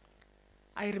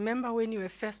 I remember when you were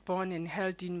first born and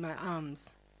held in my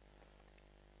arms.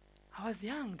 I was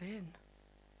young then.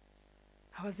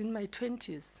 I was in my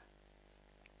 20s,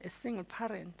 a single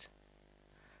parent.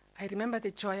 I remember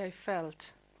the joy I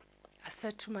felt. I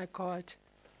said to my God,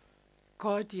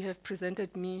 God, you have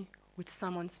presented me with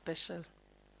someone special.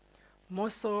 More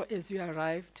so as you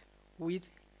arrived with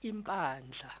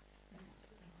impandla.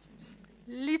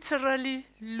 Literally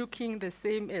looking the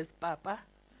same as Papa,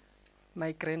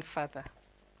 my grandfather.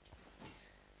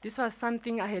 This was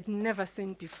something I had never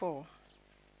seen before.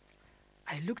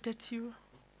 I looked at you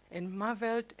and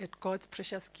marveled at God's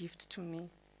precious gift to me.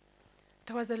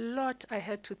 There was a lot I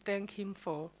had to thank him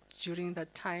for during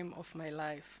that time of my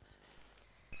life.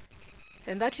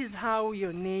 And that is how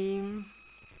your name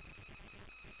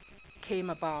came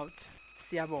about,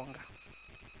 Siyabonga.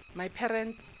 My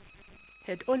parents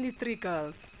had only 3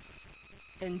 girls,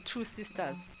 and 2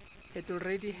 sisters had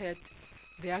already had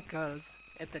their girls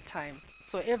at the time.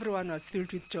 So everyone was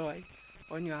filled with joy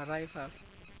on your arrival.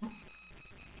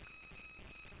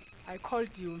 I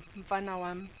called you Mfana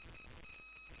Wam,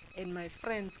 and my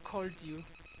friends called you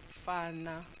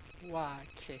Fana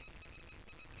Wake,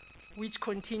 which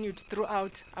continued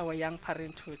throughout our young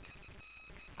parenthood.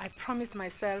 I promised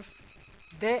myself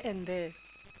there and there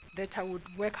that I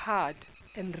would work hard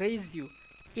and raise you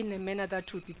in a manner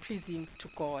that would be pleasing to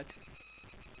God.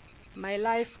 My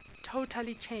life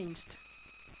totally changed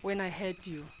when I had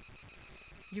you.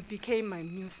 You became my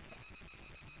muse.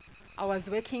 I was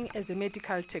working as a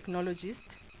medical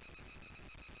technologist.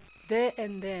 There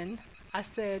and then, I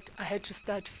said I had to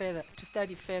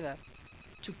study further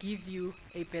to give you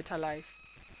a better life,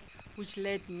 which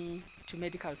led me to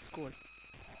medical school.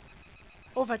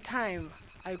 Over time,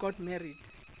 I got married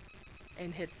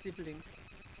and had siblings.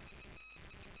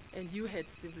 And you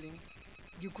had siblings.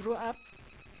 You grew up.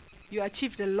 You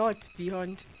achieved a lot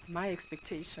beyond my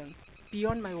expectations,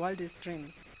 beyond my wildest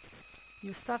dreams.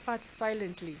 You suffered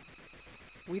silently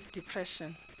with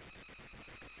depression.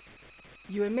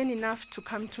 You were man enough to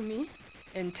come to me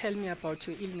and tell me about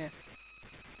your illness,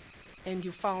 and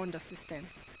you found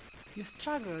assistance. You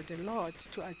struggled a lot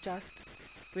to adjust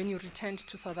when you returned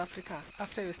to South Africa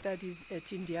after your studies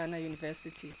at Indiana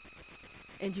University,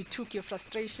 and you took your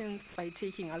frustrations by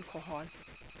taking alcohol.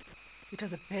 It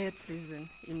was a bad season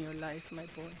in your life, my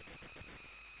boy.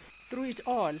 Through it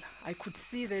all, I could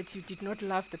see that you did not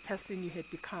love the person you had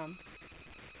become,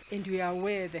 and we are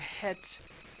aware the hurt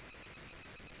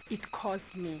it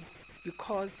caused me,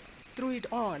 because through it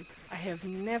all, I have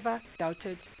never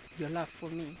doubted your love for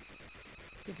me.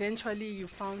 Eventually, you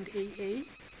found AA,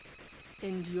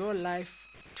 and your life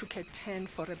took a turn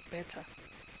for a better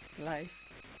life.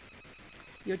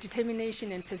 Your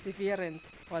determination and perseverance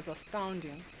was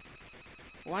astounding.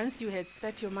 Once you had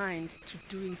set your mind to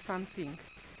doing something,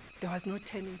 there was no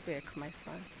turning back, my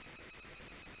son.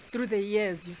 Through the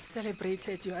years, you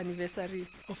celebrated your anniversary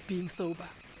of being sober.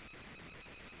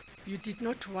 You did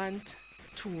not want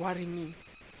to worry me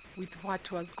with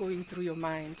what was going through your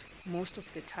mind most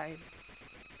of the time.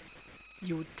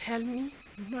 You would tell me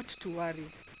not to worry.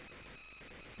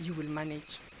 You will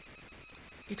manage.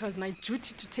 It was my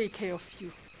duty to take care of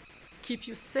you, keep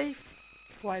you safe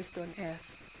whilst on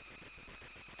earth.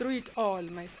 Through it all,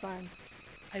 my son,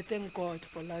 I thank God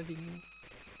for loving me.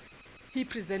 He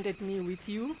presented me with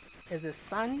you as a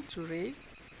son to raise,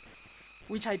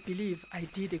 which I believe I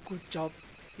did a good job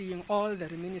seeing all the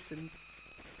reminiscence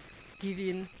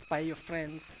given by your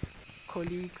friends,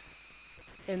 colleagues,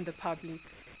 and the public.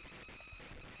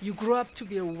 You grew up to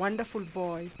be a wonderful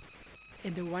boy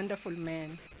and a wonderful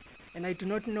man, and I do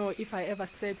not know if I ever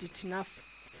said it enough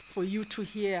for you to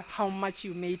hear how much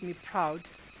you made me proud,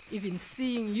 even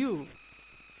seeing you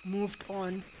moved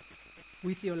on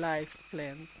with your life's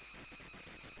plans.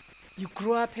 You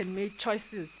grew up and made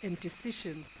choices and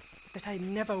decisions that I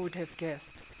never would have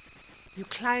guessed. You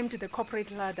climbed the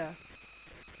corporate ladder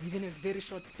within a very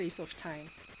short space of time.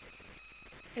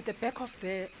 At the back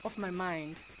of my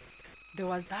mind, there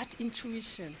was that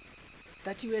intuition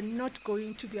that you were not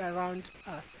going to be around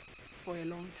us for a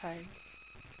long time.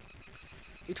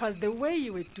 It was the way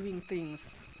you were doing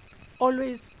things,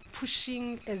 always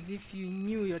pushing as if you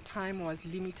knew your time was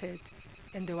limited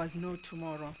and there was no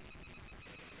tomorrow.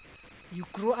 You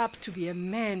grew up to be a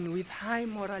man with high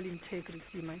moral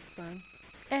integrity, my son,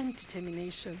 and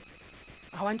determination.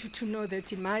 I want you to know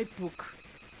that in my book,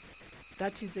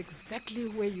 that is exactly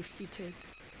where you fitted.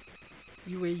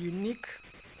 You were unique,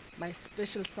 my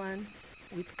special son,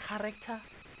 with character,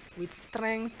 with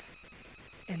strength,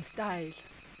 and style.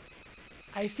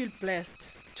 I feel blessed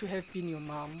to have been your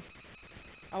mom.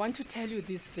 I want to tell you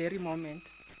this very moment,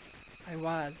 I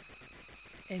was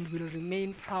and will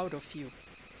remain proud of you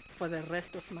for the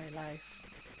rest of my life.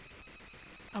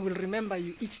 I will remember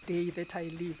you each day that I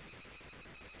live.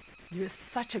 You are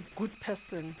such a good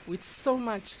person with so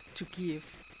much to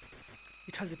give.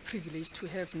 It was a privilege to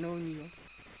have known you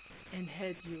and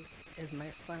had you as my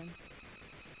son.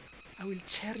 I will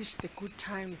cherish the good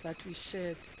times that we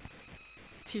shared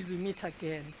till we meet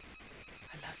again.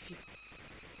 I love you.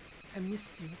 I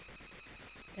miss you.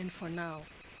 And for now,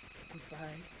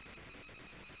 goodbye.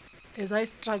 As I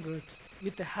struggled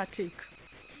with the heartache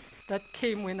that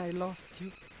came when I lost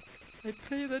you, I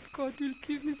pray that God will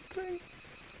give me strength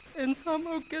and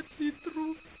somehow get me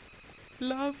through.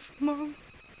 Love, Mom.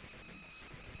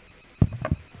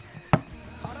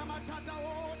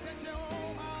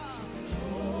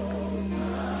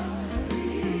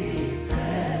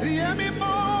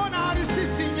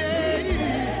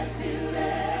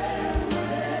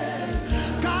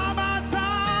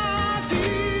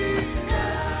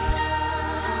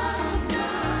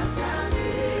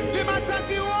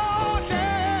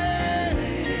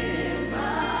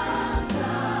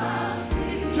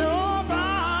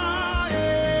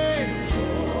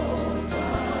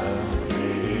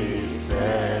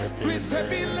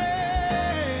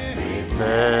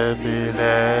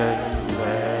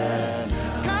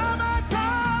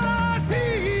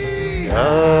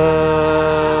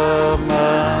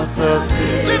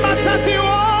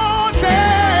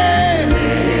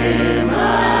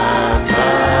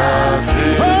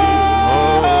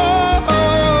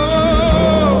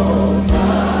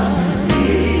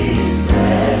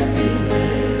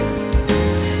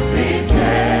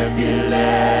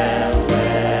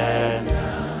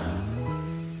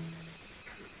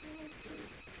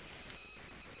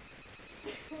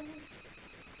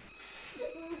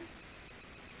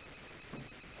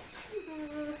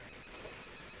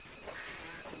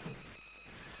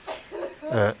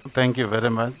 Thank you very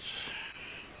much.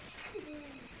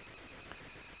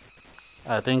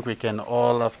 I think we can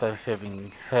all, after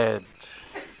having heard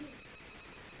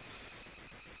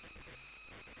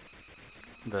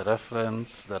the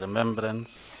reference, the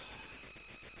remembrance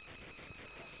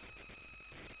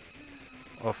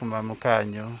of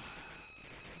Mamukanyo,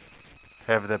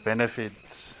 have the benefit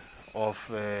of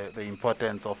the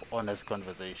importance of honest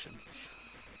conversations.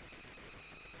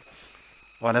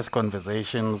 Honest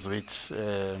conversations which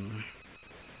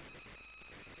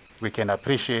we can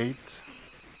appreciate,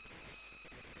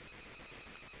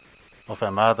 of a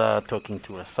mother talking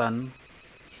to a son,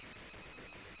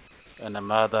 and a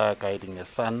mother guiding a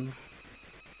son,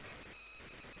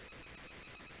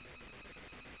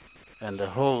 and the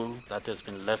hole that has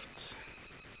been left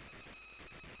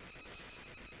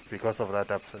because of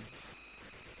that absence.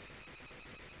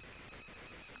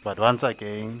 But once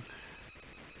again,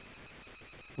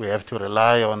 we have to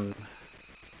rely on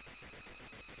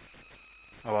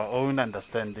our own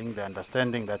understanding, the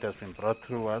understanding that has been brought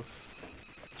through us,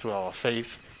 through our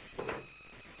faith,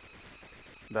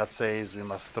 that says we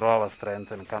must draw our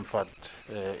strength and comfort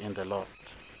in the Lord.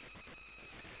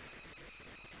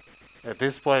 At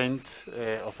this point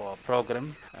of our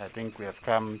program, I think we have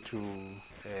come to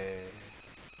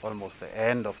almost the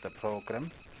end of the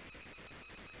program.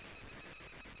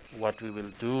 What we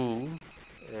will do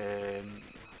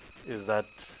is that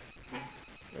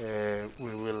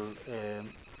we will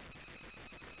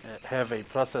have a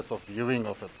process of viewing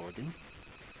of a body.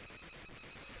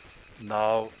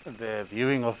 Now, the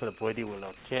viewing of the body will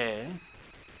occur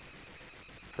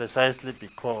precisely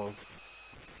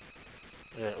because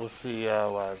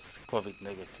Usia was COVID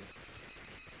negative.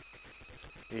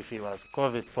 If he was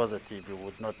COVID positive, he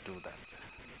would not do that,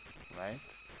 right?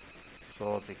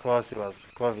 So because he was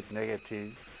COVID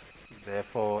negative,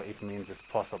 therefore it means it's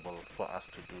possible for us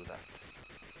to do that.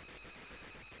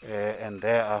 And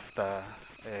thereafter,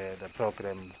 the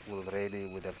program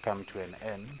would have come to an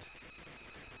end.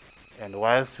 And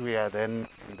whilst we are then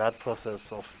in that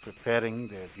process of preparing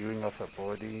the viewing of a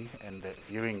body and the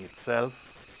viewing itself,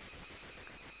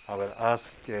 I will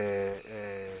ask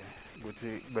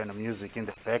when music in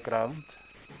the background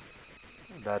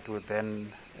that would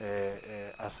then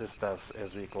assist us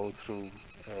as we go through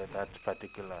that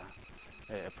particular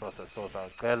process. So I'll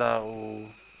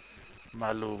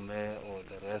malume or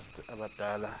the rest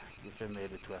abadala family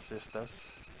to assist us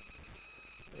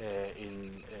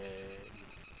in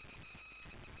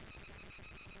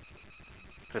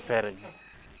preparing.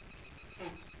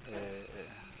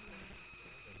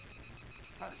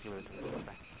 It's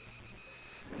fine.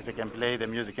 If you can play the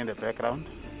music in the background.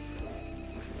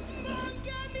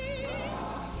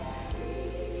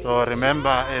 So remember,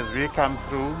 as we come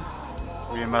through,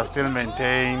 we must still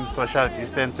maintain social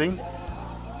distancing.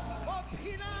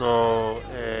 So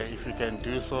if we can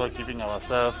do so, giving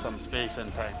ourselves some space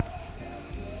and time.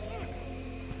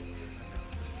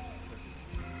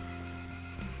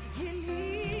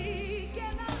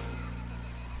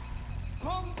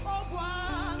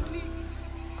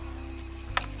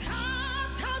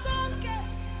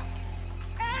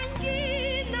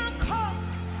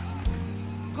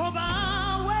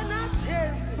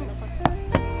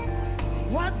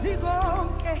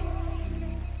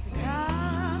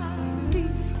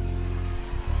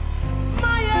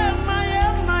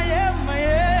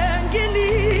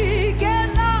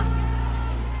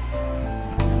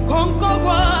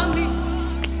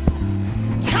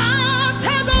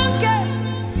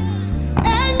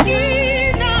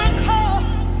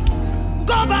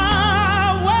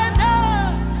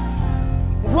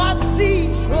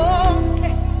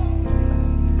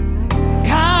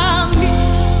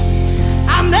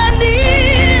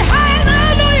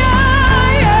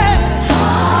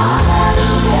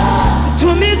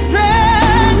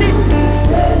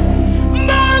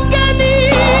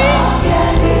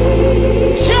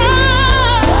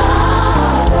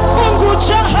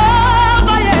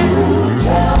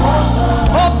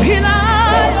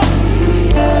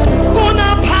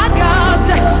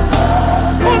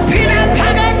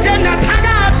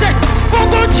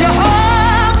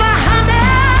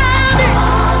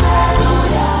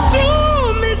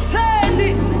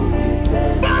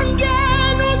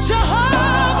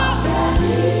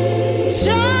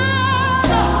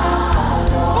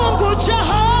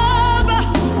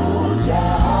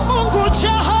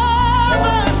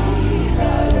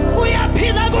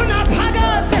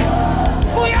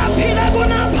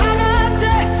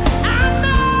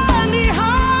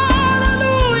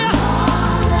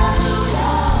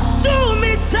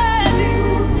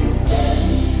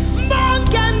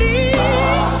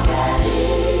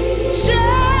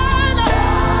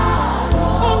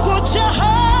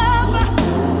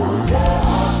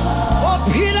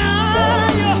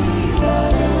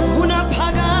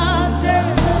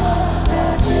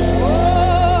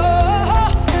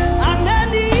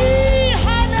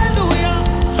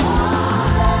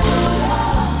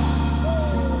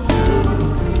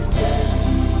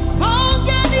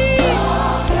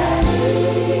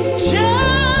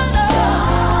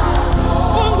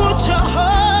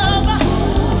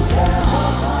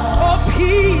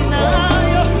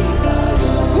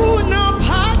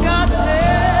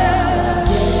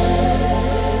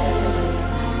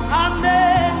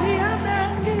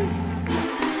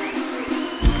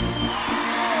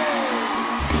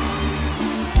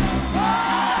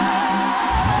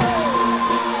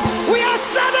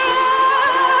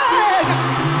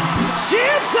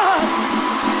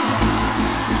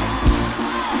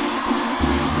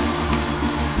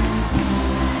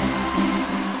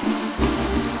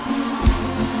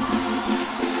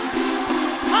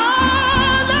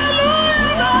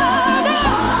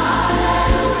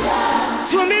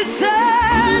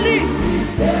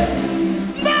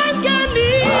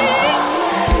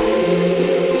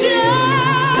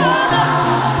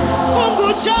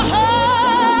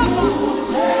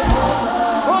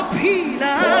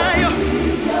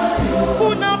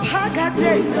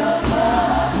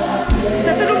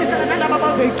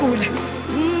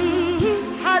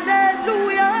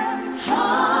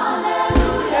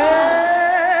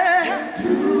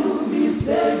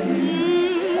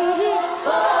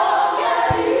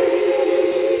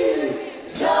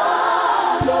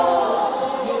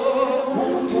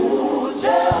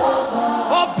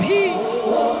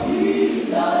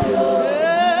 Ophila yo,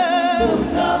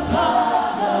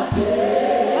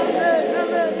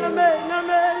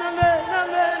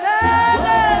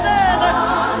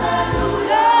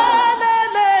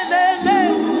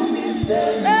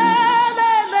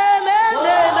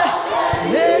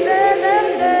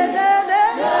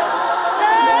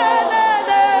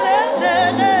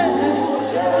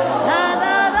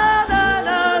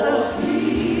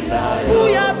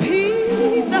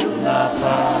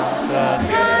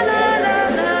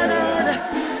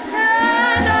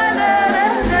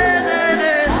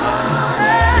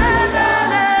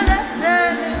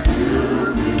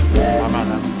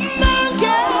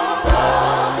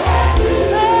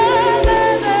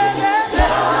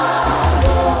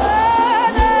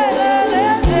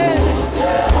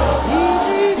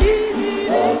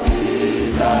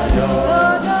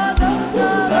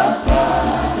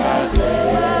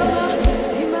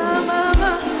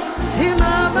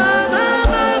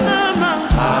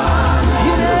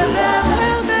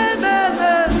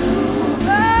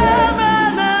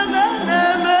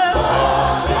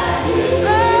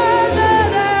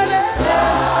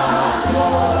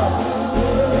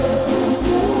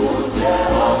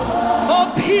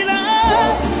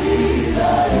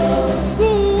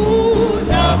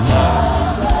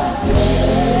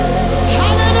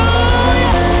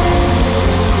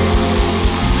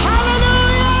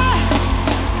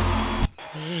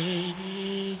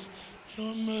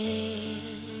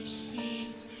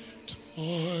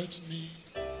 towards me.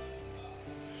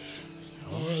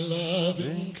 Your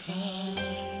loving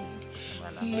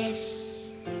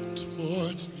kindness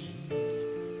towards me.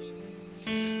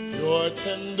 Your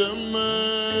tender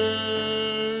mercies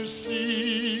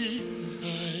I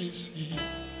see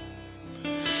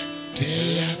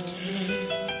day after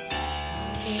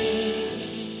day.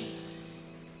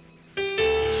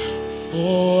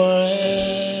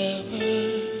 Forever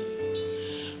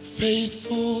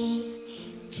faithful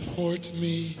towards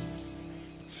me,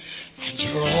 and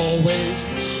you're always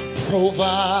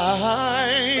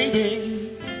providing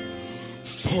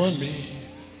for me.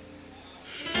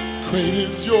 Great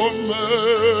is your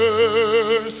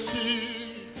mercy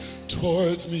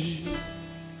towards me.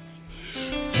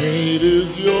 Great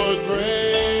is your grace.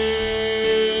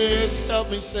 Help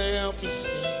me say, help me say.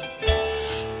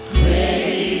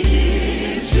 Great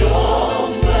is your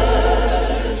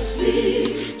mercy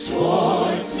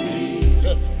towards me.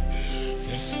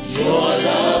 Yes, your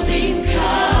loving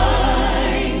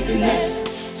kindness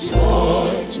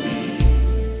towards me.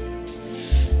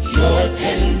 Your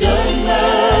tender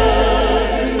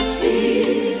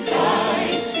mercies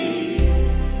I see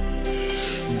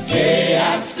day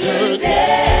after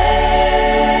day.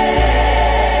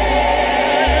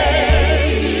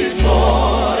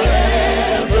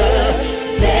 Forever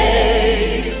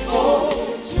faithful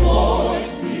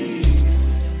towards me,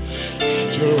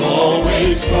 and you're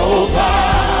always providing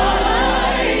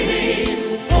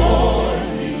for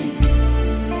me.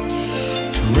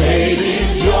 Great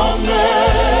is your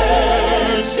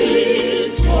mercy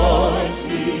towards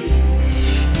me.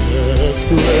 Yes,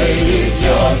 great is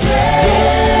your grace.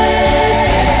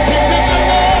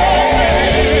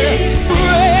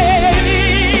 Great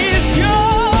is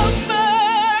your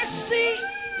mercy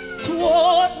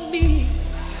towards me.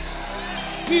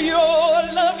 Your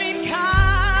loving kindness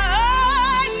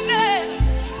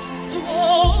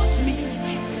towards me.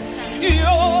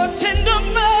 Your tender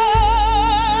mercies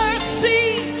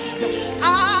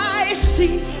I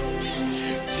see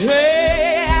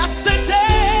day after day.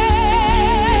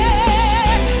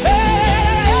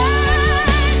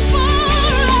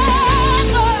 Towards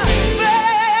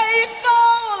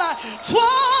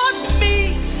me.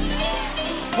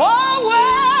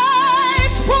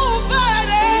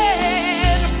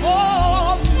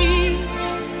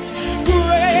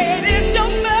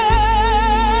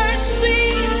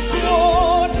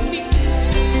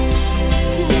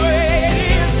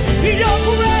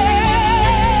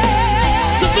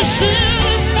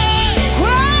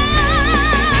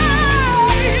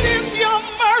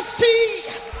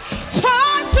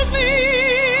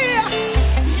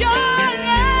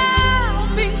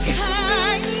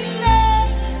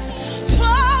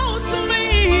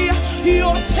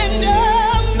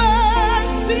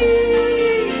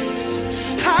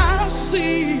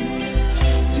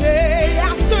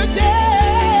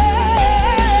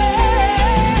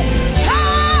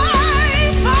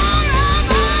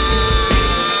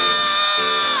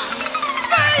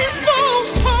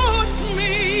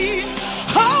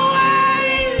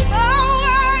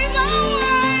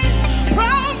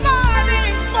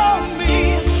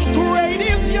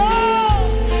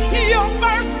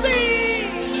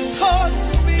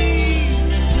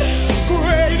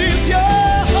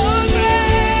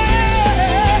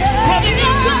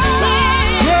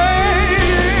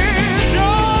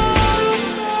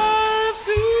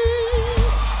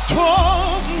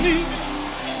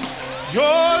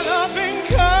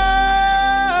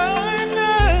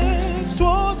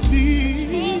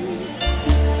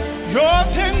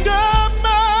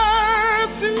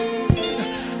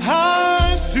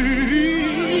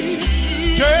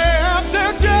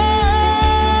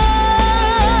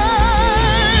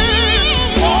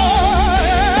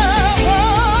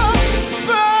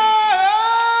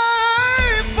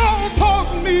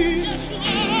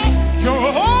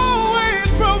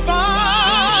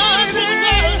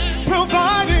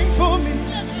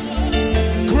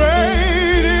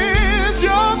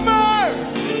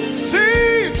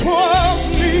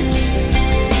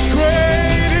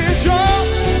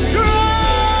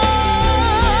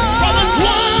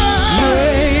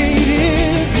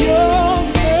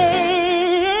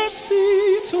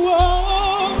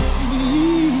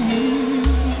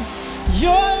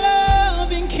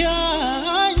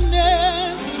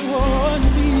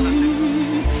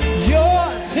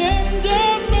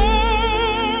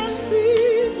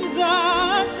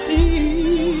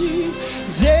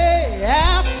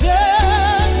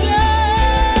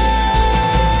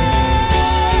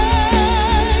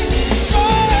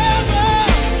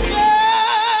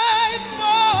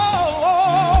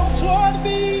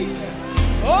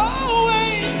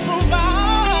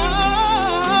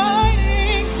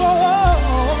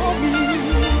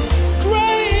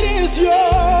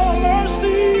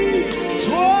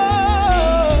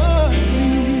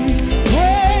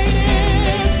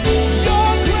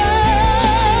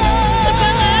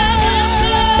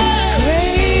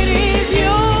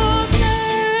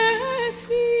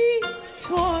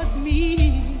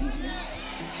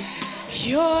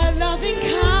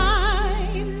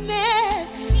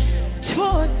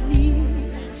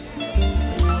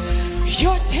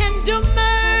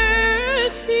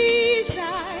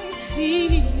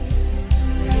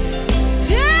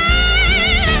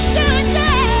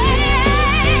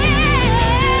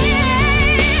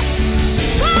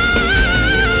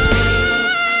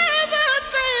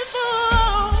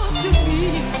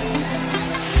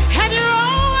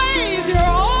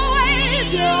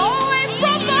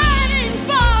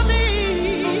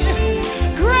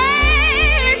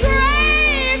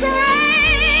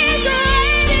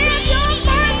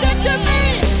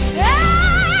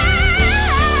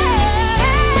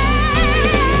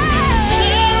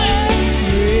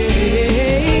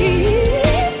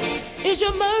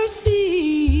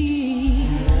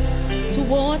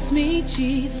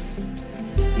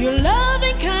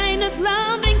 steadfast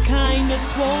loving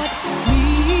kindness toward me.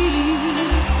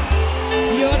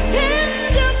 Your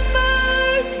tender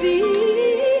mercy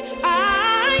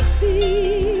I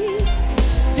see.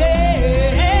 Day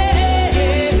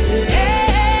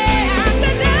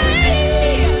after day,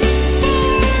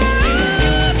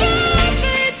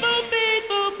 faithful,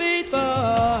 faithful, faithful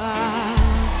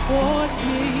towards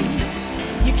me.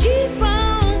 You keep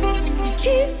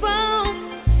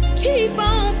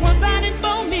on providing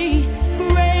for me.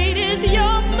 Great is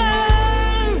your mercy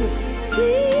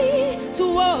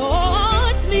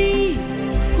towards me.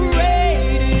 Great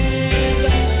is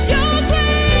your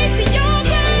grace, your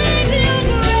grace,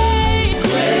 your grace.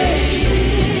 Great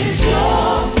is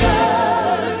your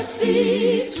mercy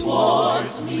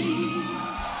towards me.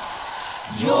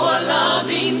 Your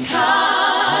loving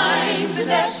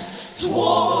kindness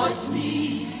towards me.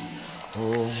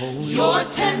 Your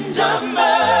tender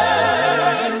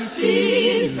mercies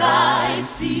I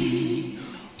see.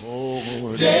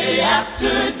 Day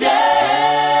after day,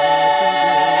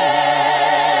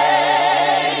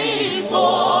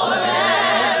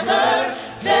 forever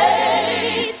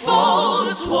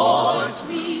faithful towards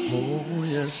me. Oh,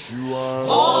 yes, you are.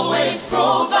 Always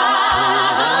providing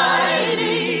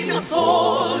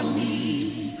for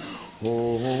me.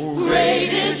 Oh,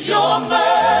 great is your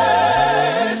mercy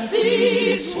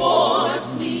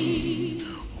towards me.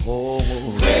 oh,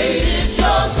 Great is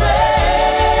your grace.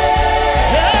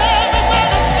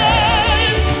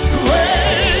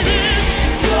 Great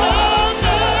is your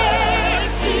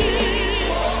mercy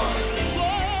towards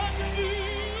me.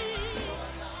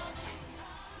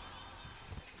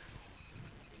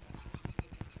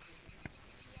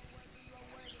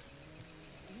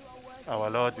 Our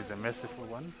Lord is a merciful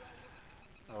one.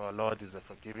 Our Lord is a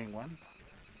forgiving one.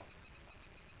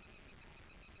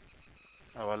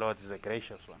 Our Lord is a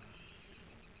gracious one.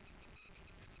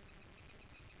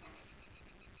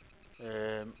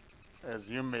 As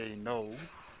you may know,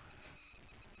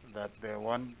 that there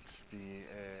won't be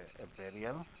a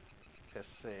burial per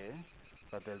se,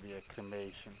 but there'll be a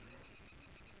cremation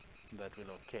that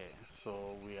will occur.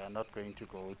 So we are not going to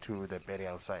go to the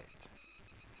burial site.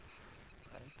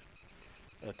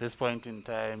 Right? At this point in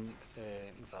time,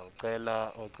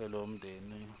 ngizawucela ocela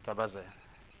umndeni kaBaze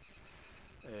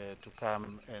to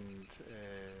come and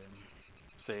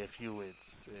say a few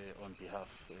words on behalf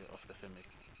of the family.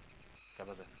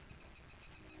 Kabaze.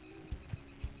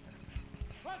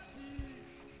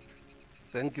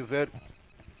 Thank you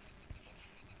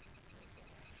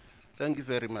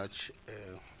very much,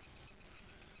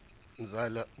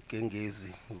 Nzala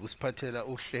Gengezi, ukusiphathela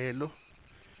uhlelo.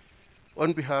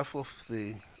 On behalf of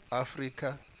the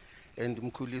Africa and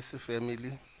Mkhulisi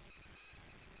family,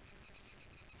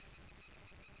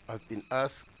 I've been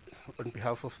asked on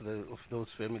behalf of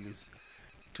those families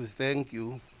to thank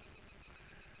you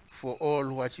for all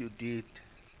what you did.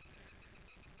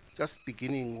 Just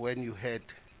beginning when you had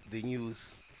the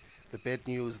news, the bad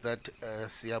news that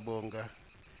Siyabonga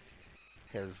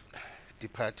has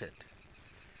departed.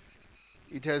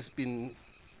 It has been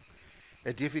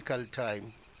a difficult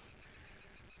time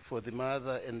for the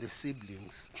mother and the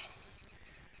siblings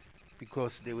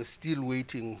because they were still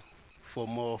waiting for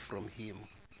more from him.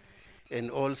 And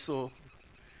also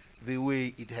the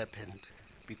way it happened,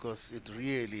 because it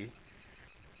really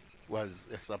was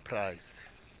a surprise.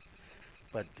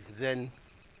 But then,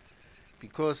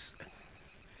 because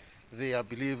they are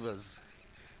believers,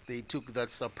 they took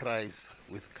that surprise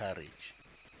with courage.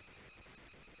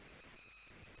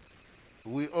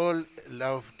 We all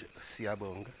loved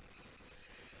Siyabonga.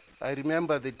 I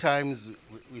remember the times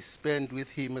we spent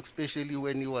with him, especially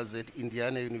when he was at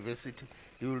Indiana University.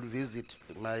 He would visit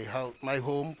my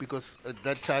home, because at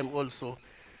that time also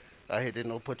I had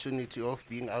an opportunity of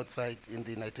being outside in the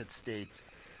United States.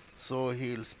 So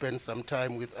he'll spend some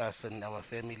time with us and our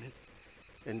family.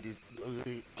 And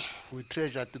we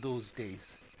treasured those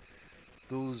days.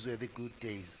 Those were the good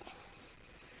days.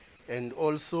 And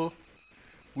also,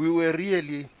 we were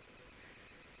really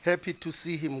happy to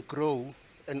see him grow,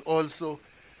 and also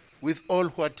with all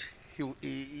what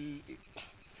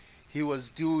he was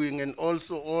doing, and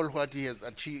also all what he has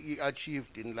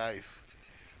achieved in life.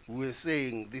 We were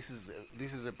saying this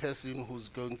is a person who's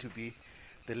going to be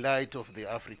the light of the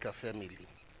Africa family.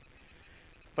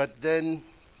 But then,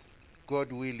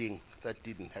 God willing, that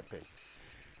didn't happen.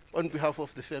 On behalf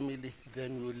of the family,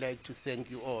 then we would like to thank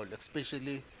you all,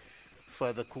 especially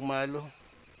Father Kumalo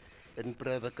and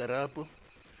Brother Karapo,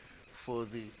 for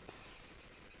the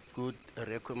good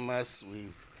requiem mass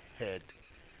we've had.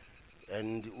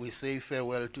 And we say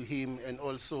farewell to him, and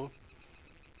also,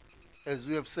 as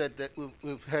we have said, that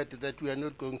we've heard that we are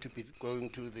not going to be going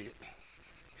to the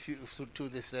to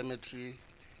the cemetery,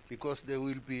 because there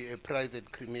will be a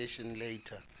private cremation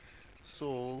later.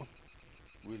 So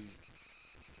we'll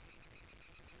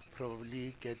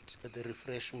probably get the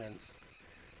refreshments.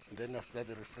 And then after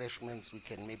the refreshments, we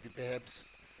can maybe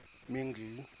perhaps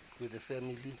mingle with the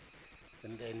family,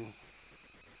 and then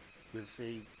we'll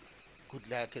say good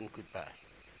luck and goodbye.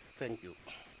 Thank you.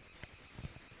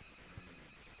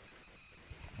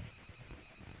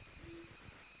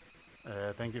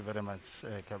 Thank you very much,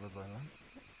 Kabazala.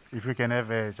 If we can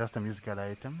have just a musical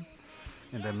item.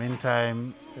 In the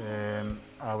meantime,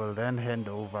 I will then hand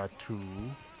over to,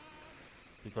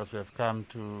 because we have come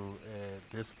to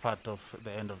this part of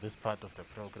the end of this part of the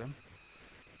program,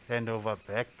 hand over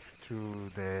back to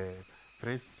the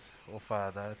priests or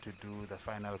father to do the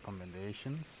final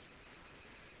commendations,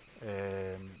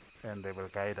 and they will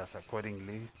guide us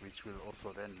accordingly, which will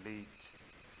also then lead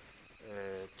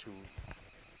to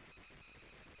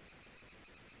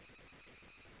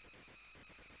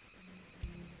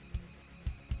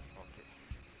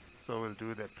So we'll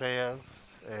do the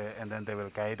prayers, and then they will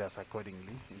guide us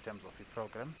accordingly in terms of the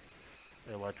program,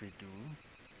 what we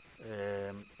do.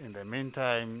 In the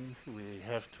meantime, we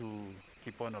have to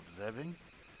keep on observing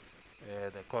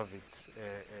the COVID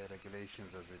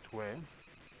regulations, as it were.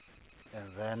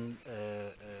 And then,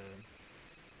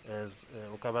 as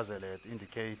Ukabazele had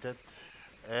indicated,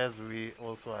 as we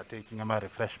also are taking our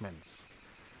refreshments,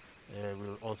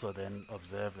 we'll also then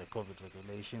observe the COVID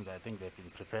regulations. I think they've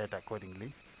been prepared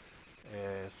accordingly.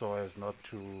 So as not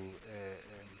to,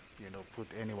 put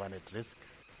anyone at risk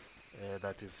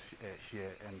that is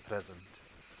here and present.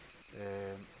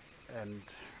 And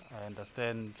I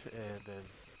understand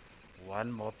there's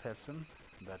one more person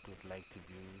that would like to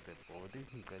view the body,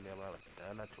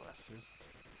 to assist,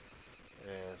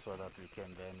 so that we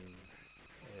can then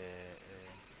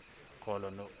call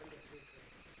on.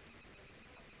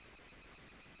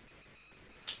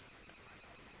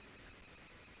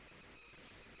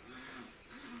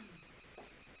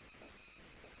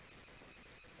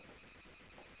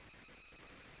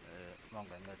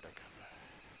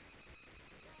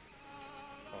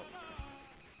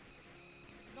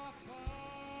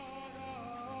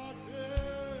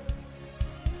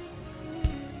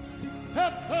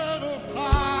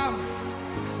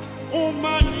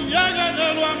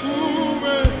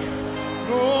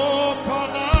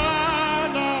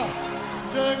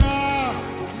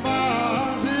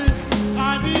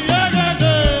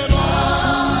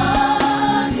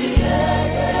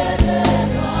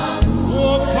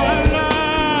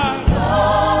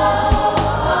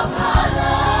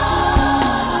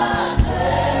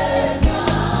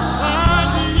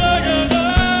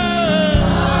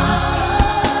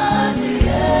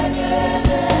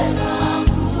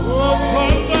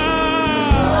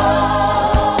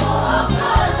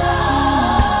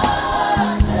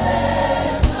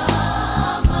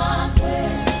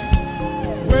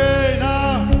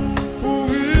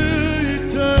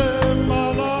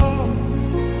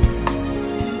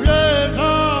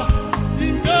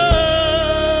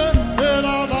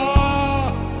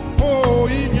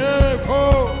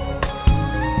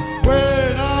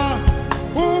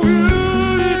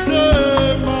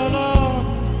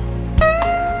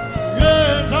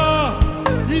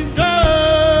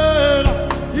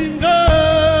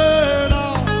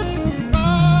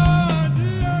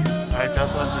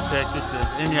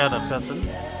 Any other person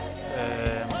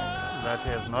that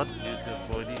has not viewed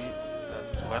the body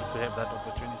that wants to have that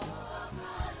opportunity,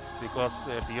 because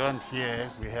beyond here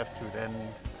we have to then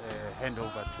hand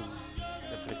over to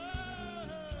the priest.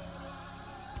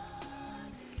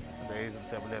 There is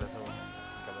Siyabonga.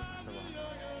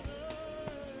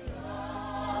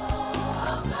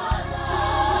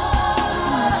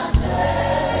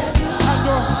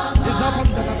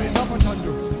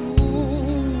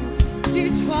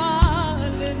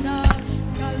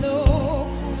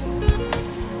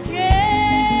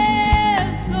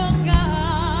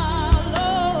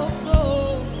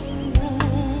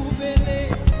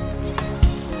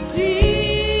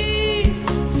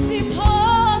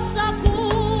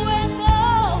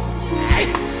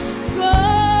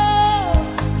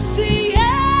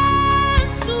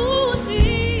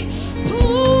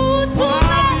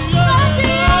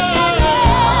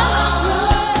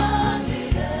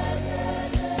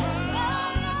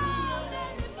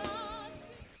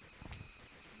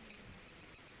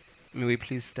 May we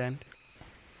please stand?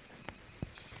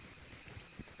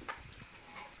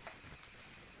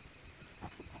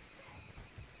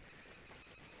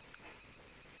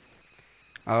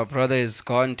 Our brother is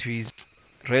gone to his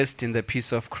rest in the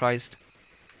peace of Christ,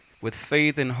 with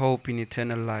faith and hope in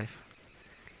eternal life.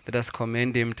 Let us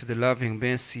commend him to the loving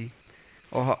mercy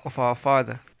of our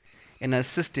Father and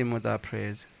assist him with our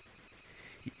prayers.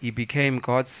 He became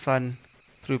God's Son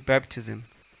through baptism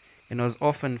and was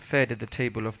often fed at the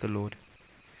table of the Lord.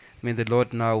 May the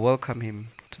Lord now welcome him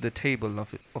to the table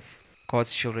of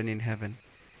God's children in heaven,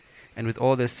 and with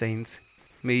all the saints,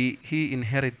 may he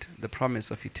inherit the promise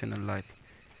of eternal life.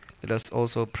 Let us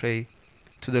also pray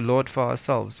to the Lord for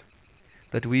ourselves,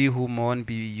 that we who mourn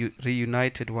be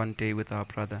reunited one day with our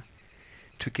brother.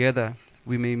 Together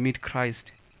we may meet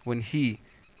Christ when he,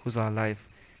 who's our life,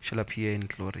 shall appear in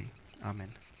glory.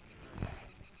 Amen.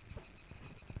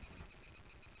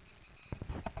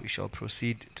 We shall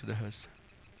proceed to the hearse.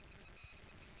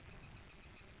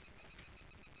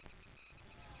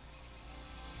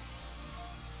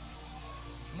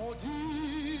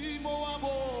 Modimo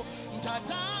wabo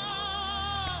mtata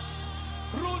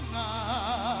runa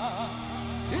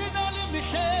inali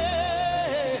mihe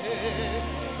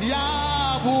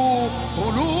yabu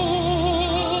hulu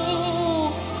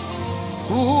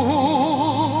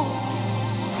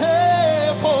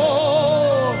sepo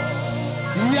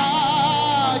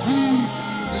yaji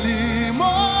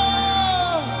limo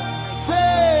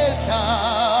seta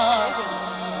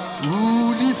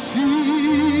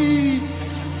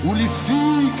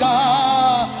ulifika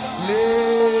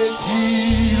letile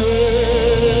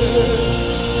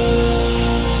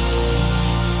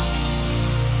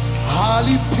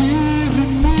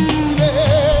halipirimile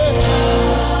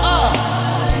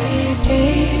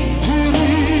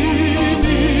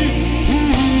halipirini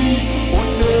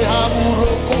uneha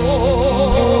muroko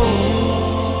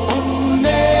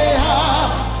uneha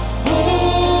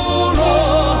muro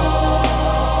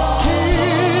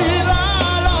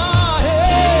kilala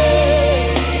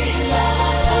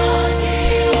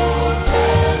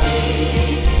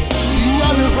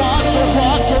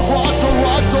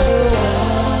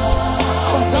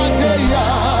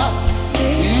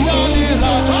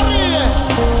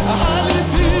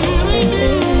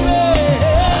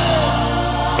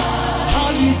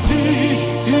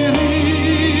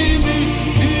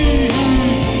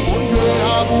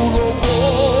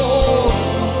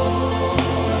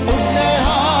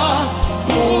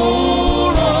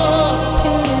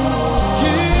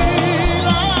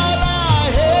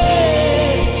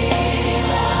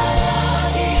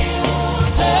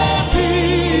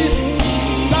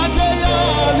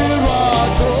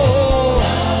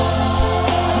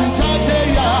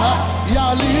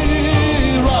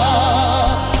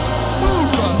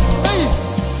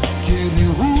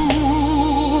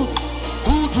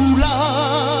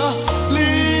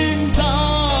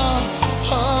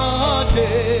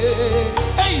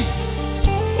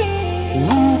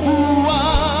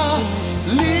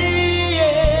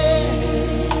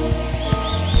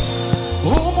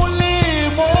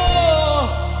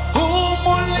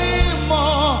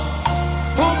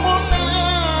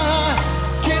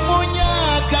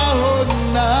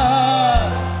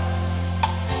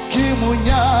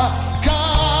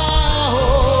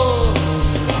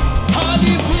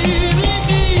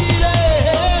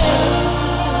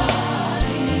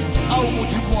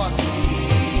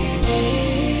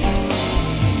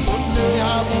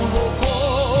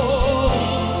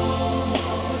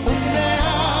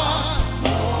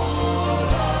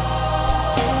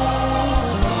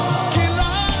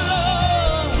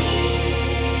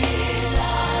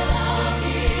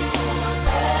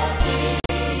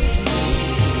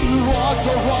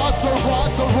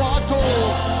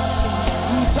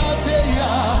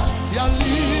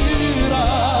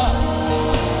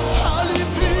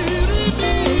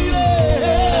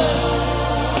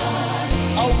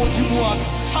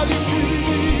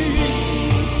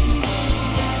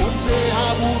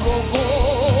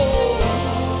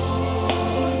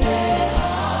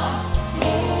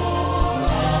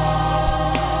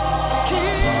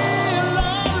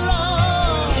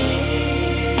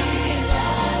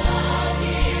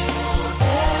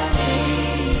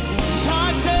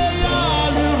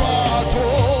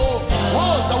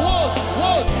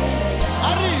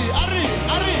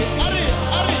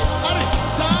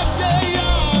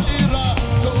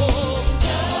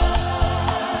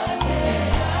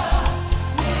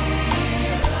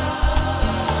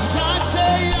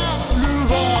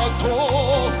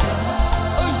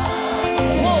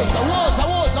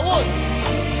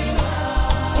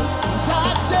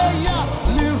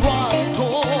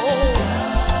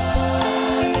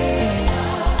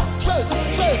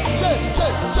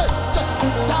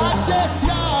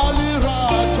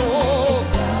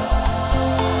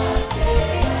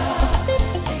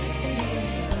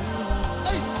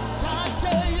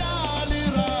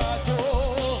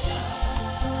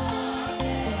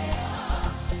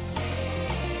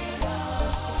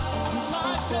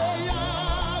Tate ya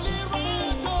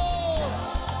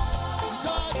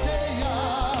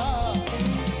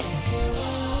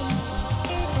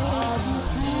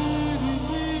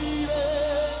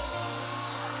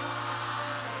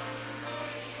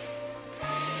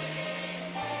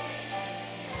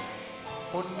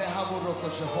Onne ha boroko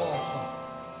Jehova.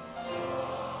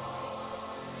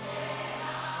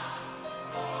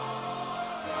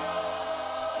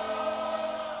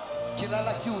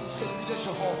 Kilala ki o tshepile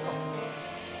Jehova.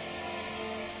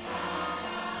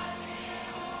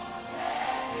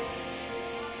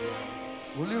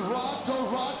 Uli rato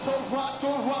rato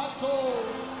rato rato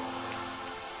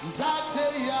Ntate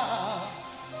ya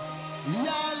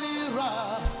Yalira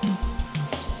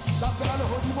Sapela le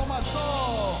hodimo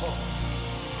matsoho.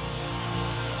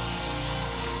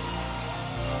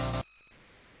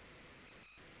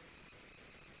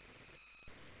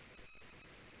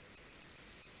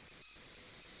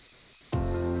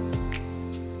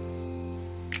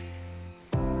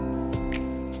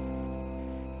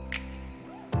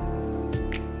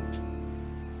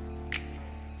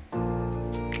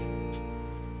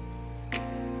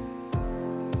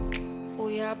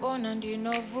 Uyabona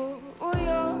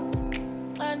ndinovuyo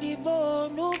xa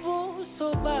ndibona ubuso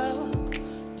bakho,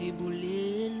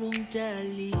 ndibulela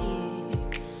umdali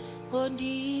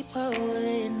ngondipha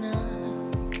wena,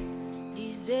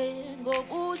 ndize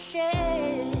ngobuhle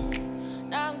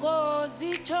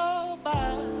nangozithoba,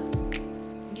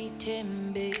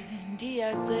 ndithembe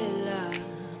ndiyacela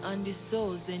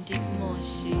andisoze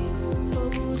ndikumoshe.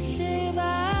 Ubuhle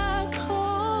bakho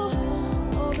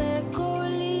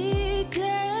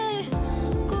obekolide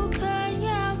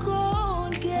kukhanya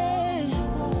konke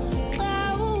xa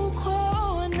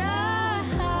ukhona.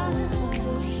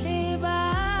 Ubuhle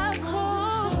bakho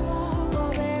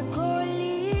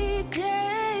obekolide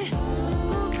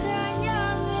kukhanya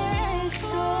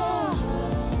mehlo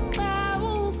xa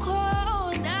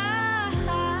ukhona.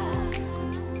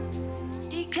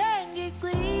 Ndikhe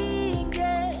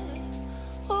ndicinge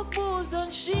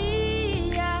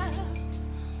ukuzonshiya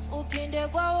uphinde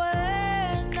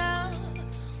kwawena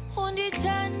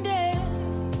undithande,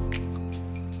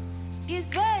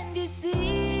 ndizive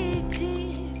ndisithi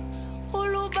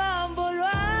ulubambo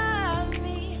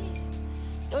lwami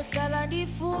ndohlala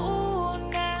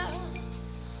ndifuna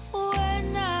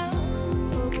wena.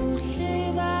 Ubuhle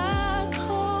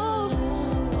bakho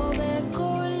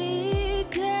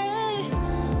obekolide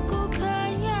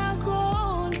kukhanya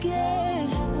konke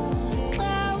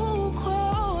xa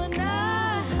ukhona.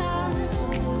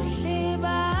 Ubuhle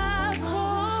bakho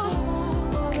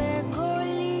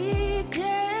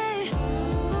obekolide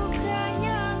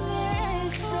kukhanya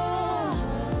mehlo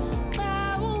xa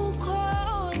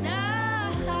ukhona.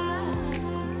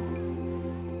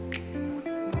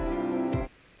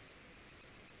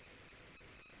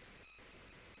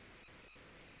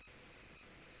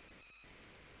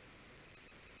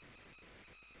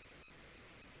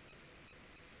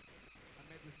 I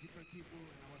met with different people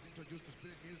and I was introduced to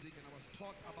spirit music and I was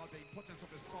taught about the importance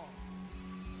of a song.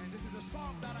 And this is a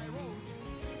song that I wrote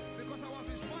because I was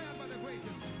inspired by the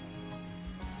greatest.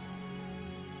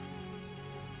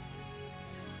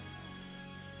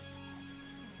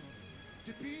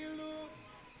 Dipilo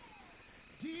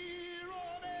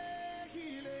dirobekile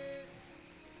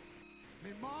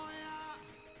memoya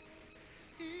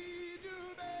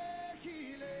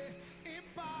idubekile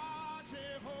impa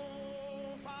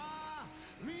Jehova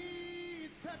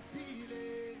ritsepile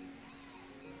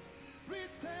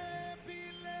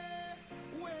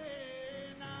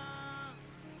wena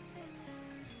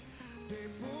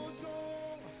diputso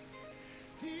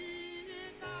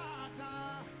dingata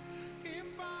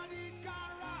impa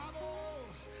dikarabo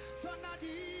tsona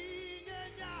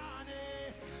dinyenyane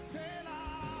fela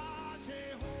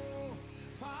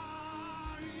Jehova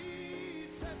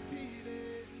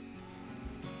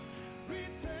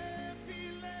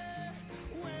ritsepile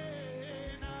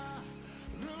wena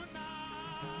runa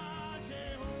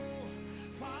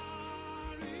Jehova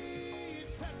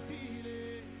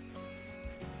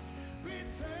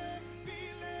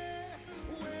ritsepile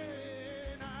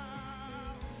wena.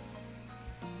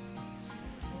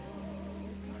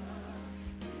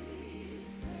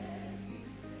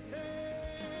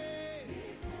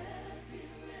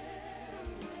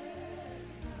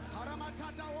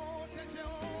 Haramatata wote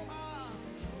Jehova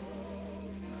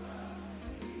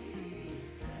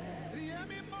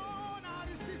Riemimona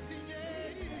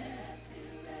risisinyei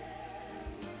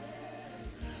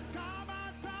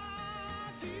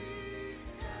Kamazazi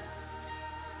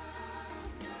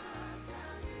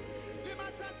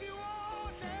Limazazi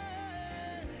wote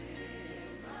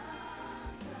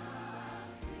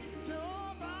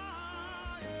Jehova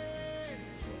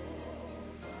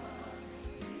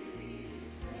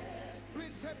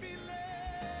Ritsepile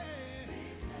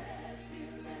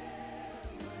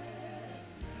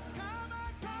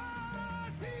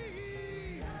Kamazazi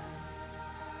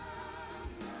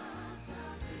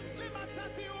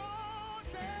Limazazi wote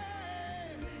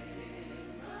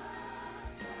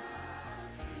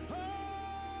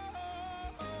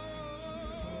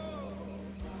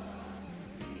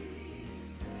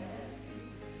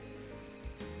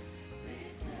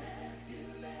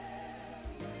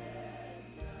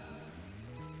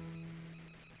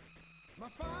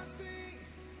Mafanti,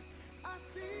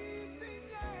 asisi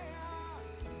nyea,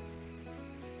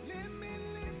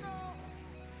 limiliko,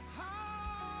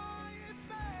 haifeli,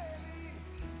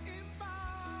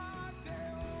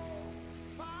 impateo,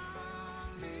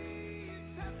 fami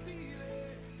tepile,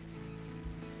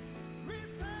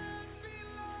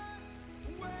 ritepile,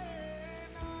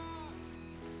 wena.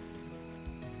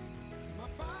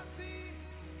 Mafanti,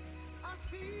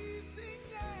 asisi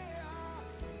nyea,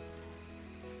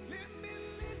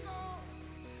 limiliko,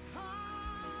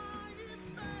 haifeli,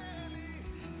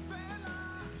 fela,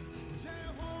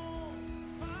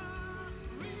 Jehovah,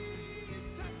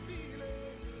 ritepile,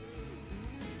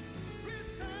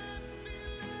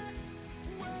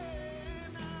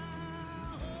 wena.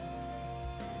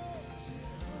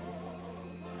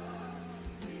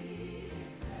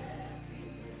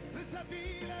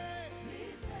 Ritepile,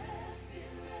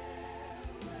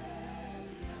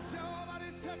 Jehovah,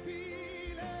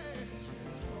 ritepile,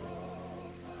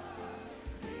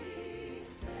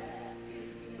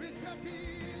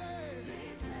 ritepile,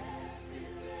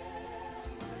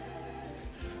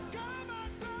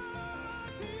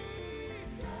 Kamatati,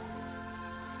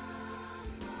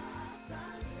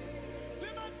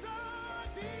 Limatati,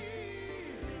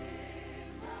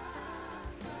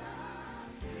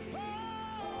 oh,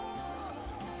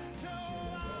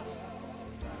 Jehovah,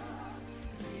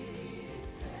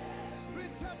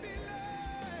 ritepile,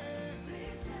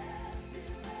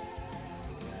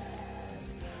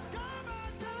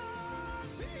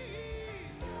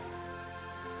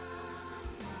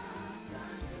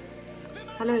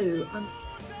 Hello,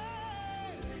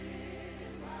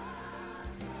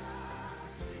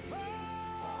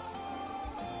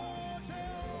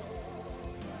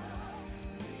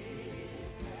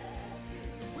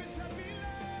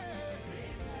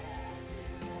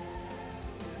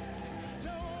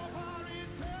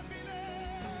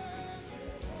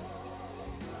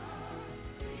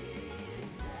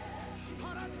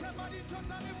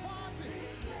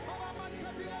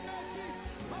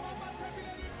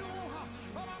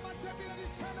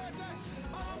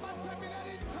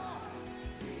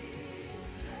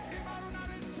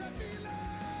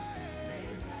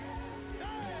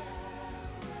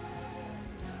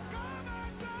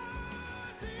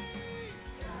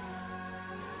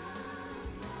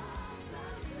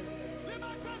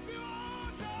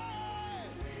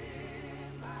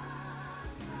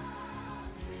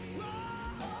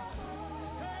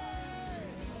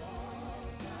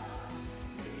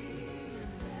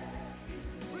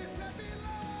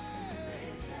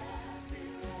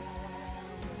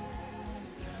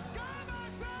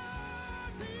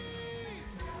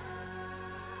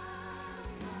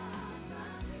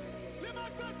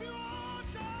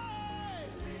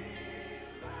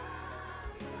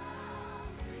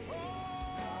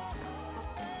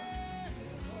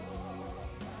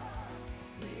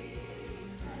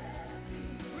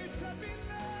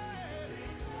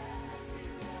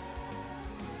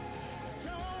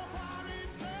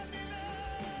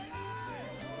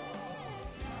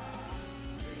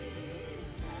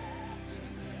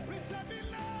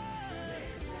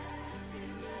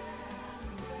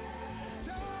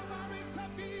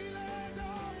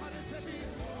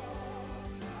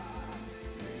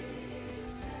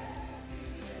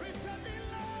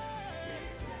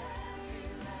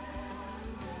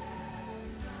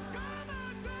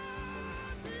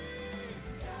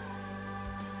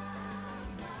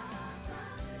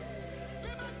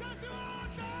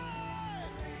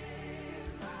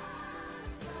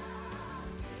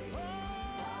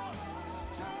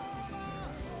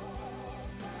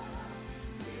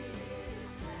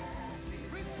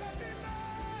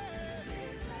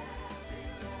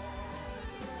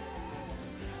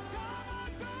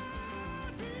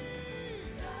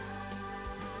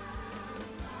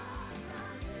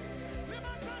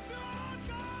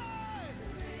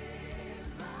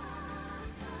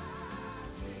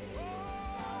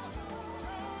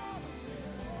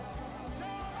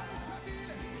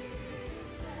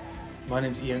 My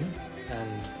name's Ian,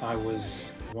 and I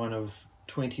was one of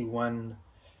 21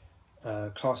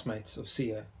 classmates of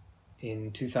Sia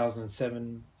in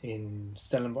 2007 in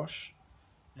Stellenbosch,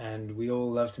 and we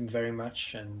all loved him very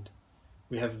much, and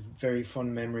we have very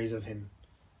fond memories of him,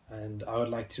 and I would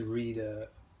like to read a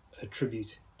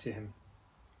tribute to him.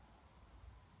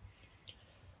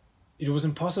 It was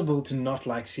impossible to not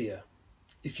like Sia.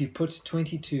 If you put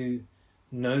 22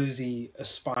 nosy,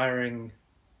 aspiring,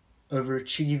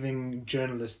 overachieving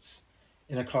journalists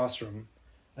in a classroom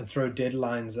and throw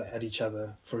deadlines at each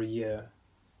other for a year,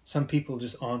 some people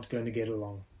just aren't going to get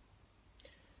along.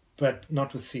 But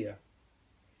not with Sia.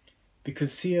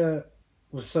 Because Sia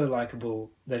was so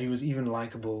likable that he was even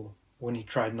likable when he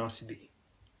tried not to be.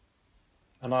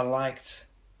 And I liked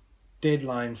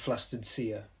deadline flustered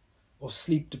Sia or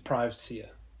sleep deprived Sia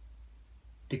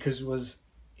because it was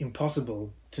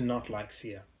impossible to not like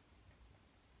Sia.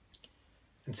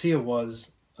 And Sia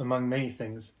was, among many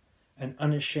things, an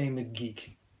unashamed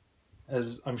geek,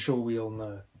 as I'm sure we all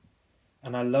know.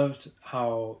 And I loved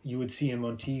how you would see him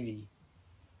on TV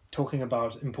talking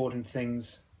about important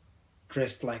things,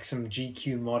 dressed like some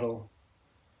GQ model.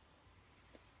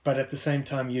 But at the same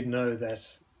time, you'd know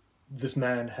that this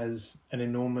man has an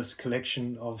enormous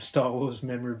collection of Star Wars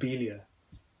memorabilia.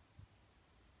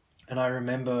 And I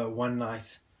remember one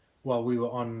night while we were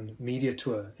on media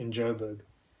tour in Joburg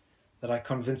that I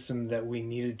convinced him that we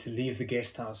needed to leave the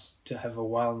guest house to have a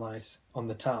wild night on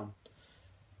the town.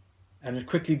 And it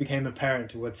quickly became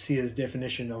apparent what Sia's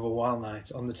definition of a wild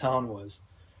night on the town was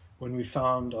when we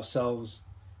found ourselves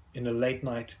in a late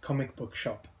night comic book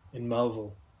shop in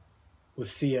Melville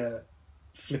with Sia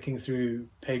flicking through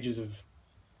pages of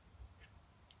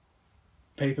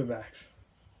paperbacks.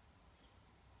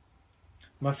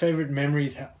 My favorite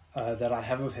memories that I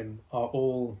have of him are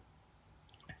all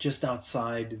just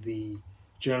outside the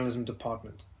journalism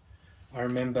department. I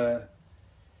remember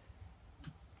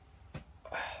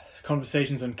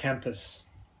conversations on campus.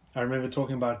 I remember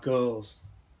talking about girls.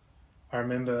 I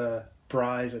remember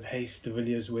Bry's at Hayes de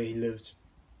Villiers where he lived.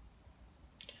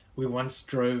 We once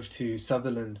drove to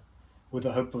Sutherland with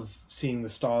the hope of seeing the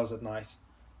stars at night,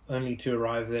 only to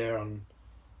arrive there on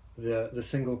the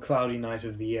single cloudy night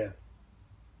of the year.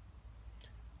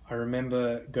 I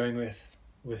remember going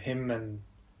with him and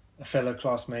a fellow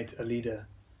classmate, Alida,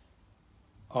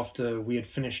 after we had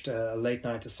finished a late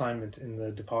night assignment in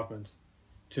the department,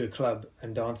 to a club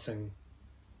and dancing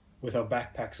with our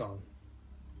backpacks on.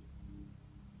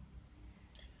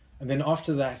 And then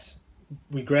after that,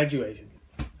 we graduated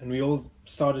and we all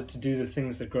started to do the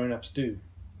things that grown-ups do.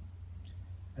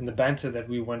 And the banter that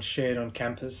we once shared on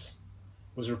campus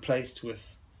was replaced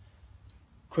with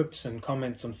quips and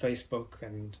comments on Facebook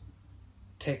and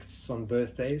texts on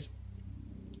birthdays.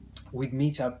 We'd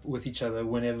meet up with each other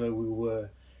whenever we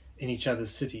were in each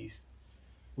other's cities,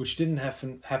 which didn't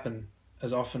happen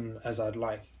as often as I'd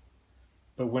like.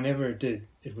 But whenever it did,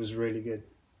 it was really good.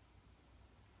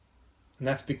 And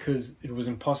that's because it was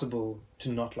impossible to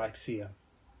not like Sia.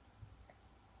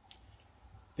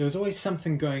 There was always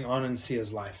something going on in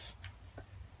Sia's life,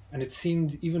 and it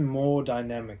seemed even more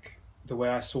dynamic the way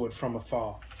I saw it from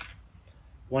afar.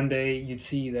 One day you'd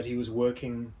see that he was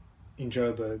working in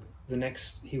Joburg, the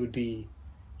next he would be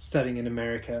studying in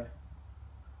America,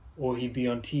 or he'd be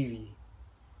on TV,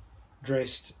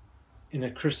 dressed in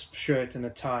a crisp shirt and a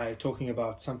tie, talking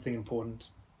about something important.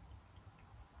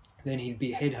 Then he'd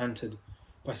be headhunted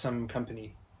by some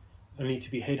company, only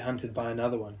to be headhunted by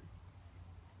another one.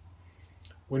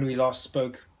 When we last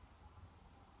spoke,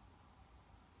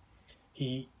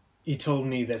 he told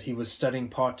me that he was studying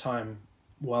part-time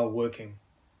while working.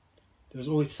 There was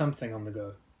always something on the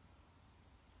go.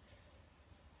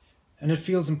 And it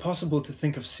feels impossible to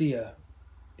think of Sia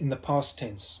in the past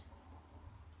tense.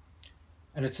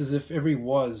 And it's as if every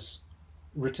was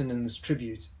written in this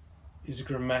tribute is a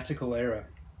grammatical error,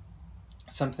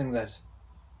 something that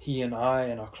he and I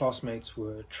and our classmates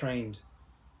were trained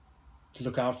to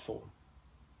look out for.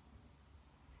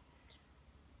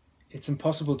 It's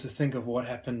impossible to think of what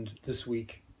happened this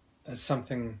week as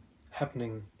something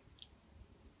happening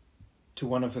to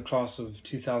one of the class of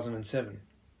 2007.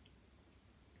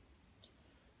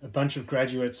 A bunch of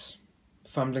graduates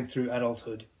fumbling through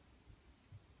adulthood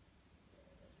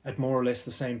at more or less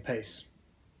the same pace.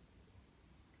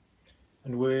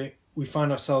 And we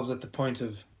find ourselves at the point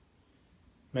of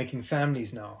making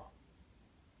families now.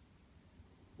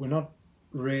 We're not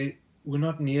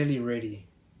nearly ready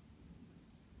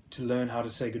to learn how to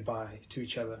say goodbye to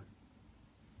each other.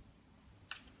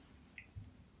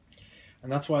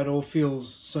 And that's why it all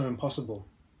feels so impossible.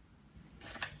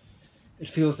 It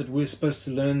feels that we're supposed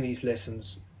to learn these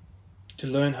lessons, to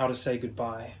learn how to say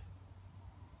goodbye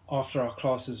after our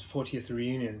class's 40th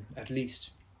reunion, at least.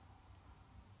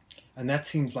 And that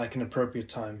seems like an appropriate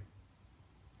time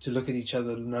to look at each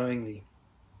other knowingly,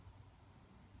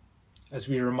 as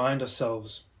we remind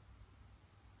ourselves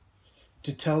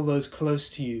to tell those close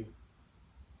to you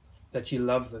that you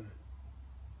love them.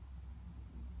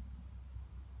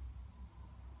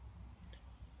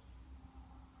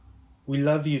 We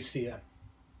love you, Sia.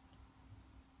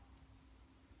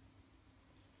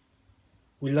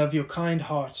 We love your kind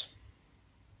heart.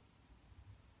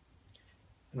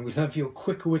 And we love your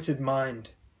quick-witted mind.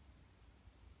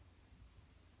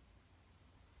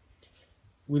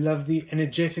 We love the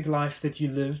energetic life that you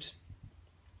lived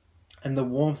and the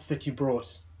warmth that you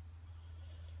brought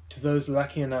to those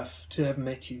lucky enough to have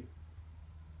met you.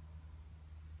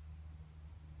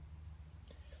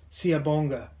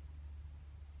 Siyabonga,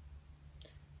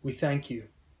 we thank you.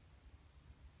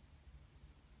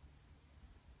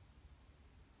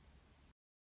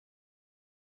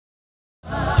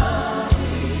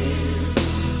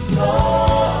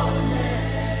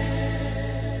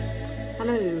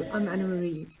 Hello, I'm Anna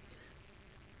Marie.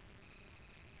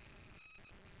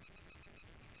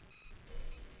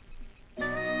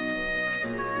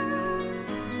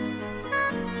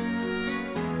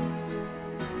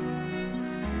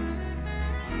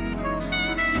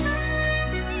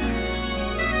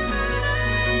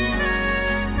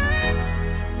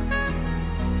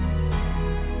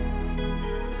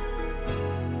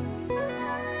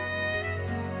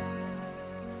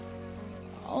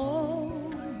 Oh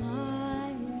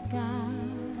my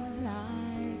God,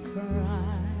 I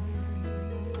cry.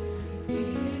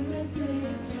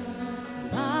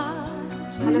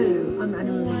 Hello, I'm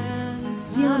Anna Marie.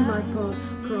 Sia and my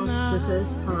paths crossed the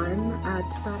first time at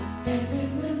Bat.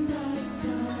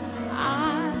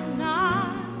 I'm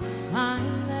not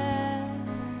silent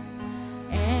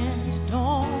and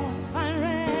don't find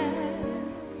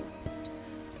rest,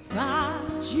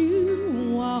 but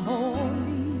you are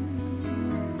holy.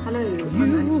 Hello,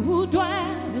 You who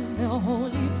dwell in the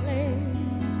holy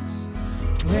place,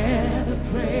 where the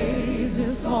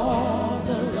praises of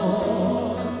the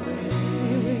Lord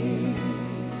ring.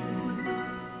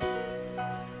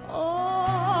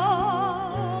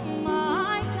 Oh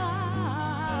my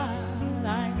God,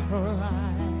 I cry.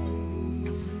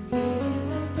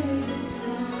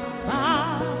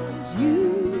 But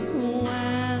you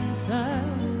answer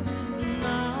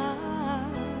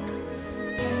not.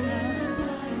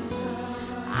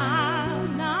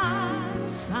 I'm not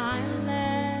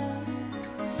silent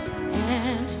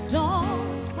and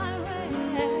don't find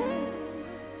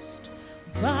rest,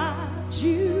 but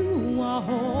you are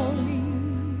holy.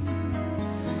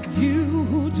 You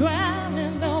who dwell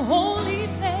in the holy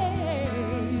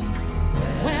place,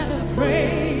 where the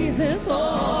praises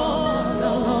of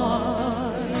the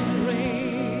Lord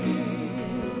ring.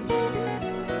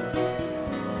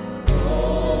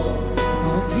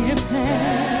 Oh, give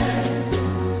thanks.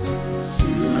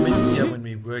 I met Sia when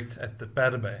we worked at the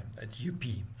Padabay at UP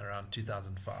around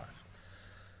 2005.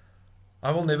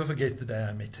 I will never forget the day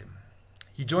I met him.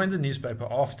 He joined the newspaper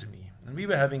after me, and we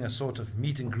were having a sort of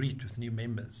meet and greet with new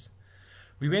members.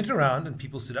 We went around and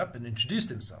people stood up and introduced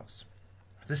themselves.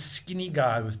 This skinny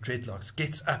guy with dreadlocks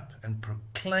gets up and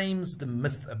proclaims the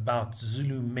myth about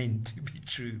Zulu men to be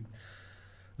true.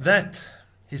 That,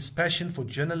 his passion for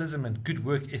journalism and good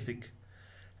work ethic,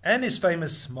 and his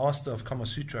famous Master of Kama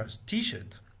Sutra's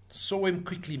t-shirt, saw him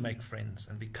quickly make friends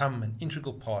and become an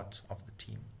integral part of the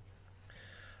team.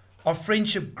 Our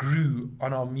friendship grew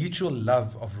on our mutual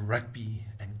love of rugby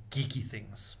and geeky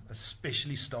things,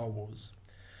 especially Star Wars.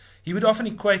 He would often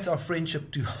equate our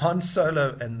friendship to Han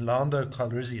Solo and Lando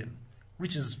Calrissian,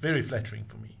 which is very flattering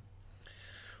for me.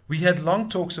 We had long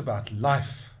talks about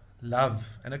life,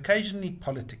 love, and occasionally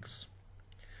politics.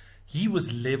 He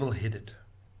was level-headed,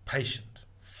 patient,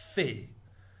 fair.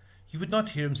 You would not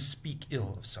hear him speak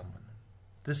ill of someone.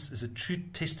 This is a true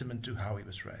testament to how he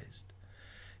was raised.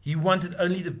 He wanted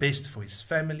only the best for his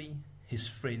family, his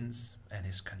friends, and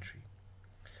his country.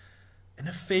 In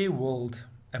a fair world,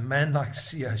 a man like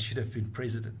Sia should have been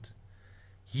president.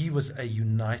 He was a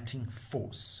uniting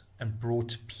force and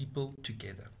brought people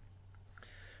together.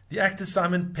 The actor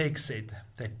Simon Pegg said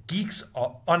that geeks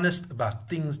are honest about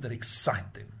things that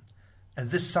excite them.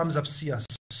 And this sums up Sia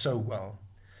so well.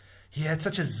 He had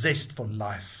such a zest for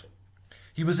life.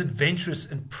 He was adventurous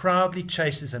and proudly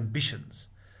chased his ambitions.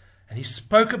 And he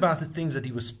spoke about the things that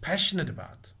he was passionate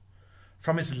about.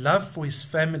 From his love for his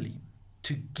family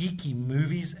to geeky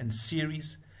movies and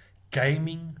series,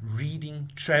 gaming, reading,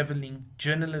 traveling,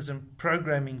 journalism,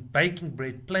 programming, baking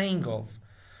bread, playing golf.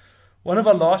 One of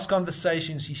our last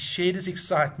conversations, he shared his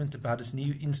excitement about his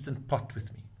new Instant Pot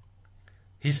with me.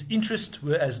 His interests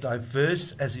were as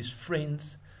diverse as his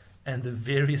friends and the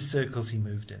various circles he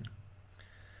moved in.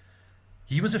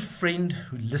 He was a friend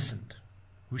who listened,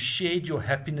 who shared your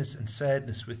happiness and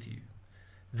sadness with you,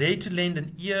 there to lend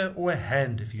an ear or a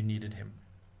hand if you needed him.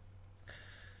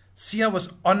 Sia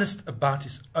was honest about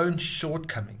his own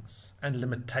shortcomings and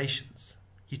limitations.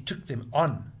 He took them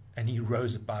on and he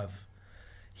rose above.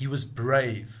 He was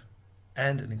brave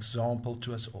and an example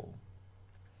to us all.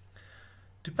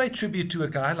 To pay tribute to a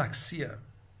guy like Sia,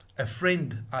 a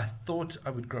friend I thought I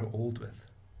would grow old with,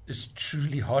 is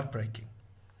truly heartbreaking.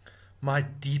 My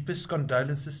deepest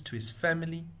condolences to his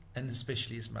family and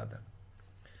especially his mother.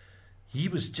 He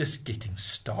was just getting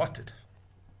started.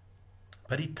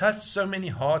 But he touched so many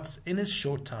hearts in his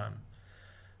short time,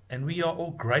 and we are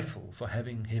all grateful for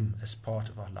having him as part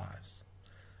of our lives.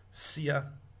 Siya,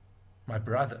 my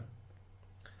brother,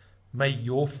 may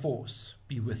your force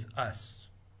be with us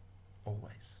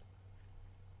always.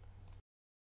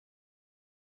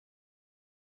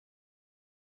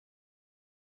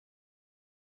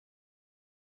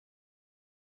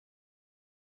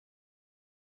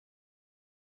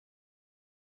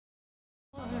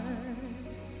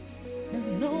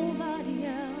 There's nobody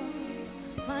else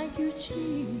like you,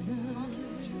 Jesus.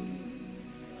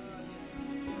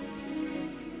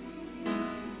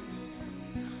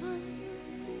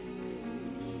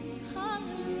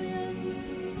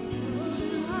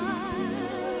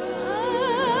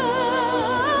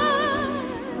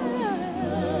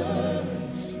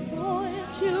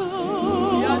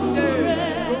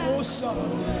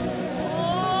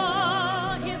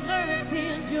 His mercy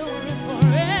enduring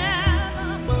forever.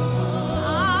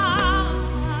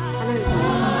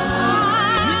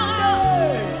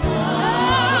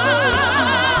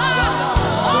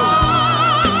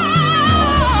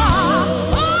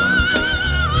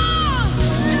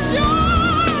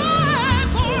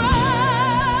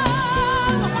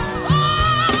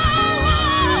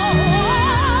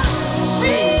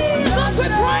 Jesus, we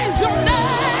praise your name.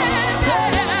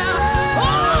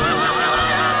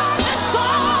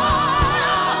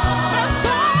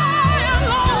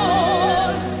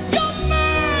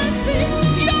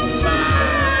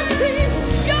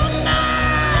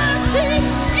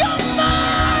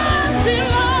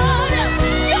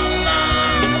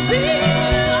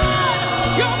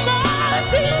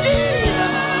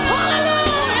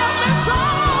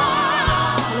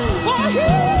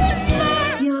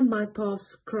 My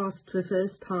paths crossed the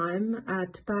first time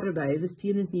at Parabay, the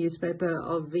student newspaper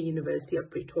of the University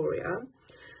of Pretoria.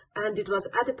 And it was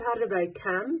at a Parabay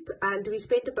camp, and we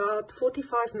spent about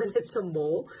 45 minutes or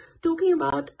more talking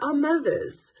about our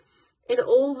mothers. In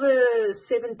all the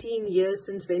 17 years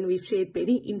since then, we've shared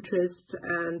many interests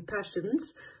and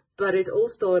passions, but it all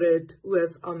started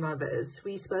with our mothers.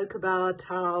 We spoke about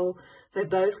how they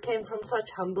both came from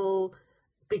such humble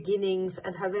beginnings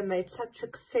and how they made such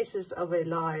successes of their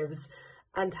lives,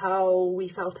 and how we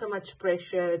felt so much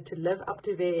pressure to live up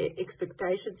to their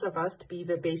expectations of us to be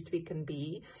the best we can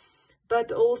be,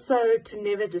 but also to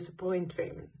never disappoint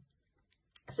them.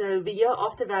 So the year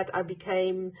after that, I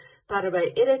became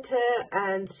Parabay editor,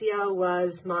 and Siya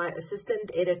was my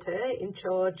assistant editor in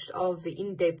charge of the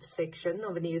in-depth section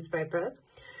of the newspaper.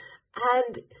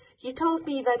 And he told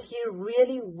me that he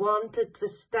really wanted the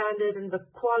standard and the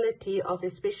quality of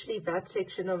especially that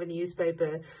section of a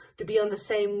newspaper to be on the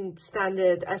same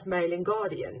standard as Mail and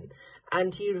Guardian.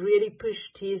 And he really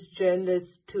pushed his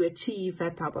journalists to achieve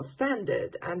that type of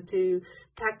standard and to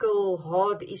tackle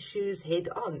hard issues head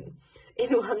on.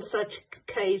 In one such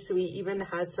case, we even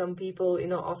had some people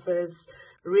in our office,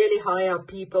 really high up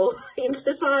people in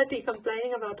society,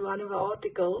 complaining about one of the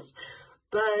articles,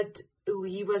 but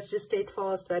he was just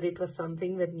steadfast that it was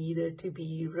something that needed to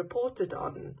be reported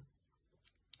on.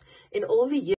 In all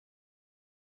the years,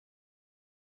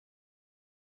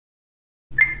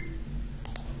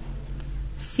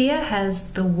 Siya has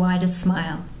the widest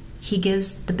smile. He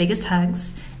gives the biggest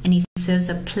hugs, and he serves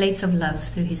up plates of love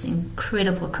through his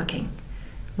incredible cooking.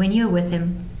 When you're with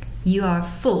him, you are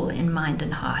full in mind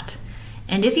and heart.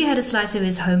 And if you had a slice of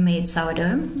his homemade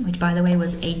sourdough, which by the way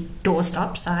was a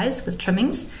doorstop size with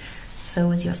trimmings, so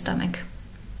was your stomach.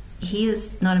 He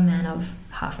is not a man of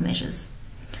half measures.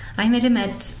 I met him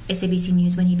at SABC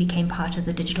News when he became part of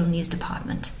the digital news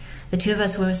department. The two of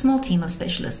us were a small team of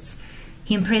specialists.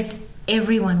 He impressed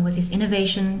everyone with his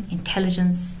innovation,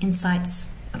 intelligence, insights,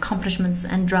 accomplishments,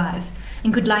 and drive,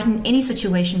 and could lighten any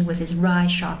situation with his wry,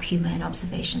 sharp humor and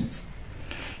observations.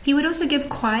 He would also give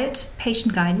quiet,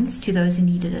 patient guidance to those who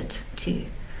needed it too.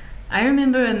 I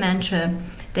remember a mantra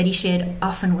that he shared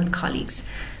often with colleagues: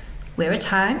 wear a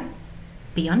tie,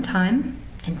 be on time,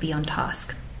 and be on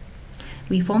task.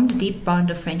 We formed a deep bond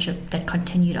of friendship that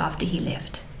continued after he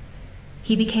left.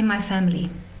 He became my family.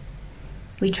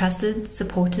 We trusted,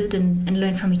 supported, and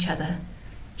learned from each other.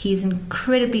 He is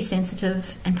incredibly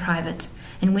sensitive and private,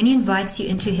 and when he invites you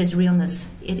into his realness,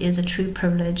 it is a true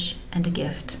privilege and a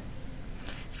gift.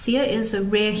 Siya is a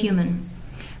rare human.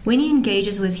 When he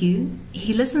engages with you,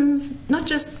 he listens not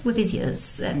just with his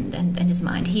ears and his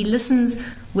mind, he listens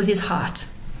with his heart.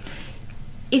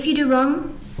 If you do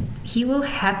wrong, he will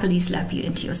happily slap you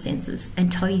into your senses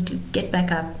and tell you to get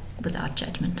back up without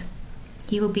judgment.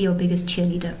 He will be your biggest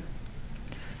cheerleader.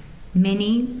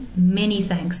 Many, many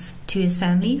thanks to his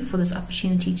family for this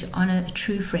opportunity to honor a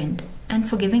true friend and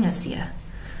for giving us here.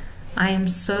 I am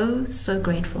so, so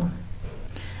grateful.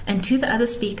 And to the other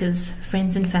speakers,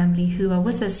 friends and family who are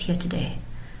with us here today,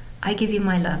 I give you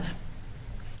my love.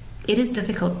 It is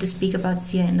difficult to speak about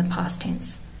Sia in the past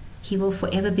tense. He will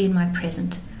forever be in my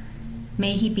present.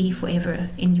 May he be forever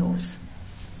in yours.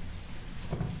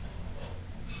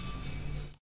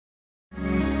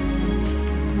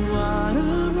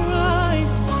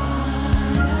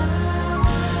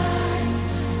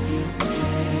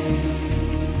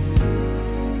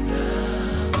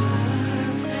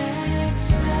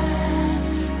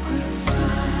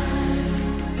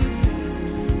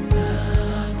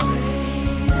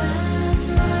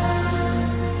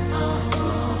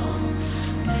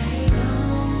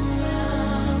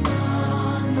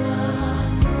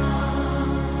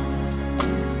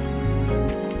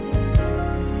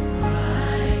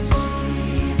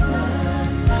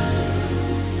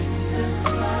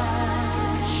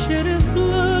 Shed his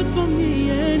blood for me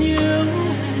and you.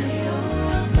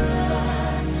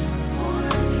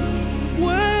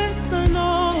 Words are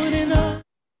not enough.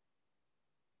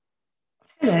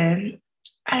 Hello.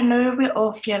 I know we're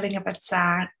all feeling a bit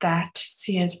sad that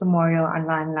Sia's memorial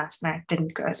online last night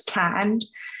didn't go as planned,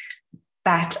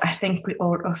 but I think we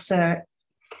all also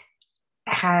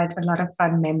had a lot of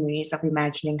fun memories of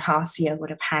imagining how Sia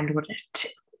would have handled it.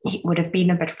 He would have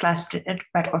been a bit flustered,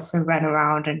 but also run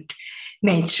around and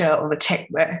made sure all the tech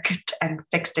worked and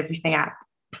fixed everything up.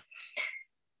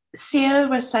 Sia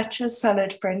was such a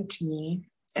solid friend to me.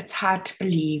 It's hard to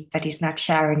believe that he's not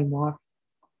here anymore.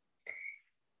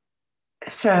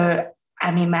 So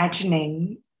I'm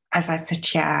imagining, as I sit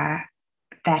here,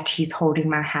 that he's holding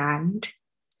my hand,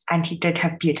 and he did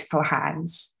have beautiful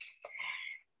hands.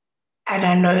 And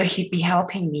I know he'd be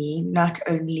helping me not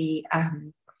only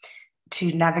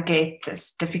to navigate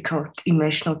this difficult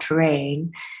emotional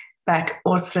terrain, but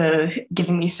also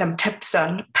giving me some tips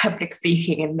on public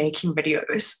speaking and making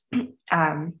videos.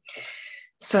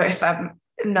 So if I'm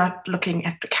not looking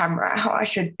at the camera how I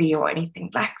should be or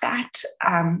anything like that,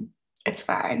 it's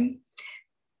fine.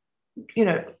 You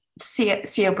know,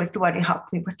 Sia was the one who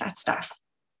helped me with that stuff.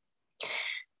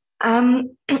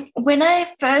 When I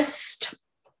first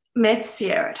met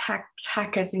Sia at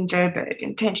Hackers in Joburg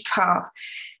in 2012,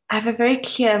 I have a very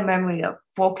clear memory of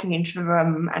walking into the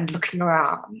room and looking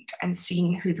around and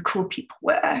seeing who the cool people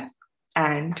were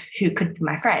and who could be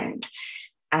my friend.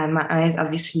 And my eyes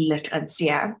obviously lit on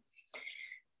Sia.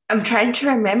 I'm trying to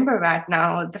remember right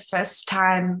now the first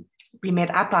time we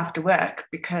met up after work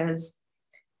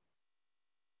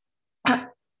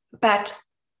but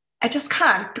I just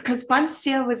can't, because once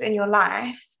Sia was in your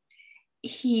life,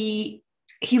 he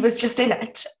was just in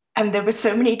it. And there were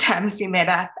so many times we met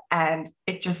up and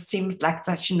it just seems like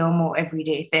such a normal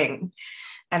everyday thing.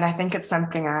 And I think it's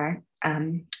something I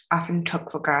often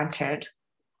took for granted.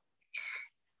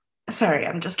 Sorry,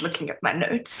 I'm just looking at my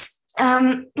notes.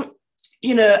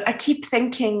 You know, I keep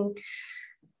thinking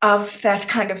of that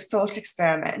kind of thought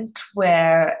experiment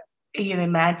where you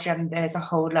imagine there's a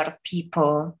whole lot of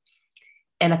people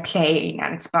in a plane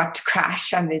and it's about to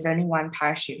crash and there's only one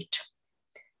parachute.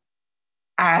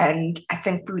 And I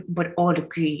think we would all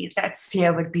agree that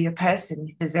Sia would be the person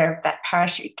who deserved that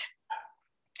parachute.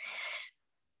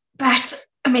 But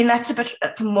I mean, that's a bit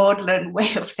of a maudlin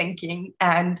way of thinking,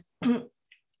 and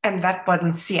that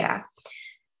wasn't Sia.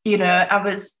 You know, I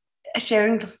was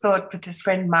sharing this thought with this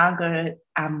friend Margot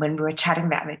when we were chatting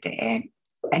the other day,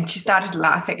 and she started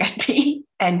laughing at me,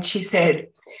 and she said,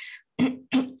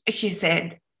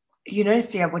 you know,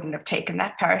 Sia wouldn't have taken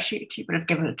that parachute. He would have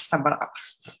given it to someone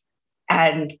else.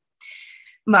 And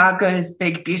Margot's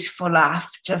big, beautiful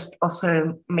laugh just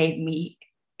also made me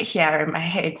hear in my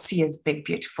head Sia's big,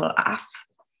 beautiful laugh,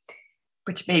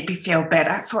 which made me feel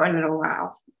better for a little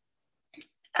while.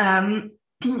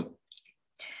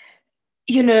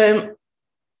 You know,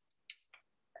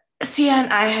 Sia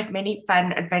and I had many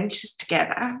fun adventures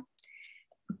together,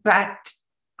 but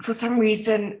for some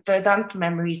reason, those aren't the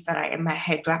memories that are in my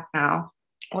head right now,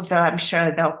 although I'm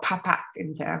sure they'll pop up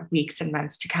in the weeks and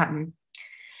months to come.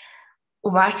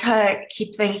 What I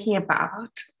keep thinking about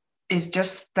is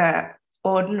just the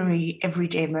ordinary,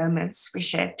 everyday moments we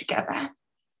shared together.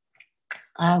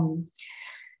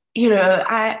 You know,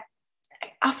 I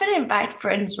often invite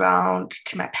friends round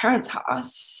to my parents'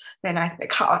 house, their nice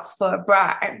big house, for a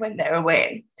bride when they're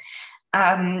away.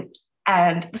 And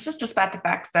this is despite the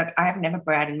fact that I have never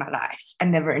bride in my life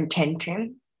and never intend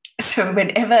to. So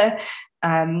whenever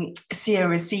Sia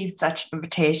received such an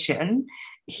invitation,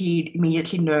 he'd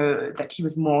immediately know that he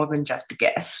was more than just a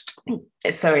guest.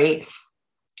 Sorry,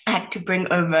 I had to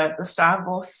bring over the Star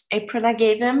Wars apron I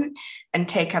gave him and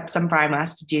take up some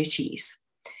Brewmaster duties.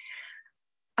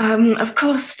 Of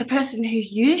course, the person who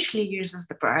usually uses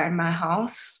the brew in my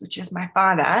house, which is my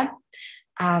father,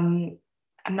 I'm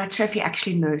not sure if he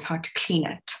actually knows how to clean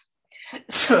it.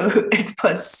 So it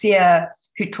was Siya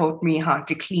who taught me how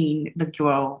to clean the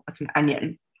grill with an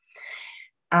onion.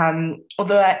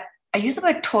 Although I use the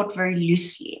word taught very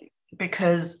loosely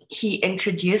because he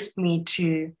introduced me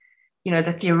to,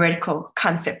 the theoretical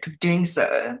concept of doing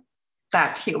so,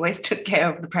 that he always took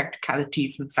care of the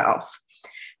practicalities himself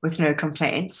with no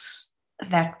complaints.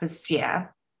 That was Siya.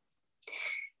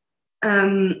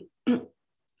 I'm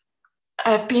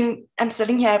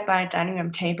sitting here at my dining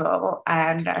room table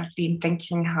and I've been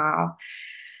thinking how,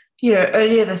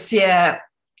 earlier this year,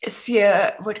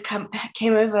 Siya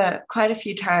came over quite a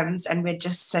few times and we'd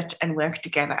just sit and work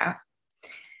together.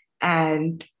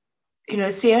 And,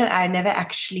 Siya and I never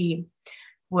actually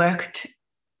worked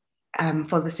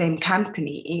for the same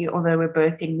company, although we're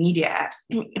both in media,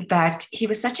 but he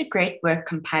was such a great work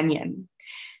companion.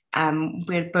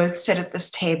 We'd both sit at this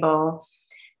table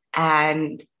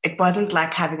and it wasn't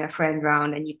like having a friend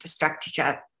around and you distract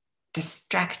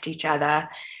each other.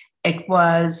 It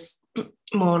was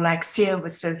more like Siya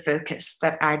was so focused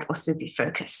that I'd also be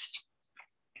focused,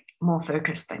 more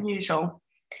focused than usual.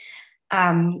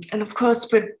 And of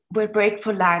course, we'd break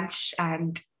for lunch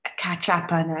and catch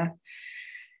up on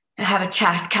have a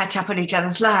chat, catch up on each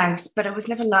other's lives, but it was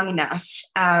never long enough.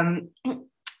 And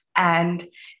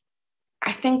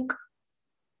I think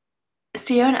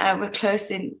Siya and I were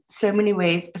close in so many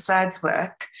ways besides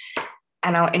work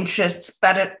and our interests,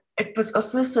 but it was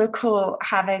also so cool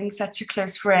having such a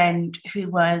close friend who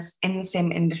was in the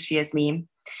same industry as me.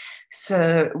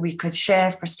 So we could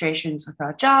share frustrations with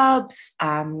our jobs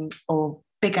or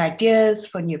big ideas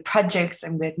for new projects,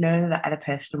 and we'd know the other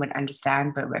person would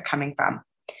understand where we're coming from.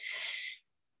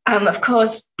 Of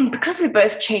course, because we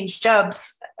both changed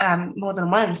jobs more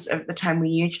than once over the time we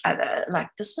knew each other,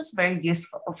 this was very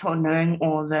useful for knowing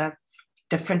all the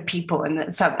different people in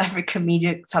the South African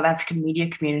media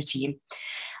community.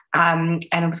 And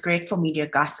it was great for media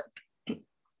gossip.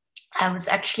 I was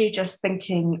actually just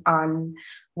thinking on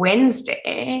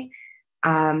Wednesday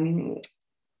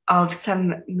of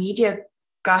some media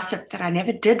gossip that I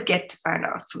never did get to find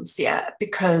out from Siya,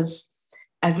 because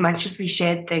as much as we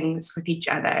shared things with each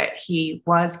other, he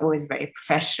was always very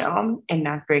professional in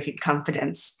not breaking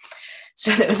confidence. So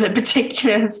there was a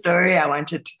particular story I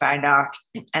wanted to find out.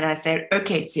 And I said,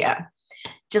 okay, Siya,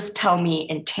 just tell me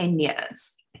in 10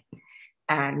 years.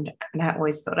 And I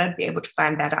always thought I'd be able to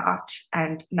find that out.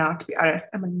 And now, to be honest,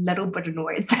 I'm a little bit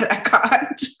annoyed that I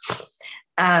can't.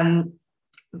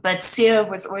 But Siya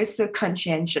was always so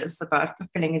conscientious about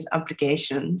fulfilling his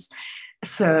obligations.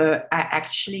 So I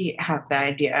actually have the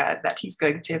idea that he's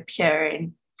going to appear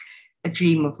in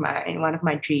one of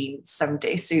my dreams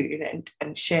someday soon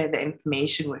and share the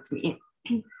information with me.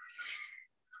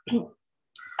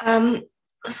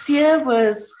 Siya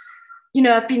was,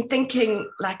 I've been thinking,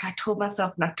 I told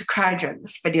myself not to cry during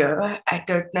this video. I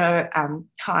don't know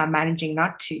how I'm managing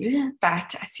not to,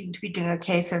 but I seem to be doing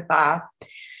okay so far.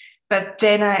 But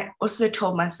then I also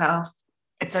told myself,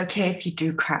 it's okay if you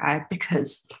do cry,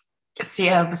 because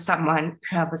Siya was someone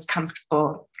who I was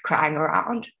comfortable crying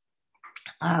around.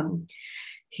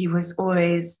 He was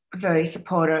always very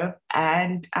supportive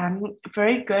and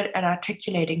very good at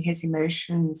articulating his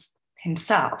emotions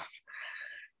himself,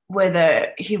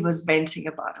 whether he was venting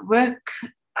about work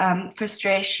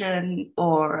frustration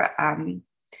or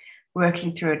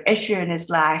working through an issue in his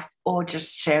life or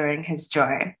just sharing his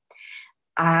joy.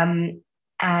 And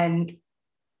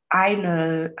I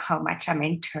know how much I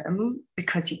meant to him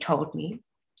because he told me,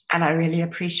 and I really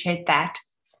appreciate that.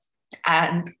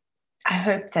 And I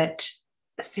hope that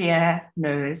Siya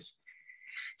knows.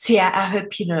 Siya, I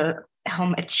hope you know how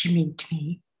much you mean to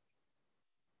me.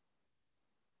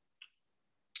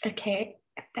 Okay,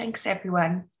 thanks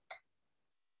everyone.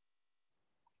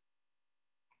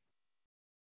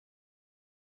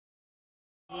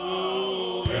 Oh,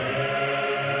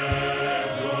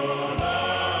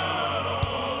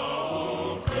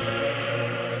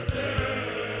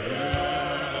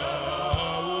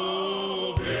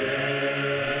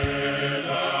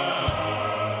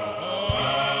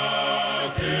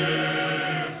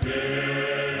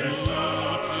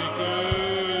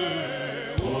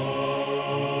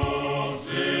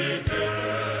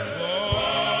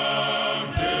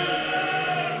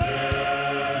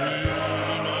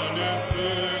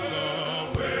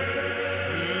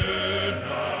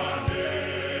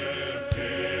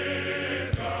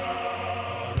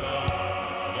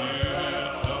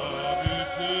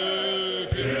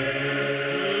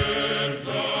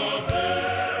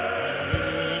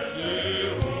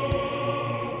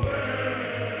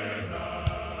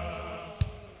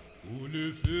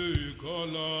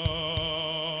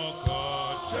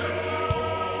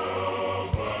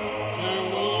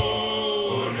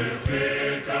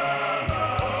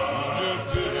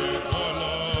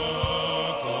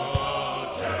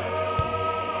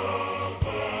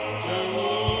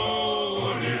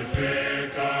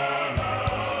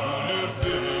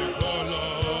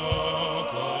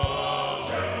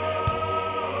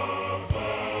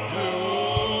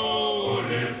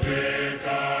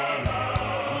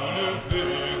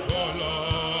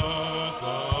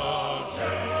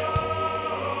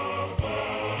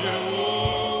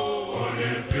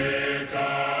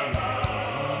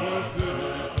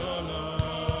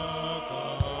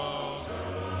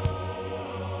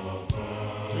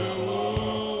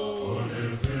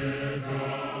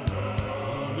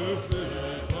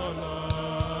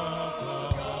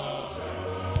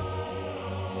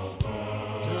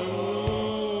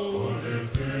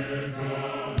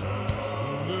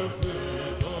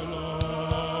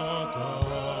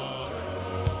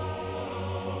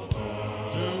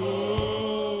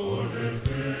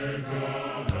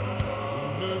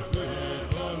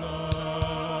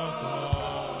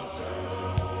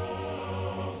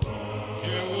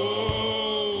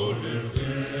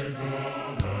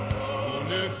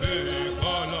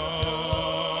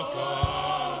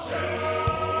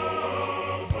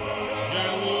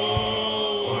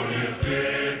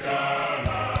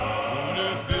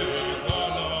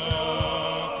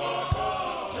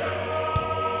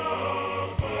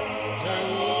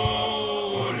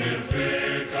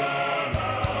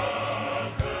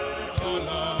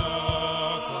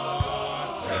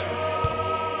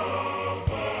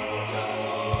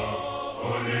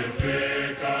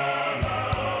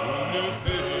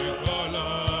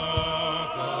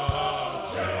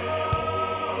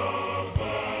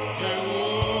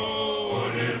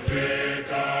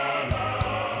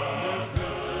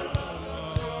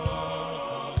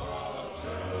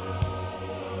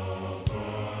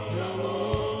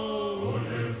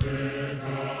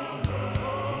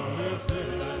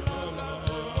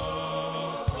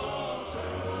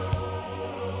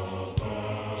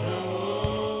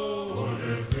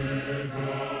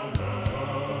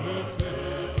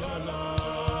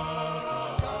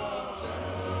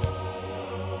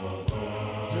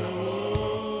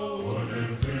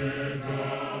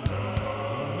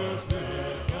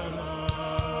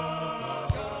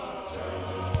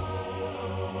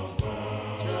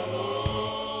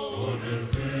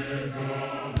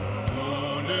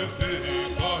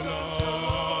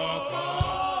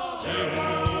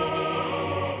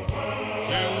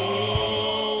 Siyabonga.